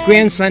 This is my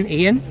grandson,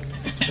 Ian.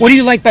 What do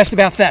you like best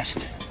about Fest?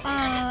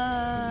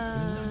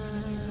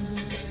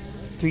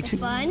 3, 2.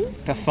 Fun.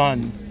 The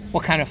fun.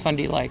 What kind of fun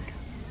do you like?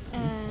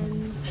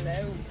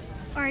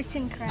 Arts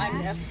and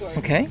crafts.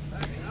 Okay.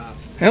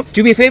 Well,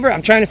 do me a favor.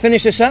 I'm trying to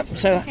finish this up.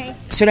 So Okay.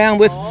 sit down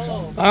with.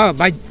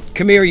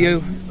 Come here,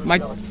 you.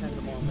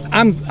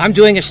 I'm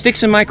doing a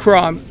sticks in my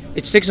craw.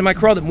 It sticks in my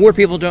craw that more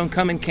people don't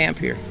come and camp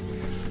here.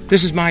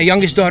 This is my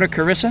youngest daughter,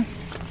 Carissa.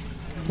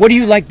 What do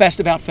you like best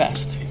about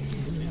Fest?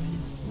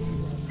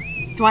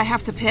 Do I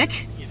have to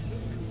pick?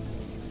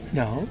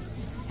 No.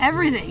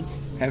 Everything.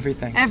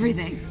 Everything.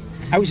 Everything.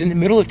 I was in the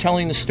middle of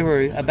telling the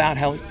story about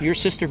how your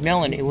sister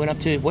Melanie went up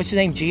to, what's his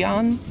name,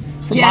 Gian?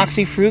 From Yes.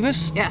 Moxie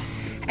Fruvus?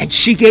 Yes. And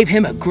she gave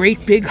him a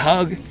great big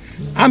hug.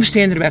 I'm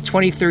standing about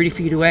 20, 30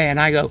 feet away, and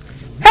I go,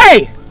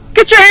 hey,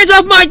 get your hands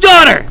off my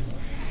daughter!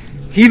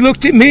 He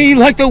looked at me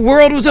like the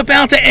world was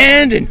about to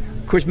end, and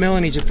of course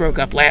Melanie just broke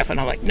up laughing.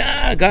 I'm like,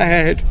 nah, go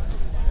ahead.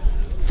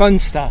 Fun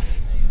stuff.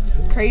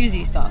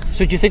 Crazy stuff.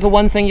 So did you think of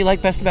one thing you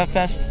like best about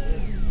Fest?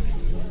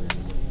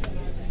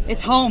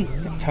 It's home.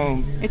 It's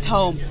home. It's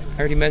home. I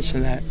already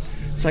mentioned that.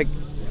 It's like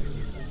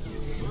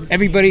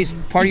everybody's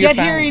part of your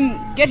family.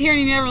 Get here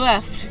and you never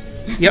left.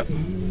 Yep.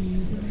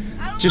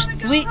 Just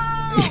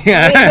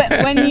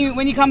yeah.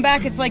 When you come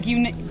back, it's like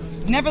you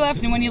never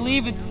left, and when you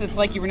leave, it's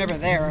like you were never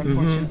there.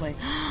 Unfortunately.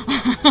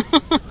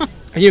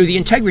 And the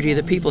integrity of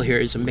the people here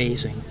is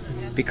amazing,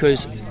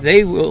 because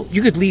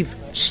you could leave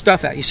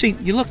stuff out. You see,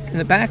 you look in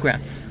the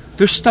background.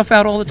 There's stuff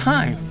out all the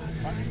time.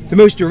 The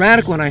most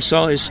dramatic one I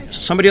saw is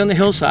somebody on the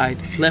hillside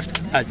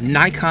left a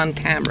Nikon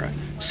camera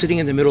sitting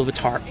in the middle of a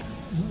tarp.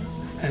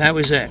 And that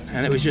was it.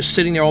 And it was just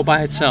sitting there all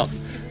by itself.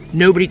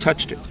 Nobody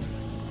touched it.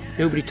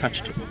 Nobody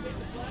touched it.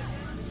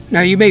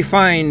 Now, you may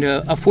find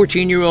a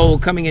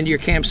 14-year-old coming into your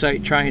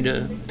campsite trying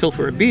to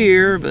pilfer a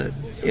beer, but,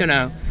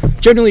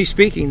 generally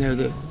speaking,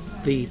 though,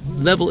 the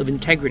level of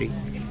integrity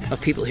of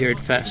people here at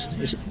Fest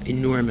is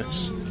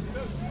enormous.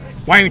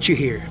 Why aren't you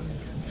here?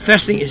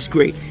 Festing is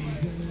great.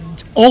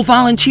 It's all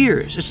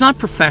volunteers. It's not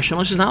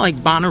professional. It's not like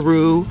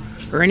Bonnaroo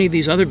or any of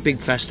these other big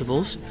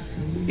festivals.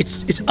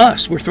 It's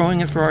us. We're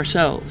throwing it for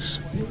ourselves.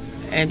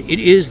 And it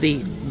is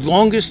the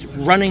longest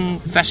running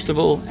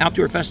festival,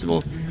 outdoor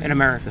festival in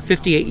America.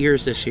 58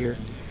 years this year.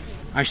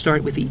 I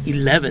started with the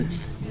 11th.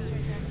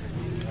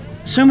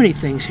 So many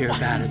things here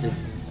about it that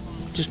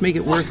just make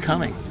it worth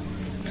coming.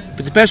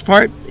 But the best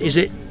part is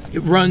it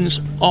runs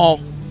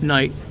all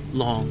night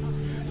long.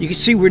 You can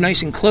see we're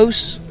nice and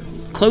close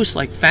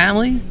like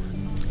family.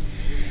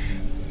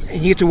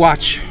 And you get to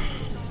watch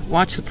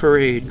the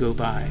parade go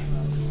by.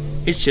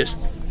 It's just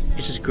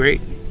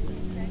great.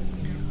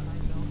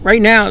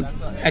 Right now,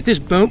 at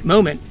this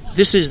moment,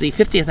 this is the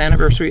 50th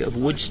anniversary of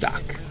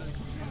Woodstock.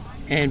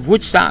 And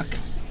Woodstock,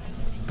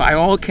 by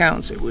all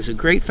accounts, it was a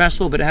great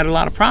festival, but it had a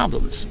lot of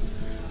problems.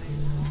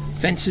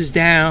 Fences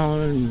down,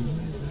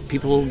 and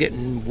people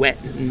getting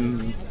wet,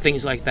 and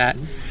things like that.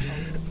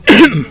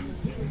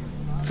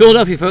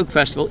 Philadelphia Folk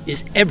Festival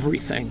is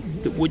everything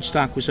that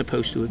Woodstock was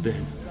supposed to have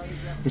been.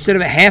 Instead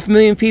of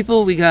 500,000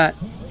 people, we got,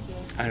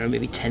 I don't know,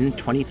 maybe 10,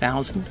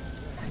 20,000.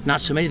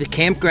 Not so many. The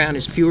campground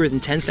is fewer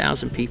than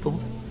 10,000 people.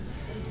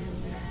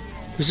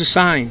 There's a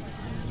sign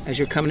as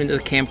you're coming into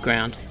the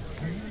campground.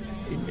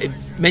 It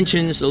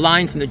mentions the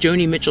line from the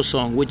Joni Mitchell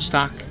song,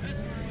 Woodstock.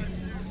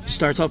 It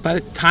starts off, by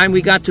the time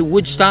we got to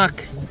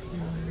Woodstock,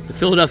 the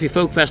Philadelphia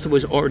Folk Festival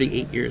was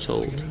already 8 years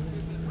old.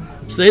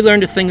 So they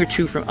learned a thing or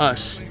two from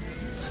us.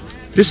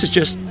 This is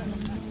just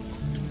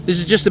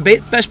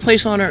the best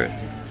place on earth.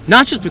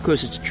 Not just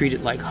because it's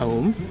treated like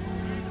home.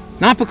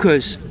 Not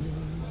because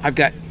I've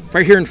got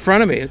right here in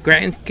front of me a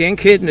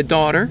grandkid and a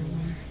daughter,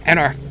 and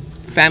our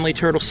family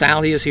turtle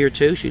Sally is here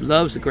too. She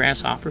loves the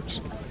grasshoppers.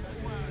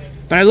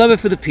 But I love it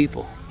for the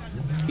people.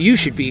 You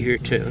should be here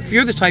too. If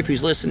you're the type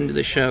who's listening to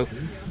the show,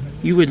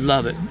 you would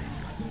love it.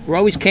 We're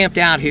always camped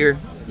out here.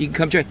 You can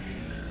come join.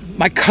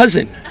 My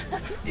cousin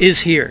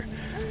is here.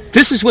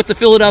 This is what the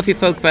Philadelphia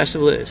Folk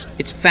Festival is.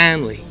 It's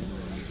family.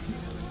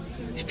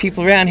 These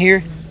people around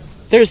here,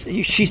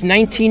 she's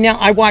 19 now.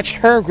 I watched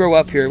her grow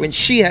up here when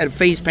she had a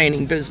face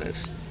painting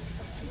business.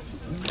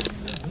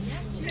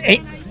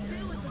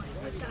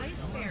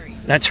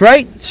 That's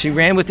right. She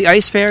ran with the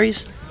Ice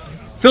Fairies.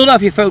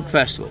 Philadelphia Folk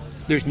Festival.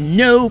 There's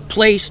no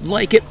place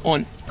like it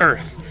on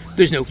earth.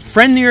 There's no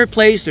friendlier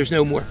place. There's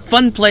no more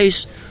fun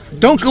place.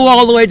 Don't go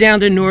all the way down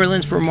to New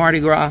Orleans for Mardi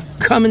Gras.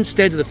 Come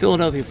instead to the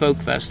Philadelphia Folk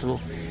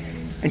Festival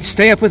and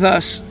stay up with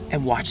us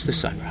and watch the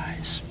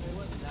sunrise.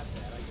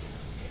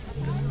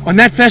 On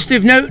that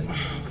festive note,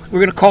 we're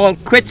going to call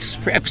it quits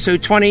for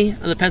episode 20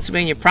 of the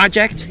Pennsylvania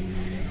Project.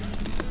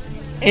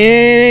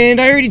 And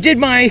I already did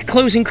my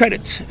closing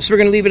credits, so we're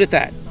going to leave it at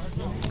that.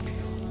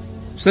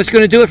 So that's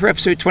going to do it for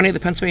episode 20 of the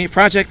Pennsylvania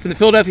Project from the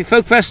Philadelphia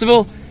Folk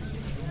Festival.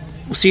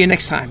 We'll see you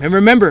next time. And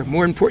remember,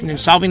 more important than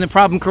solving the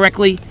problem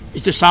correctly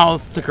is to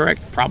solve the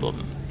correct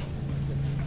problem.